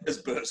the tires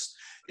burst.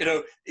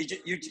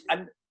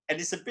 And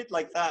it's a bit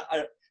like that.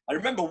 I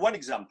remember one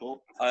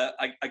example.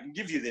 I can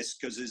give you this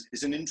because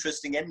it's an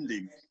interesting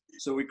ending.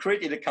 So we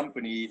created a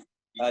company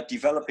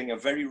developing a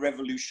very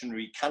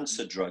revolutionary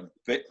cancer drug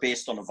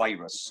based on a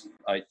virus,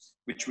 right,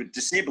 which would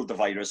disable the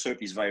virus,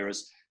 herpes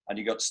virus, and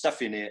you got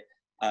stuff in it.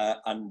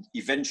 And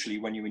eventually,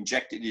 when you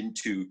inject it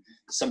into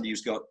somebody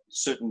who's got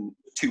certain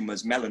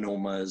tumors,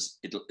 melanomas,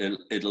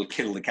 it'll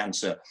kill the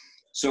cancer.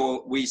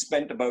 So we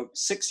spent about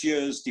 6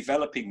 years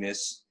developing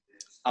this,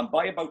 and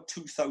by about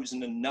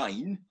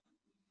 2009,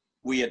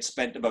 we had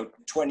spent about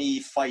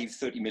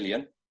 25-30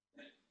 million,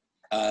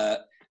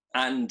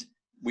 and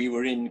we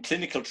were in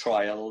clinical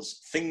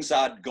trials. Things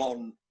had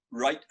gone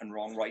right and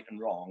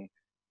wrong,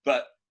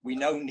 but we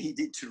now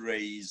needed to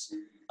raise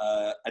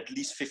at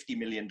least $50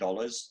 million.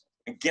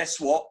 And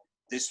guess what?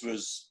 This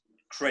was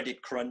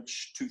credit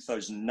crunch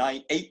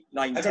 2009, 8,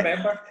 9, 10. I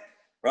remember.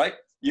 Right?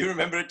 You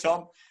remember it,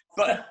 Tom?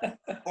 But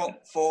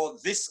for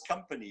this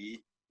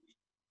company,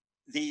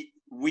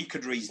 we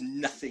could raise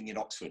nothing in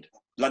Oxford,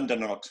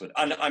 London and Oxford.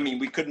 And I mean,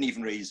 we couldn't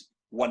even raise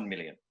 1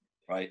 million,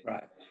 right?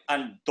 Right.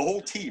 And the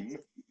whole team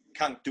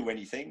can't do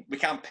anything. We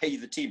can't pay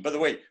the team. By the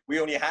way, we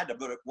only had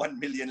about 1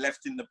 million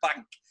left in the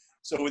bank.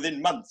 So within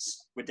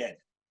months, we're dead.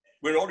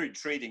 We're already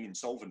trading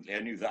insolvently. I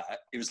knew that.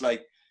 It was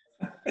like,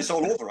 it's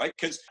all over, right?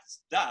 Because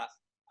that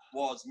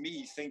was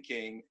me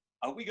thinking,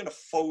 are we going to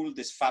fold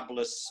this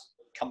fabulous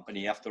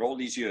company after all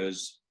these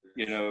years,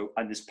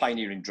 and this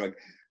pioneering drug?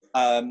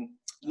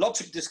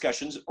 Lots of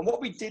discussions. And what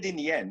we did in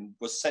the end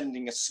was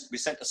we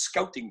sent a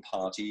scouting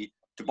party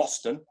to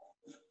Boston,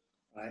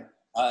 right?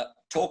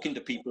 Talking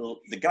to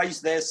people. The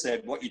guys there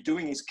said, what you're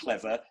doing is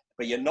clever,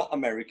 but you're not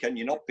American,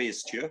 you're not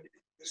based here,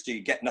 so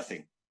you get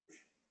nothing.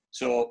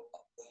 So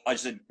I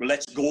said, well,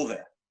 let's go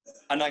there.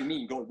 And I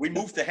mean, we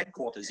moved the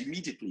headquarters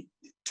immediately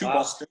to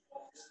Boston.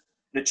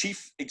 The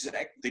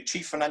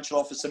chief financial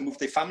officer moved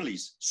their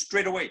families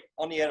straight away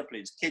on the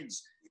airplanes,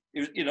 kids,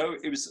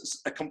 It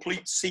was a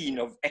complete scene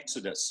of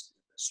exodus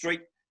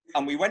straight.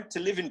 And we went to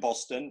live in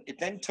Boston. It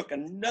then took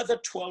another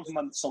 12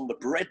 months on the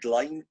bread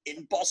line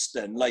in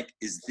Boston. Like,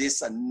 is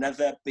this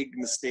another big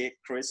mistake,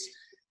 Chris?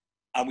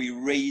 And we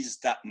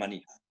raised that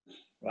money.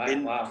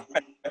 Right, wow.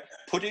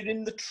 Put it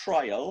in the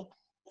trial.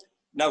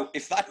 Now,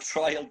 if that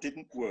trial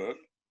didn't work,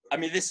 I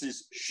mean, this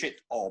is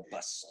shit or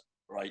bust,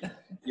 right?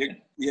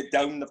 You're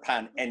down the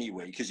pan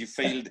anyway, because you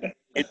failed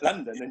in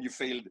London and you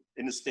failed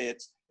in the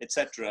States,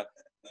 etc.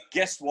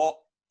 Guess what?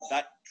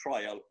 That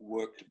trial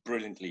worked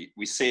brilliantly.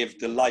 We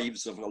saved the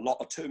lives of a lot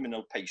of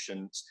terminal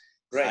patients.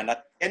 Right. And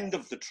at the end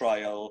of the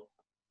trial,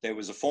 there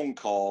was a phone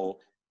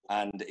call,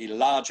 and a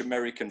large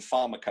American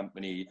pharma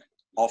company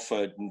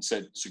offered and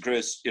said, so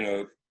Chris,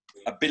 $1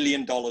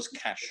 billion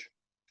cash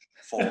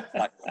for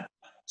that.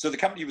 So the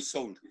company was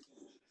sold.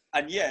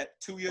 And yet,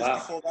 2 years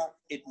before that,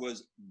 it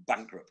was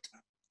bankrupt.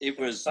 It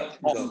was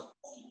awesome.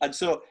 And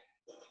so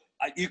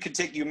you can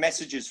take your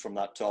messages from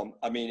that, Tom.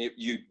 I mean,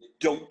 you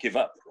don't give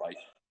up, right?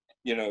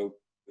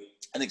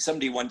 I think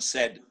somebody once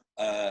said,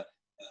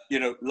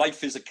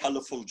 life is a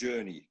colorful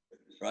journey,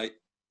 right?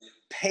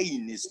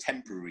 Pain is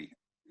temporary.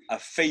 A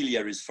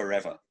failure is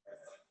forever,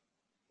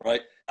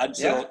 right? And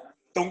so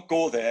don't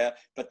go there,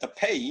 but the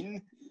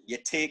pain, you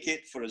take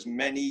it for as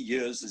many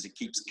years as it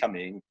keeps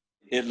coming,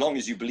 as long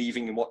as you're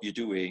believing in what you're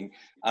doing.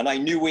 And I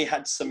knew we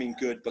had something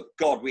good, but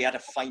God, we had to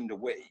find a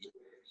way,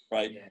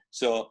 right? Yeah.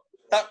 So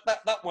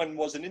that one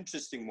was an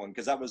interesting one,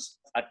 because I was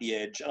at the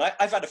edge, and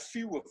I've had a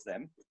few of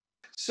them.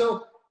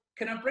 So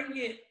can I bring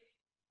you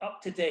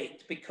up to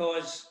date?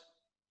 Because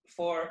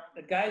for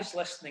the guys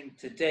listening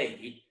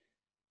today,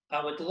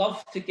 I would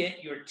love to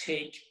get your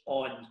take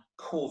on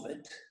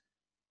COVID,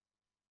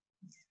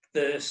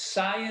 the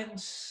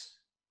science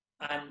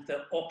and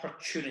the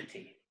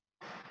opportunity.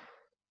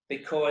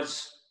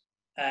 Because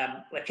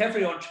like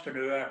every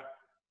entrepreneur,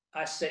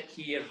 I sit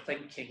here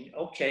thinking,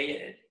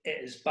 okay, it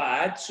is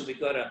bad, so we've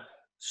got to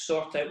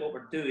sort out what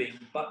we're doing.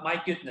 But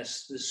my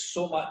goodness, there's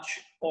so much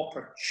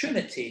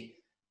opportunity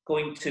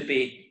going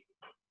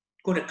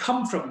to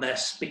come from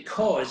this,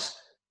 because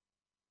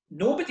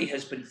nobody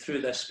has been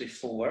through this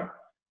before.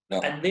 No.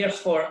 And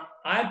therefore,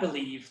 I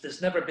believe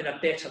there's never been a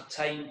better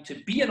time to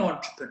be an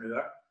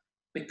entrepreneur,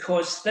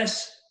 because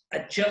this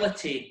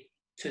agility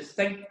to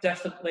think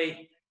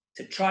differently,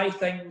 to try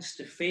things,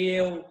 to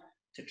fail,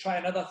 to try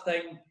another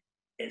thing,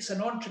 it's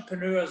an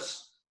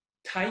entrepreneur's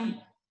time,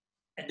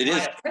 in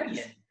my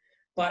opinion.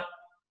 But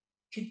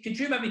could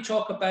you maybe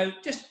talk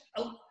about just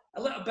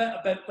a little bit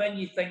about how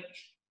you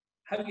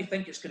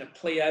think it's going to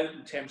play out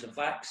in terms of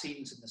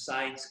vaccines and the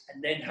science,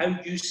 and then how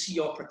you see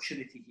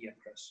opportunity here,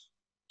 Chris?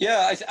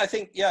 Yeah, I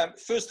think,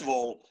 first of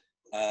all,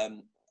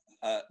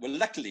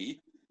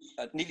 luckily,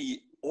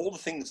 nearly all the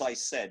things I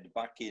said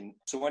back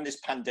so when this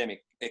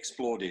pandemic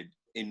exploded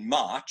in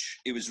March,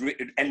 it was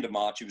end of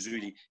March, it was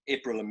really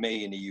April and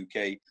May in the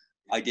UK.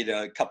 I did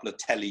a couple of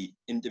radio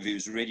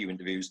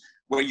interviews,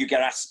 where you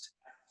get asked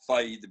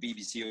by the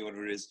BBC or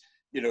whatever it is,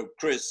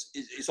 Chris,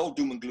 it's all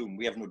doom and gloom.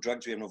 We have no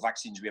drugs, we have no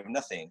vaccines, we have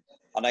nothing.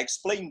 And I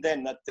explained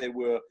then that there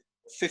were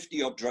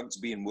 50 odd drugs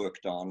being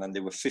worked on, and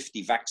there were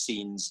 50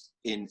 vaccines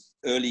in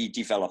early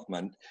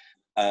development.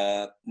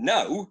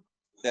 Now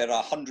there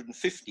are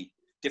 150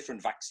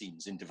 different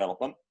vaccines in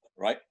development,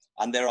 right?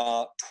 And there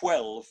are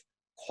 12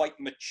 quite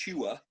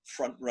mature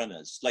front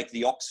runners, like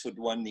the Oxford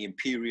one, the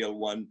Imperial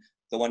one,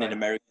 the one in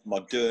America,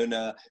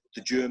 Moderna,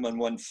 the German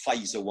one,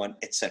 Pfizer one,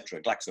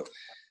 etc. Glaxo.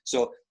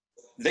 So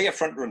they are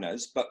front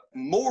runners, but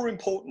more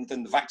important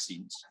than the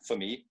vaccines for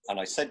me, and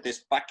I said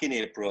this back in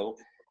April,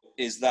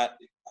 is that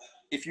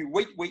if you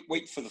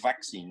wait for the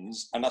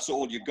vaccines, and that's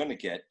all you're going to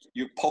get,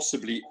 you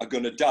possibly are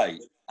going to die.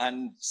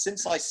 And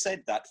since I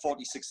said that,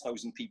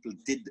 46,000 people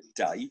did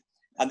die,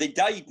 and they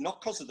died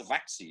not because of the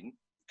vaccine,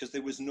 because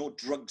there was no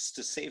drugs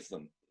to save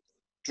them.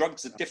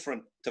 Drugs are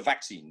different to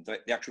vaccine,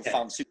 the actual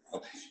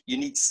pharmaceutical. You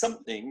need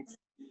something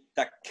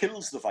that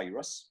kills the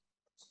virus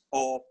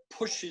or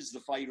pushes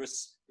the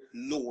virus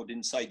load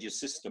inside your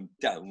system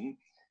down,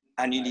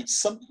 and you need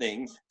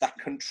something that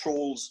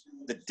controls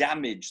the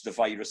damage the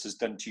virus has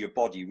done to your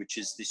body, which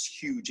is this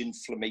huge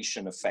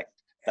inflammation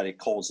effect that it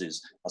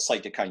causes, a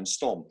cytokine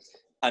storm.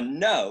 And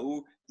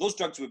now those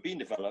drugs were being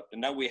developed,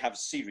 and now we have a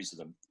series of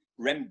them.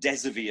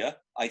 Remdesivir,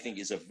 I think,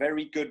 is a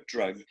very good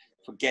drug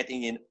for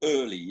getting in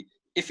early.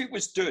 If it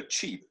was dirt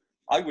cheap,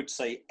 I would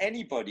say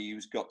anybody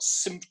who's got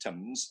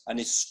symptoms and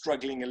is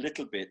struggling a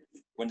little bit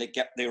when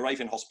they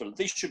arrive in hospital,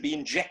 they should be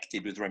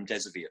injected with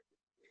remdesivir,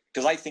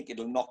 because I think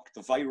it'll knock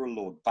the viral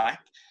load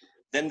back.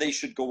 Then they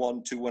should go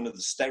on to one of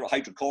the steroid,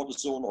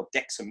 hydrocortisone or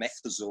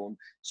dexamethasone.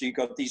 So you've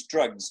got these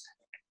drugs,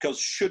 because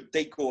should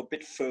they go a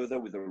bit further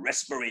with a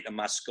respirator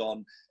mask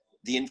on,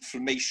 the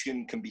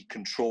inflammation can be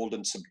controlled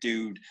and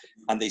subdued,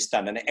 and they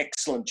stand an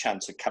excellent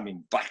chance of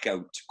coming back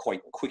out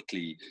quite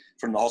quickly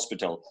from the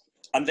hospital.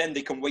 And then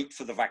they can wait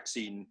for the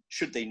vaccine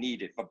should they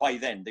need it. But by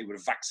then they would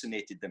have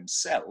vaccinated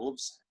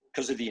themselves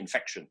because of the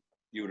infection.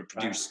 You would have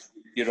produced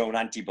your own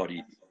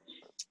antibody,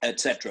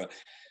 etc.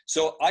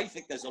 So I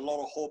think there's a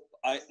lot of hope.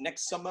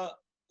 Next summer,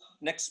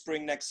 next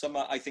spring, next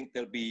summer, I think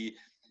there'll be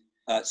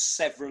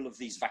several of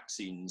these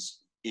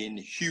vaccines in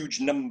huge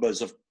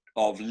numbers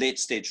of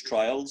late-stage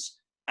trials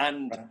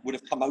and would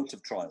have come out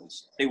of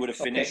trials. They would have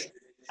finished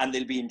and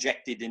they'll be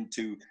injected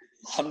into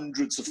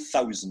hundreds of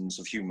thousands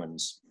of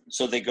humans.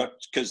 So they got,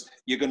 because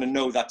you're going to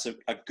know that's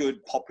a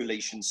good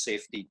population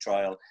safety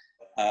trial.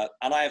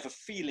 And I have a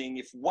feeling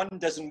if one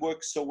doesn't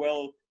work so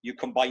well, you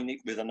combine it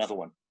with another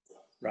one.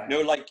 Right. You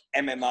know, like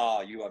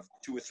MMR, you have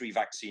 2 or 3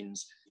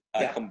 vaccines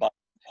combined.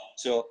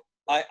 So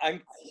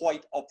I'm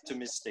quite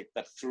optimistic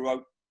that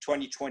throughout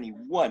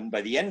 2021,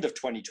 by the end of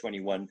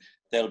 2021,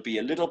 there'll be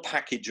a little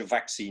package of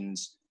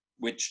vaccines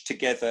which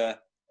together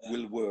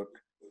will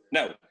work.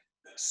 Now,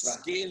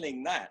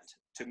 scaling that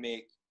to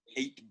make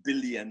 8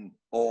 billion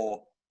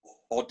or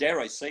dare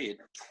I say it,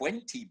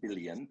 20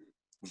 billion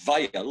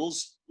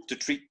vials to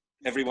treat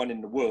everyone in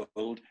the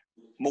world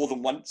more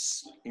than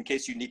once in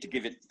case you need to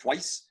give it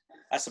twice.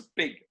 That's a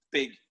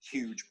big,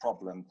 huge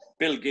problem.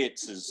 Bill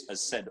Gates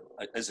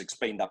has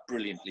explained that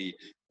brilliantly,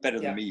 better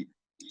than me.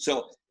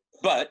 So,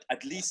 but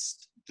at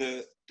least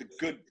the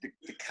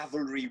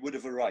cavalry would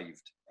have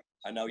arrived,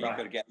 and now you've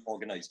got to get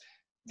organized.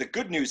 The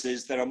good news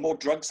is there are more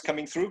drugs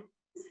coming through,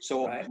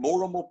 so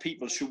more and more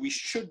people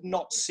should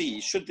not see,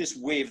 should this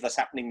wave that's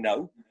happening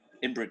now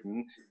in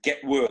Britain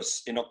get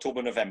worse in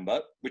October, November,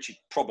 which it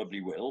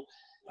probably will,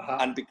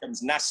 and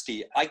becomes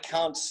nasty, I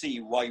can't see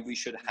why we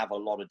should have a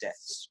lot of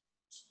deaths.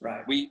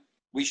 Right.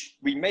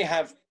 We may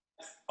have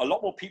a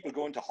lot more people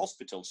going to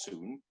hospital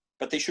soon,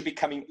 but they should be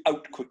coming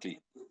out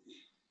quickly.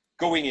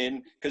 Going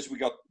in, because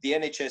the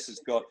NHS has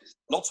got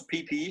lots of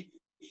PPE,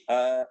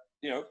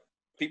 you know,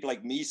 people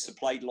like me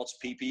supplied lots of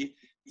PPE,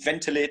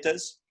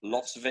 ventilators,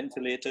 lots of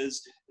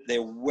ventilators,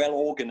 they're well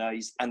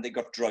organized and they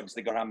got drugs,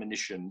 they got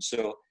ammunition.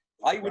 So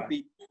I would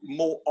be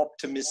more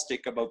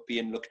optimistic about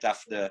being looked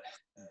after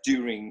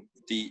during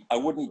I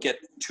wouldn't get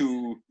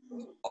too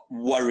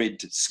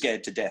worried,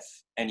 scared to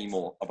death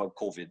anymore about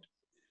COVID.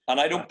 And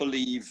I don't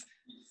believe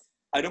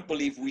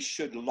we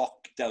should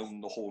lock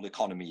down the whole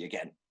economy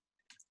again.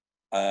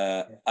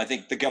 I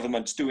think the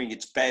government's doing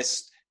its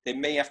best. There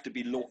may have to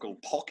be local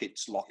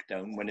pockets locked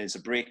down when there's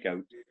a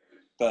breakout,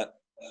 but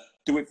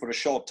do it for a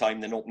short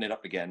time, then open it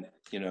up again,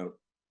 you know.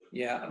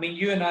 Yeah, I mean,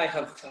 you and I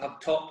have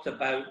talked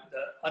about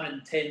the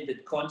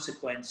unintended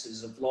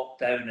consequences of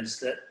lockdown is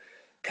that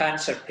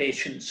cancer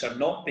patients are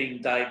not being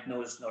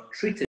diagnosed nor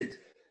treated.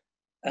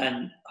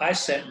 And I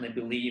certainly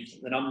believe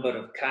that the number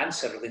of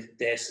cancer-related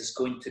deaths is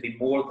going to be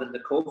more than the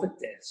COVID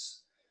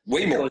deaths.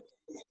 Way more.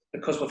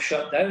 Because we've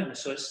shut down.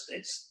 So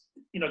it's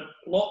you know,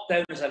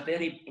 lockdown is a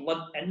very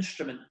blunt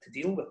instrument to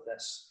deal with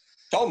this.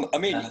 Tom, I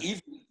mean,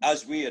 even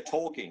as we are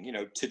talking, you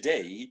know,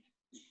 today,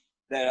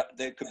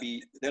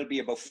 there'll be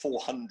about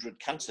 400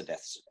 cancer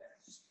deaths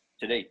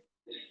today.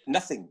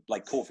 Nothing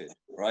like COVID,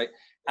 right?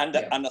 And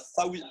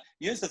 1,000.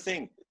 Here's the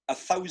thing: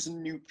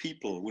 1,000 new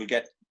people would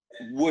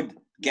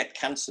get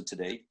cancer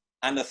today,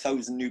 and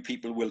 1,000 new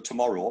people will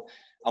tomorrow.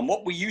 And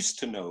what we used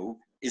to know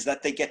is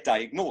that they get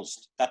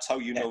diagnosed. That's how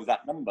you know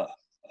that number.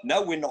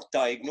 Now we're not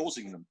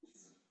diagnosing them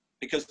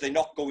because they're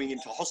not going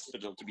into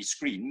hospital to be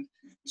screened.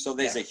 So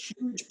there's a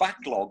huge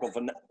backlog of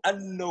an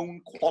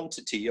unknown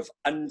quantity of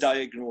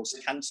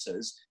undiagnosed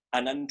cancers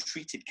and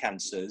untreated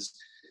cancers.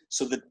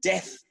 So the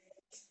death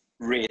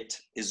rate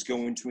is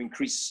going to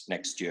increase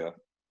next year.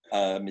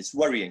 It's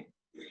worrying.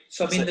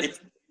 So I mean,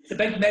 the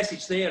big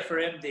message there for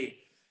MD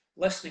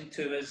listening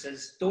to us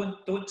is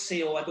don't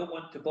say, oh, I don't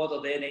want to bother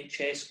the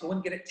NHS. Go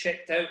and get it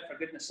checked out, for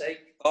goodness sake.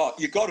 Oh,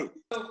 you got to.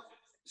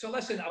 So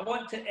listen, I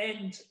want to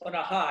end on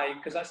a high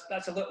because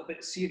that's a little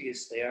bit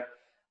serious there.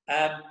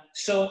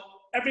 So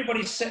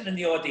everybody's sitting in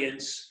the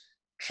audience,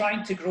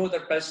 trying to grow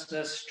their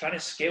business, trying to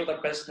scale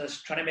their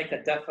business, trying to make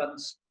a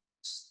difference.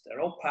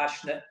 They're all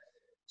passionate.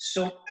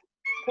 So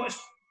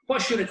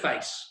what's your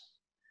advice?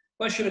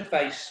 What's your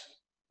advice?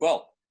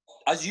 Well,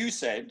 as you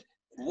said,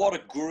 what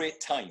a great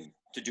time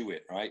to do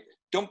it, right?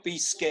 Don't be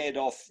scared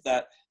off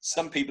that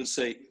some people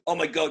say, oh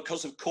my God,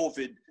 because of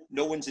COVID,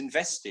 no one's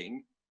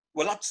investing.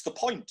 Well, that's the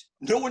point.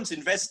 No one's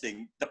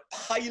investing. The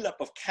pile up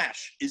of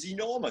cash is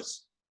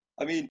enormous.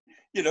 I mean,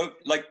 you know,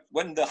 like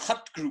when the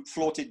Hut Group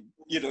floated,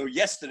 you know,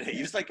 yesterday,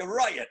 it was like a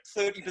riot,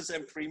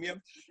 30%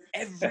 premium.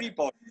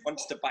 Everybody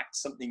wants to back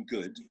something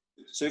good.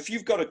 So if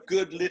you've got a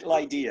good little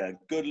idea,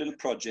 good little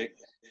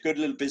project, good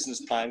little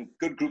business plan,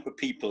 good group of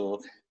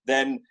people,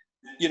 then,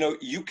 you know,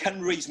 you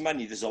can raise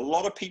money. There's a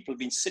lot of people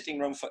been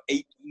sitting around for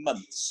 8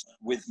 months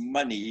with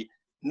money,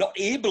 not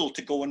able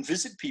to go and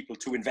visit people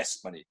to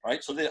invest money,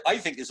 right? So I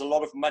think there's a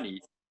lot of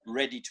money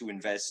ready to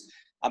invest,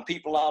 and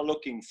people are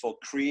looking for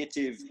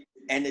creative,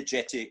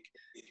 energetic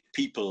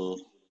people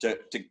to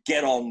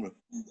get on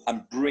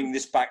and bring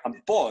this back. And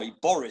boy,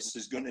 Boris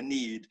is going to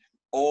need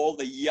all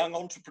the young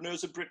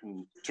entrepreneurs of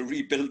Britain to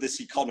rebuild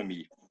this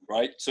economy,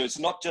 right? So it's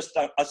not just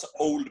us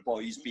old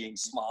boys being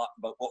smart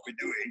about what we're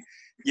doing.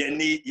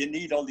 You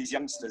need all these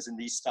youngsters and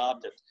these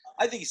startups.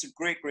 I think it's a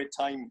great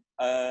time.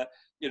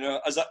 You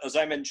know, as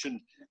I mentioned,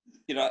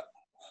 you know,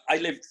 I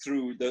lived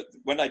through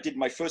when I did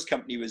my first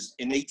company was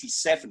in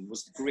 '87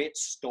 was the Great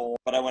Storm,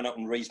 but I went out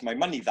and raised my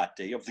money that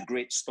day of the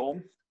Great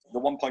Storm. The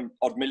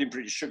 1.odd million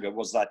British sugar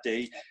was that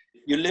day.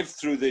 You lived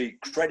through the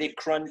credit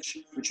crunch,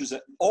 which was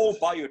all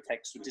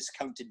biotechs were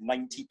discounted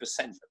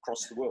 90%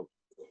 across the world,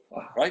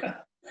 right?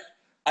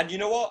 And you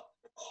know what?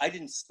 I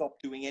didn't stop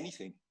doing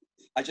anything.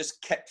 I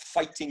just kept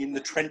fighting in the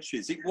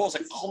trenches. It was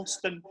a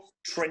constant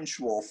trench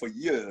war for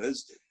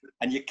years.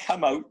 And you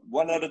come out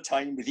one at a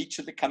time with each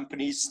of the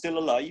companies still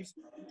alive.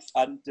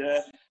 And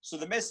so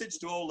the message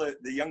to all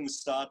the young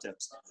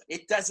startups,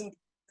 it doesn't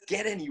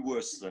get any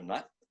worse than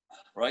that,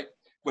 right?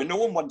 Where no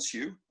one wants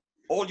you,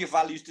 all your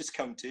value's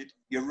discounted,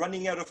 you're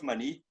running out of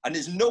money, and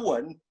there's no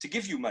one to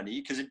give you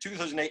money, because in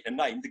 2008 and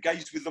 9, the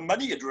guys with the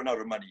money had run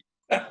out of money.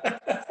 Had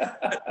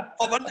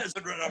run out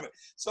of money.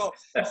 So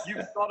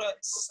you've got to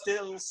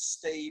still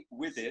stay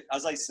with it.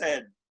 As I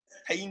said,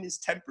 pain is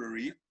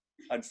temporary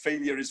and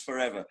failure is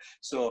forever.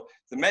 So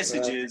the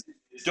message is,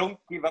 don't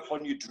give up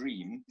on your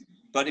dream,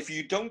 but if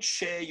you don't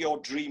share your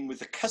dream with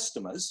the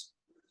customers,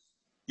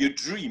 your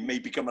dream may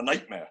become a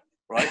nightmare,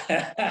 right?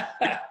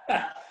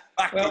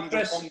 Well,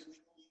 Chris,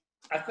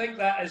 I think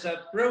that is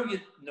a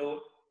brilliant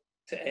note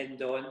to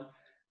end on.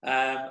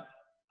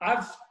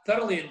 I've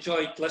thoroughly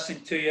enjoyed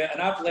listening to you, and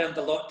I've learned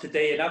a lot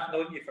today, and I've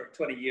known you for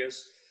 20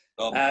 years.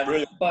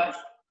 But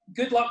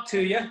good luck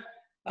to you.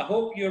 I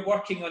hope you're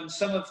working on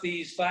some of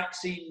these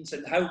vaccines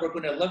and how we're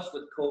going to live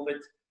with COVID.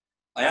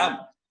 I am.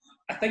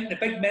 I think the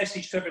big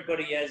message to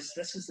everybody is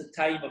this is the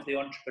time of the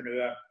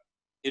entrepreneur.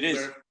 It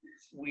is.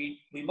 We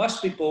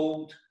must be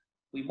bold.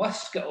 We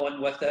must get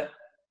on with it.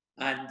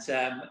 And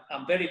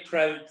I'm very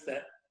proud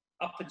that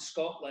up in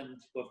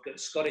Scotland, we've got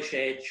Scottish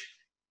Edge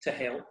to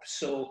help.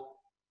 So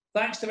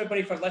thanks to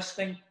everybody for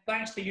listening.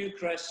 Thanks to you,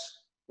 Chris.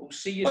 We'll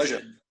see you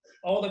soon.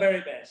 All the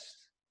very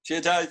best.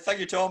 Cheers, thank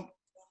you, Tom.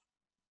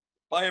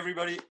 Bye,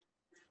 everybody.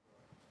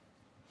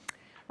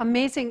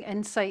 Amazing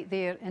insight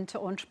there into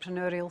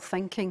entrepreneurial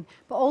thinking,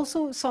 but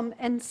also some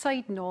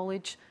inside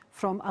knowledge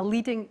from a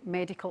leading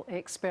medical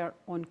expert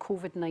on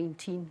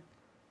COVID-19.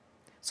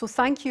 So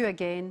thank you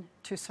again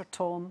to Sir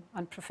Tom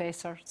and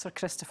Professor Sir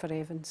Christopher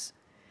Evans.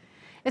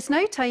 It's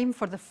now time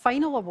for the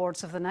final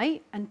awards of the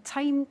night and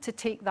time to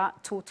take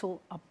that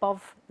total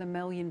above the £1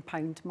 million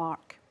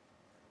mark.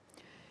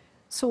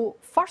 So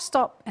first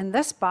up in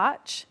this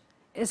batch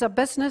is a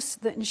business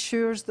that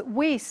ensures that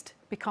waste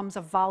becomes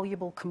a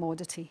valuable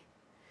commodity.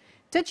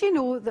 Did you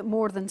know that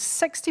more than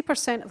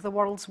 60% of the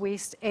world's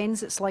waste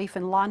ends its life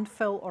in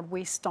landfill or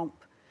waste dump?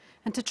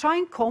 And to try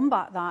and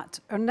combat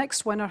that, our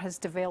next winner has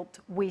developed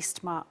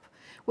Waste Map,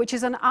 which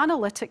is an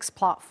analytics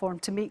platform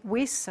to make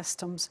waste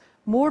systems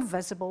more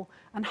visible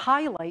and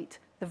highlight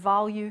the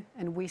value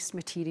in waste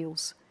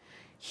materials.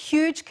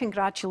 Huge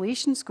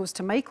congratulations goes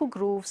to Michael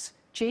Groves,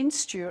 Jane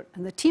Stewart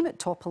and the team at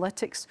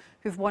Topolytics,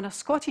 who've won a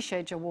Scottish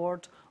Edge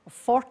Award of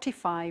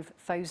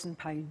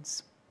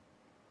 £45,000.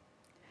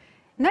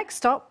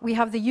 Next up, we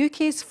have the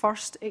UK's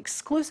first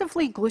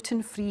exclusively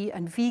gluten-free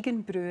and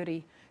vegan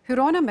brewery, who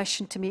are on a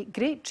mission to make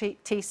great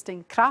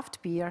tasting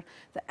craft beer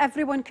that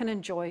everyone can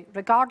enjoy,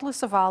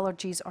 regardless of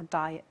allergies or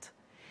diet.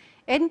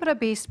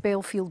 Edinburgh-based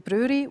Belfield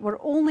Brewery were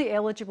only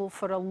eligible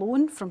for a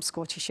loan from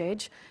Scottish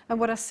Edge and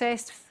were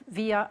assessed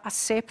via a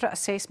separate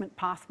assessment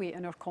pathway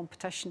in our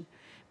competition.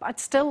 But I'd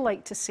still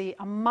like to say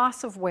a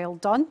massive well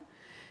done.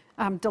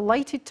 I'm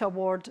delighted to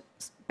award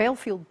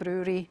Belfield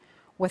Brewery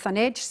with an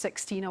Edge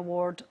 16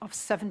 award of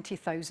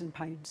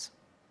 £70,000.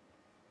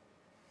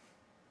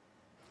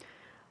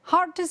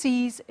 Heart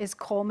disease is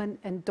common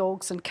in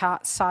dogs and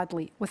cats,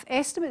 sadly, with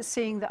estimates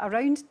saying that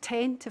around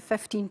 10 to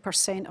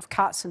 15% of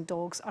cats and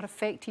dogs are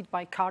affected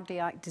by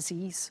cardiac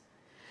disease.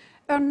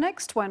 Our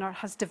next winner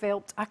has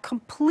developed a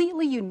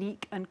completely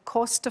unique and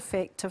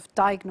cost-effective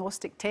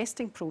diagnostic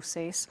testing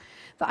process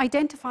that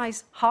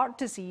identifies heart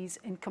disease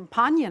in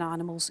companion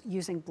animals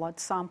using blood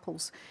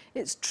samples.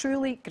 It's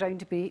truly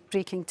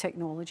groundbreaking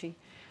technology.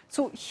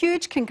 So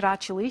huge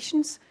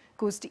congratulations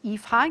goes to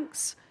Eve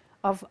Hanks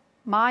of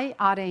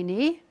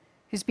MyRNA,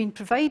 who's been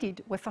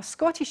provided with a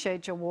Scottish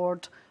Edge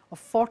Award of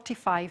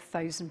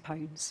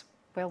 £45,000.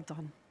 Well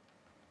done.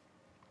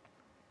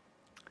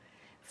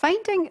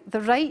 Finding the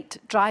right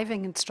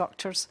driving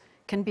instructors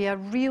can be a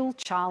real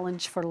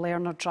challenge for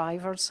learner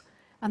drivers,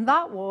 and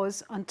that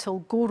was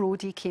until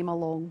GoRoadie came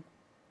along.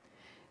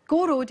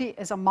 GoRoadie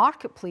is a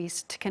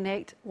marketplace to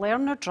connect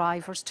learner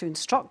drivers to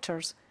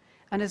instructors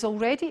and is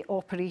already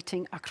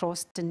operating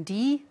across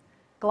Dundee,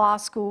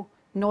 Glasgow,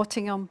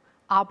 Nottingham,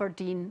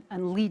 Aberdeen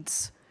and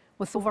Leeds,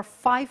 with over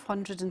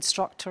 500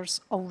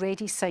 instructors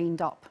already signed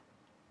up.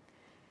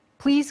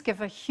 Please give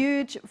a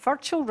huge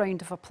virtual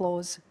round of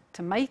applause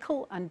to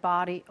Michael and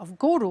Barry of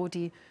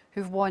GoRoadie,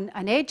 who've won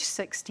an Edge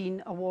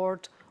 16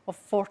 award of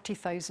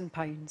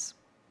 £40,000.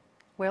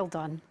 Well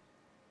done.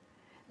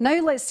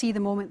 Now let's see the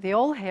moment they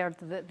all heard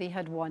that they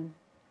had won.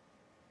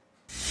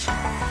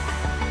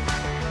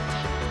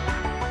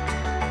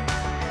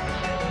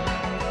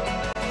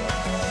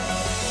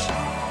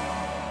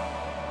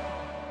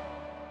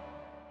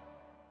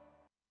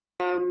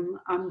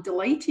 I'm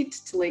delighted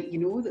to let you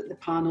know that the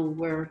panel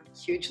were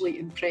hugely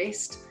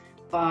impressed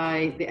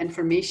by the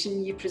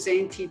information you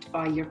presented,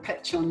 by your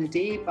pitch on the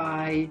day,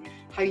 by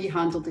how you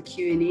handled the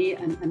Q&A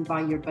and by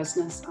your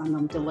business. And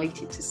I'm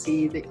delighted to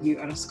say that you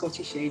are a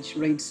Scottish Edge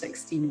Round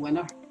 16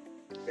 winner.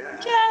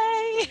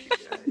 Yay!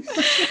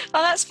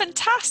 Oh, that's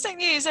fantastic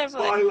news,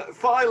 Evelyn.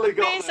 Finally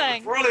got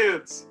Amazing. there.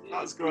 Brilliant.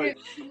 That's great.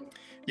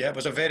 Yeah, it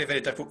was a very,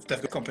 very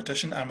difficult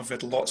competition, and we've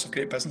had lots of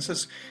great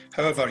businesses.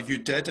 However, you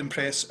did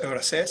impress our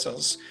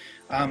assessors.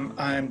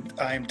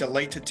 I'm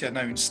delighted to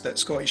announce that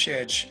Scottish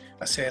Edge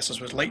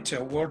Assessors would like to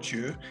award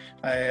you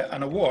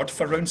an award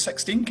for round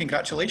 16.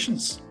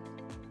 Congratulations.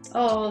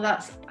 Oh,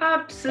 that's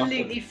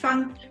absolutely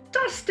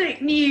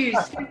fantastic news.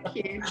 Thank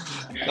you.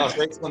 That's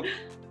excellent.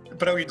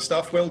 Brilliant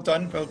stuff. Well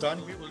done. Well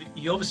done.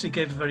 You obviously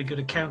gave a very good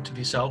account of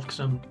yourself, because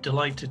I'm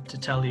delighted to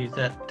tell you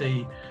that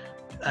the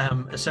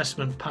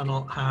assessment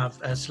panel have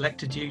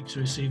selected you to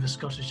receive a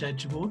Scottish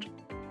Edge Award.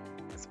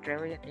 That's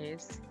brilliant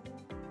news.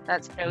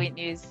 That's brilliant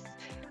news.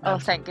 Oh,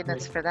 thank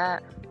goodness for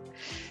that.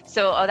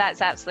 So, oh,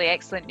 that's absolutely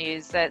excellent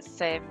news.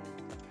 That's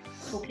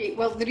Okay,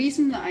 well, the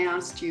reason that I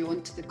asked you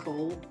onto the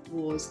call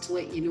was to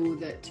let you know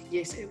that,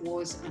 yes, it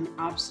was an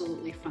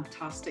absolutely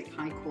fantastic,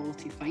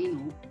 high-quality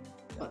final,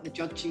 but the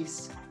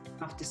judges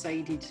have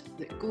decided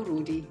that Go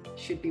Rodie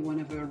should be one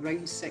of our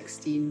round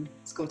 16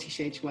 Scottish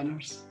Edge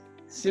winners.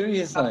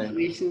 Seriously?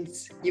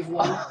 Congratulations, you've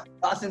won.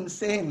 That's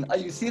insane. Are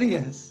you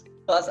serious?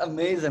 That's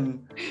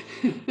amazing.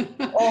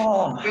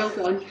 Oh, well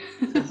done.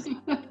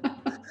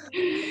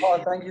 Oh,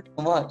 thank you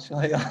so much.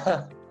 Like,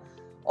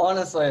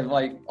 honestly,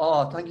 like,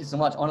 oh, thank you so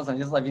much.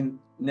 Honestly, I've been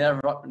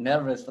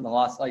nervous for the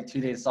last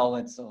 2 days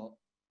solid. So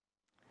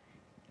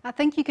I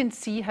think you can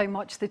see how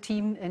much the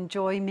team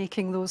enjoy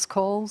making those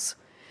calls.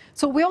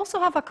 So we also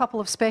have a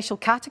couple of special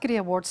category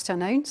awards to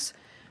announce.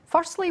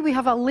 Firstly, we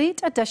have a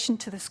late addition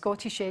to the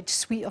Scottish Edge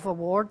suite of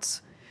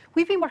awards.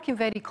 We've been working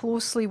very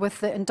closely with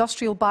the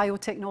Industrial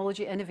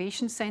Biotechnology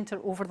Innovation Centre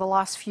over the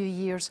last few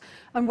years,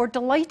 and we're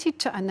delighted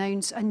to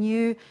announce a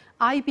new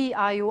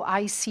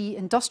IBIOIC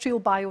Industrial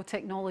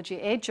Biotechnology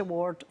Edge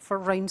Award for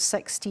round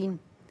 16.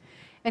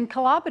 In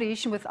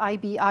collaboration with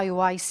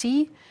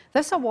IBIOIC,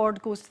 this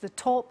award goes to the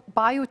top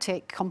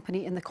biotech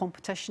company in the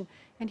competition,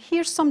 and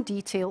here's some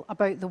detail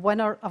about the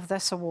winner of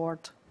this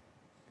award.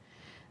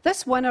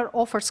 This winner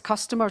offers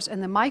customers in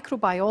the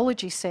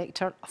microbiology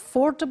sector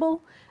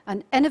affordable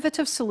and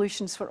innovative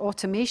solutions for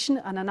automation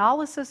and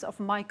analysis of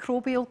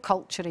microbial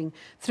culturing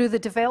through the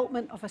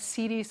development of a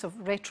series of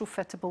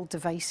retrofittable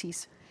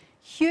devices.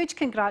 Huge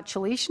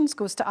congratulations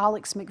goes to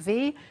Alex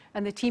McVeigh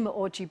and the team at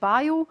Oji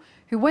Bio,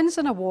 who wins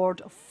an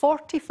award of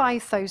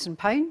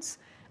 £45,000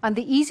 and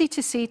the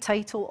easy-to-say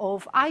title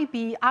of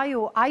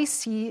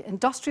IBIOIC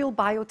Industrial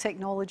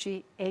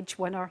Biotechnology Edge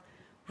Winner,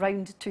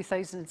 round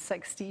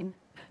 2016.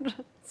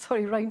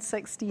 Sorry, round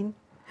 16.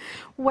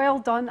 Well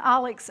done,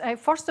 Alex.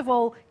 First of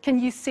all, can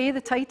you say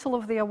the title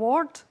of the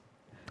award?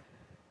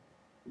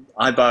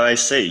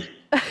 IBIOIC.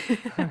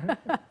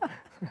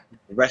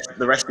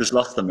 The rest is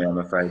lost on me, I'm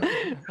afraid.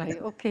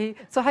 Right, okay.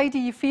 So how do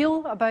you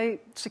feel about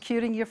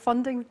securing your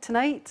funding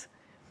tonight?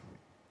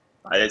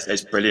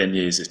 It's brilliant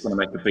news. It's going to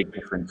make a big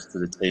difference to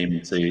the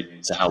team,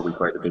 to how we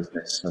grow the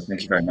business. So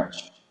thank you very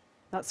much.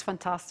 That's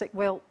fantastic.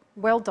 Well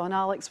done,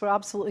 Alex. We're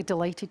absolutely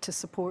delighted to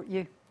support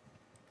you.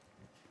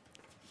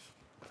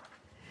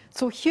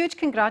 So huge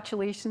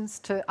congratulations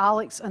to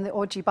Alex and the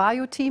Oji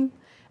Bio team,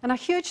 and a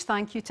huge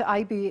thank you to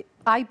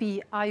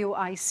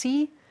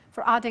IBIOIC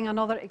for adding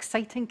another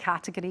exciting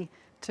category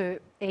to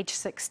Edge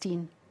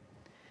 16.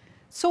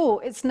 So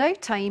it's now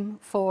time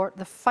for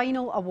the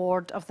final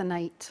award of the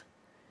night.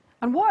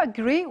 And what a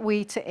great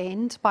way to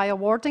end by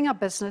awarding a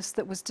business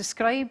that was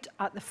described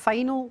at the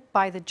final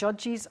by the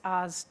judges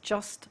as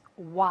just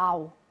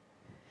wow.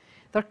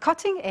 Their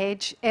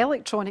cutting-edge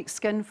electronic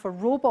skin for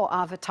robot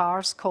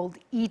avatars called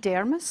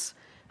eDermis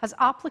has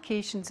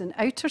applications in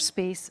outer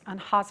space and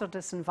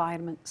hazardous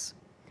environments.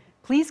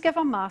 Please give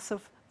a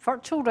massive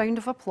virtual round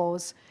of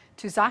applause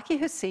to Zaki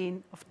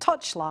Hussain of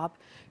Touch Lab,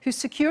 who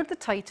secured the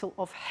title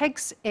of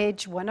Higgs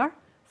Edge winner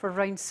for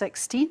round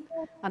 16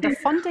 and a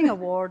funding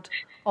award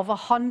of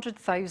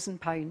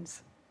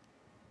 £100,000.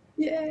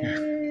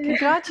 Yay!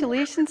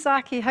 Congratulations,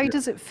 Zaki. How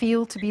does it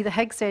feel to be the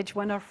Higgs Edge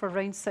winner for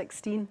round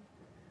 16?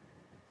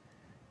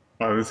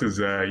 Oh, this is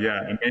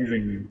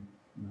amazing.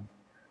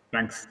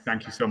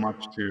 Thank you so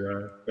much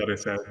to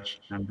Scottish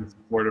Edge and the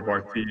support of our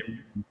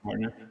team and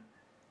partners.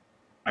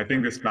 I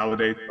think this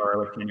validates our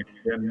electronic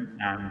skin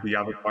and the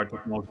avatar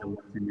technology we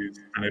want to use,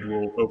 and it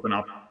will open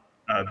up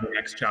the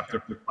next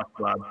chapter for Touch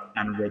Lab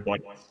and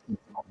robotics.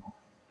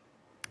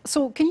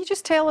 So can you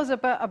just tell us a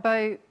bit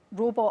about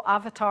robot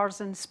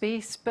avatars in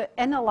space, but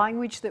in a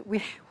language that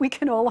we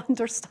can all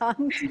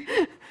understand?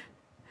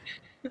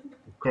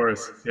 Of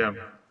course, yeah.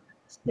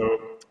 So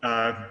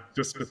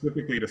just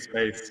specifically to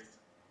space,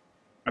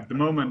 at the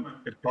moment,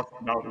 it costs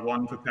about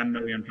 £1 to £10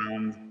 million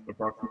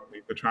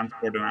approximately to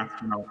transport an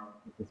astronaut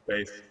into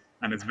space,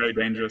 and it's very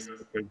dangerous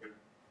because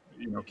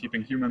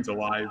keeping humans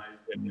alive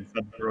in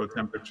sub-zero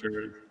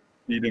temperatures,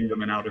 feeding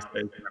them in outer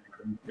space,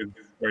 and everything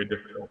is very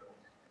difficult.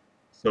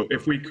 So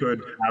if we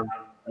could have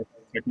a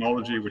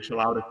technology which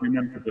allowed a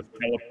human to just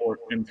teleport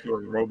into a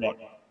robot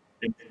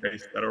in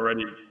space that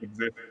already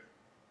exists,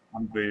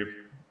 and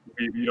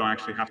you don't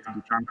actually have to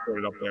be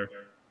transported up there,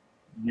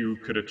 you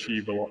could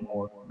achieve a lot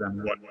more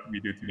than what we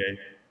do today.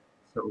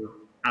 So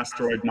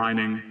asteroid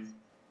mining,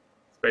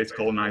 space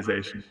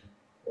colonization,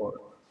 or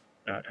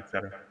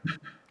etc.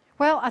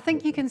 Well, I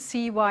think you can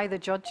see why the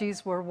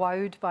judges were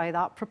wowed by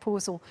that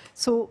proposal.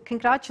 So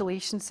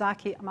congratulations,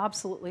 Zaki. I'm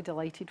absolutely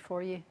delighted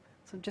for you.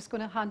 So I'm just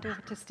going to hand over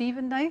to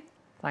Stephen now.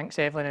 Thanks,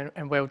 Evelyn,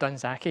 and well done,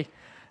 Zaki.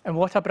 And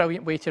what a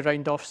brilliant way to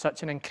round off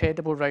such an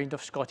incredible round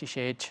of Scottish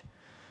Edge.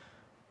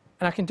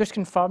 And I can just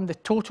confirm the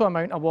total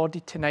amount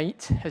awarded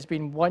tonight has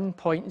been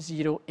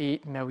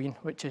 1.08 million,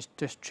 which is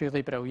just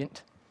truly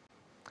brilliant.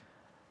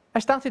 I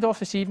started off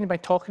this evening by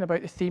talking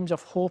about the themes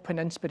of hope and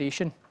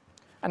inspiration,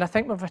 and I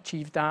think we've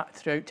achieved that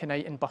throughout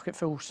tonight in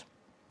bucketfuls.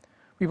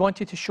 We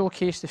wanted to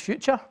showcase the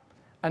future,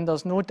 and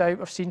there's no doubt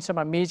we've seen some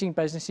amazing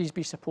businesses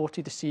be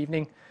supported this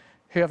evening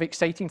who have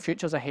exciting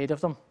futures ahead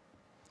of them.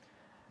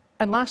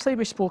 And lastly,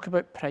 we spoke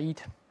about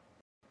pride.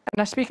 And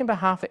I speak on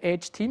behalf of the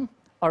Edge team,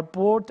 our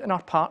board and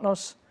our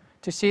partners,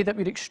 to say that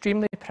we're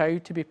extremely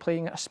proud to be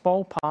playing a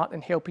small part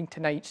in helping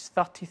tonight's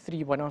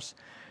 33 winners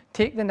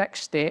take the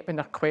next step in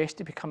their quest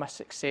to become a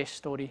success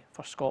story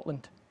for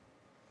Scotland.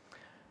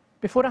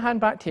 Before I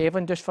hand back to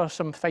Evelyn just for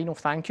some final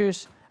thank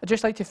yous, I'd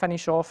just like to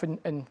finish off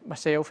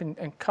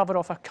and cover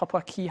off a couple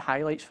of key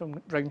highlights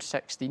from round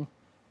 16.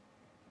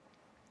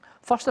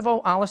 First of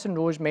all, Alison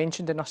Rose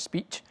mentioned in her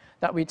speech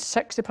that we had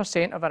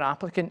 60% of our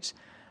applicants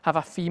have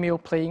a female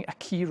playing a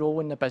key role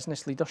in the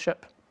business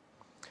leadership.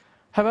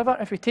 However,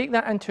 if we take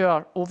that into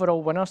our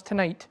overall winners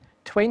tonight,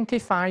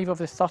 25 of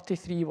the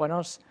 33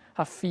 winners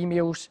have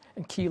females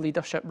in key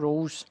leadership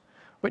roles,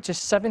 which is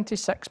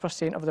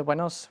 76% of the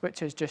winners,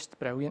 which is just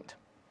brilliant.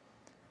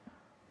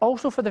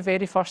 Also, for the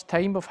very first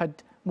time, we've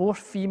had more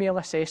female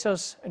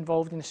assessors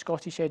involved in the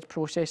Scottish Edge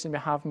process than we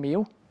have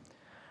male.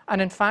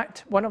 And in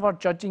fact, one of our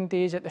judging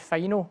days at the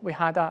final, we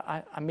had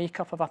a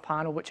make-up of a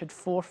panel which had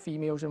 4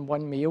 females and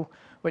 1 male,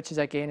 which is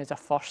again is a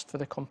first for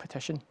the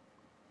competition.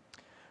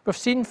 We've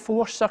seen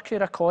 4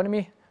 circular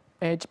economy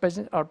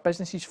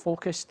businesses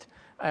focused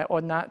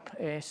on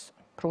that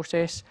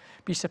process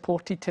be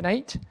supported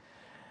tonight,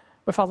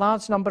 with a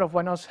large number of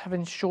winners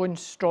having shown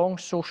strong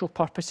social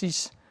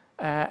purposes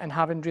and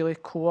having really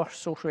core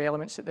social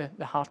elements at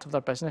the heart of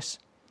their business.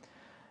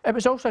 It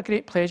was also a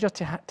great pleasure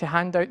to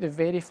hand out the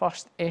very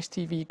first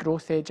STV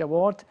Growth Edge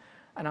Award,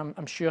 and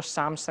I'm sure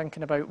Sam's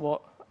thinking about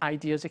what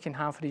ideas he can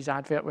have for his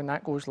advert when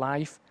that goes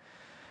live.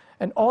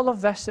 And all of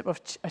this that we've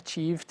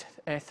achieved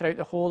throughout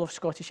the whole of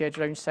Scottish Edge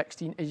Round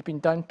 16 has been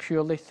done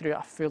purely through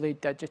a fully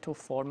digital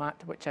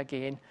format, which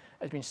again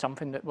has been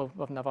something that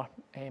we've never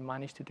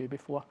managed to do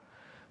before.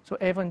 So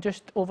Evelyn,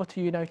 just over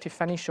to you now to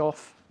finish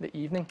off the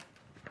evening.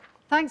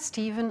 Thanks,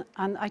 Stephen,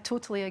 and I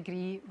totally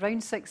agree.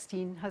 Round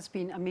 16 has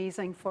been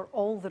amazing for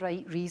all the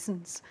right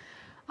reasons.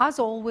 As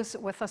always,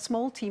 with a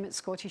small team at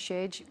Scottish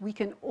Edge, we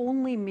can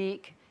only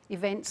make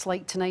events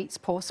like tonight's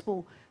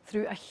possible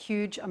through a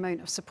huge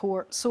amount of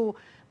support. So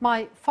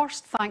my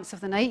first thanks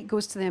of the night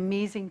goes to the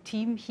amazing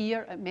team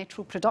here at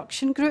Metro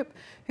Production Group,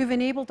 who've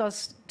enabled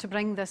us to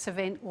bring this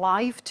event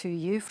live to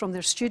you from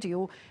their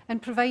studio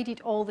and provided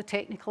all the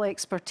technical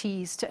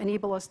expertise to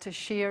enable us to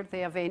share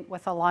the event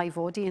with a live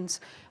audience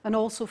and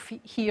also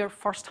hear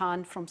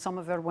firsthand from some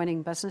of our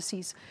winning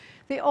businesses.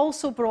 They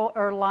also brought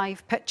our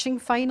live pitching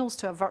finals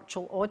to a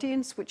virtual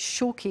audience, which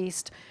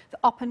showcased the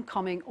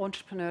up-and-coming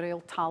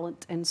entrepreneurial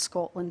talent in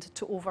Scotland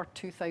to over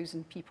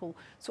 2,000 people.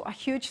 So a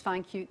huge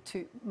thank you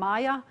to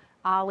Maya,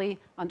 Ali,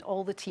 and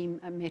all the team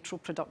at Metro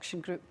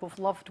Production Group. We've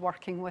loved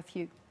working with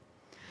you.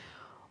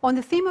 On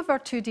the theme of our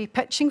 2-day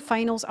pitching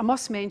finals, I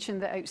must mention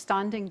the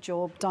outstanding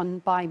job done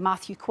by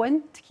Matthew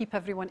Quinn to keep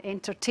everyone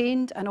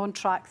entertained and on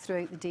track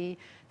throughout the day.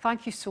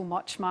 Thank you so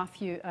much,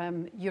 Matthew.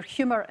 Your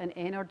humour and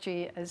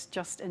energy is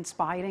just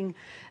inspiring.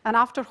 And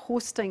after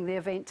hosting the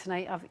event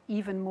tonight, I have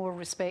even more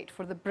respect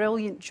for the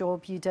brilliant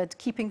job you did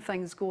keeping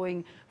things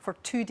going for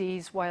 2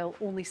 days while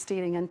only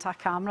staring into a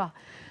camera.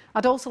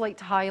 I'd also like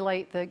to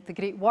highlight the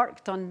great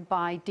work done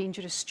by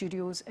Dangerous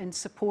Studios in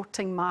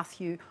supporting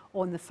Matthew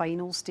on the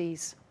finals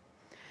days.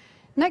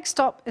 Next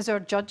up is our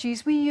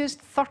judges. We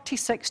used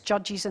 36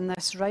 judges in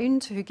this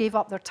round who gave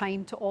up their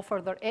time to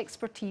offer their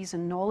expertise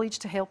and knowledge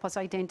to help us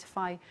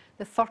identify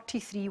the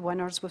 33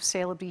 winners we've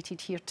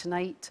celebrated here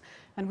tonight.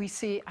 And we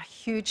say a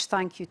huge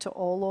thank you to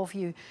all of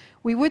you.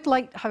 We would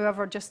like,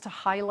 however, just to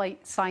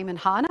highlight Simon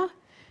Hanna,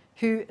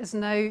 who has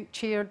now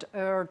chaired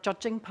our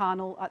judging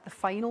panel at the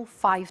final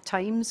 5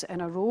 times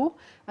in a row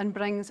and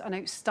brings an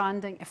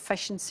outstanding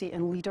efficiency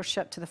and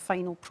leadership to the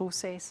final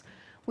process.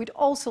 We'd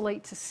also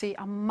like to say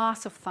a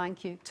massive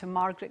thank you to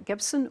Margaret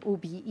Gibson,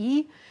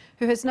 OBE,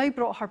 who has now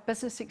brought her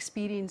business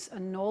experience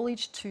and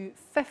knowledge to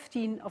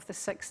 15 of the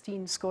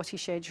 16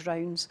 Scottish Edge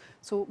rounds.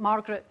 So,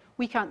 Margaret,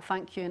 we can't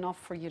thank you enough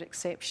for your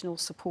exceptional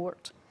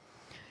support.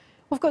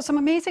 We've got some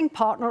amazing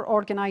partner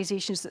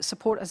organisations that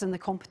support us in the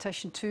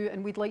competition too,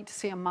 and we'd like to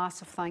say a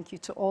massive thank you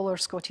to all our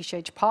Scottish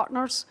Edge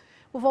partners.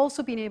 We've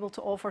also been able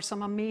to offer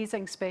some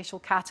amazing special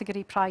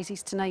category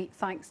prizes tonight,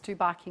 thanks to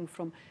backing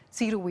from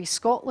Zero Waste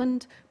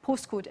Scotland,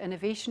 Postcode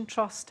Innovation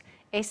Trust,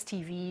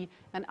 STV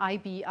and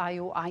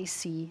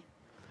IBIOIC.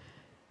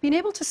 Being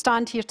able to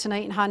stand here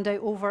tonight and hand out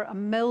over £1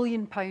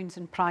 million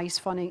in prize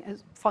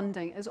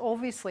funding is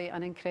obviously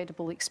an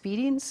incredible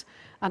experience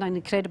and an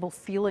incredible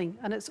feeling,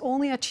 and it's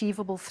only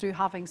achievable through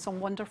having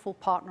some wonderful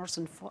partners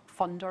and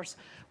funders,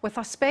 with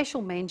a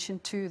special mention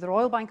to the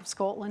Royal Bank of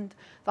Scotland,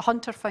 the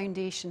Hunter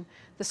Foundation,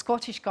 the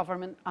Scottish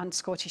Government and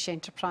Scottish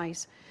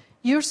Enterprise.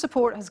 Your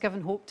support has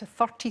given hope to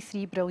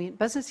 33 brilliant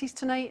businesses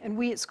tonight, and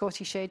we at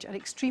Scottish Edge are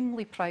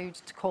extremely proud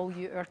to call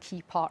you our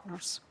key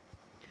partners.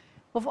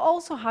 We've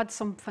also had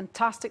some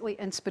fantastically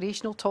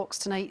inspirational talks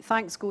tonight.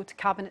 Thanks go to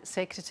Cabinet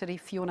Secretary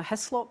Fiona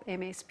Hislop,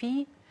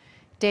 MSP,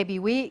 Debbie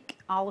Wake,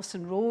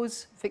 Alison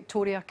Rose,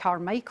 Victoria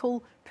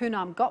Carmichael,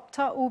 Poonam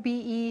Gupta,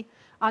 OBE,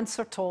 and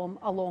Sir Tom,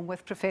 along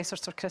with Professor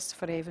Sir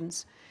Christopher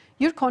Evans.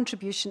 Your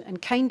contribution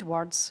and kind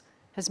words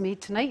has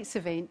made tonight's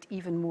event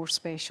even more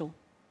special.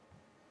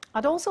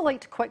 I'd also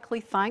like to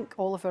quickly thank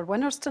all of our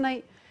winners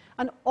tonight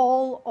and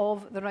all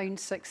of the round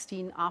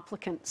 16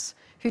 applicants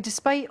who,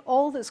 despite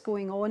all that's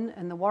going on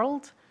in the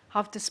world,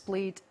 have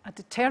displayed a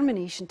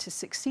determination to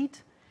succeed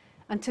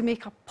and to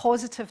make a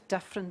positive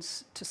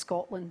difference to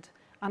Scotland.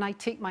 And I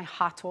take my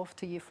hat off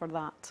to you for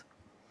that.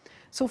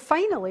 So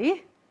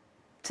finally,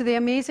 to the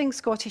amazing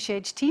Scottish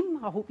Edge team,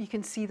 I hope you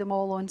can see them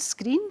all on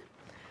screen.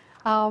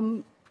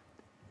 You're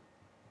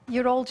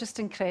all just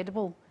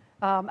incredible.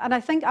 And I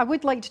think I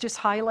would like to just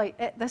highlight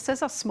it. This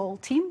is a small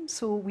team,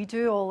 so we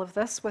do all of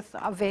this with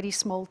a very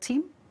small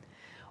team.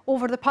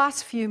 Over the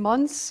past few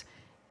months,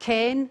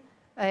 Ken,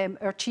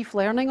 our Chief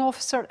Learning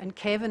Officer, and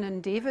Kevin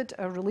and David,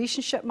 our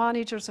relationship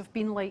managers, have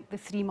been like the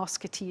three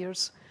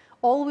musketeers,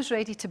 always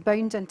ready to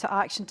bound into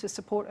action to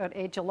support our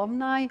Edge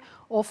alumni,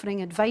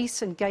 offering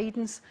advice and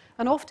guidance,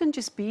 and often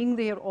just being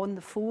there on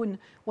the phone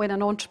when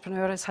an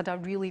entrepreneur has had a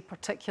really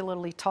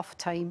particularly tough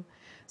time.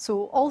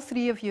 So all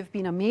three of you have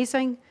been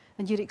amazing,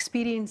 and your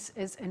experience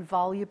is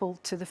invaluable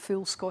to the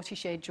full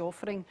Scottish Edge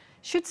offering.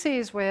 Should say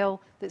as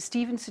well that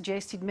Stephen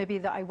suggested maybe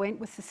that I went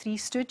with the Three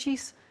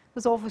Stooges,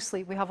 because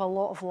obviously we have a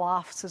lot of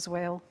laughs as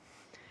well.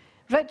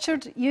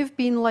 Richard, you've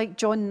been like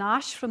John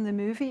Nash from the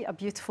movie A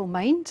Beautiful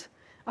Mind,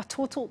 a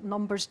total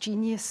numbers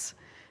genius.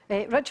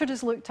 Richard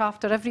has looked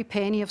after every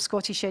penny of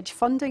Scottish Edge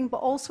funding, but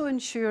also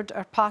ensured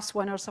our past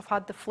winners have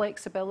had the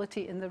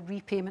flexibility in their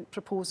repayment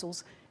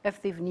proposals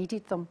if they've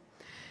needed them.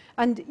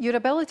 And your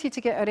ability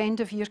to get our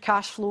end-of-year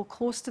cash flow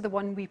close to the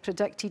one we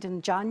predicted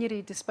in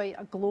January, despite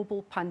a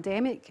global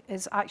pandemic,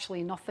 is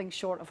actually nothing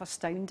short of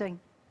astounding.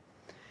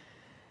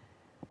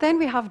 Then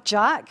we have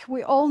Jack.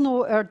 We all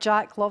know our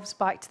Jack loves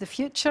Back to the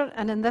Future,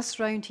 and in this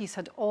round he's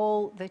had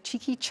all the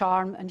cheeky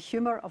charm and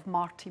humour of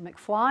Marty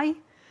McFly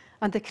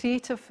and the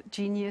creative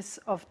genius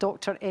of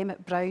Dr.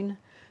 Emmett Brown.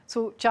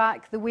 So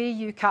Jack, the way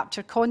you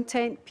capture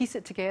content, piece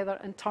it together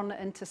and turn it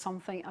into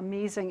something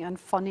amazing and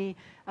funny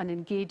and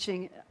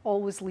engaging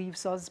always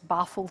leaves us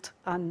baffled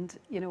and,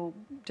 you know,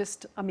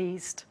 just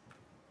amazed.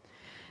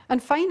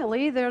 And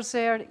finally, there's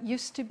our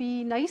used to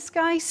be nice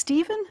guy,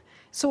 Stephen.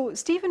 So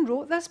Stephen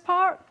wrote this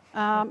part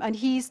and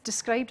he's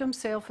described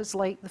himself as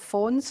like the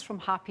Fonz from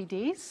Happy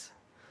Days,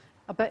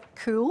 a bit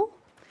cool.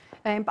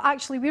 But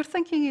actually, we're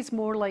thinking he's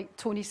more like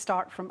Tony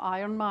Stark from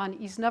Iron Man.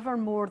 He's never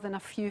more than a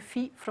few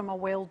feet from a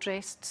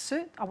well-dressed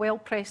suit, a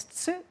well-pressed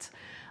suit.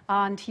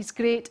 And he's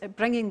great at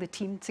bringing the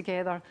team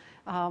together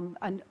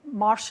and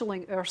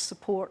marshalling our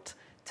support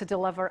to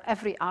deliver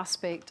every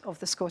aspect of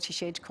the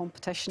Scottish Edge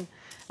competition.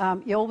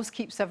 He always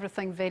keeps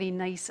everything very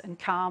nice and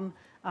calm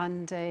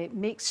and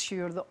makes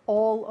sure that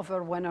all of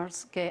our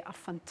winners get a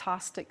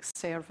fantastic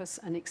service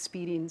and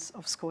experience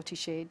of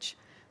Scottish Edge.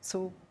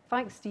 So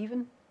thanks,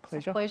 Stephen.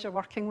 It's a pleasure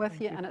working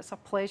with you, and it's a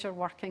pleasure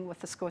working with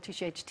the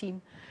Scottish Edge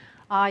team.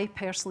 I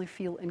personally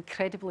feel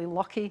incredibly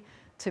lucky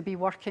to be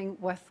working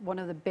with one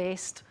of the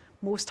best,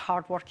 most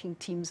hardworking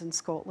teams in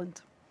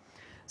Scotland.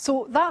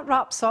 So that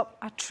wraps up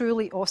a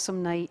truly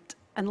awesome night.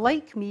 And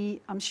like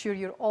me, I'm sure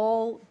you're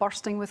all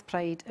bursting with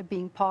pride at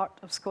being part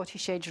of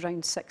Scottish Edge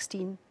Round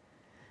 16.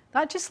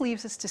 That just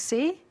leaves us to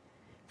say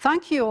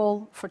thank you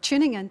all for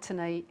tuning in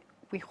tonight.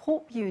 We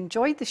hope you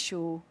enjoyed the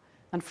show.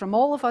 And from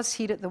all of us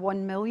here at the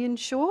 1 Million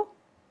Show,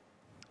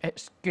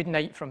 it's good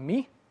night from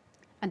me.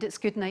 And it's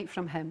good night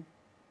from him.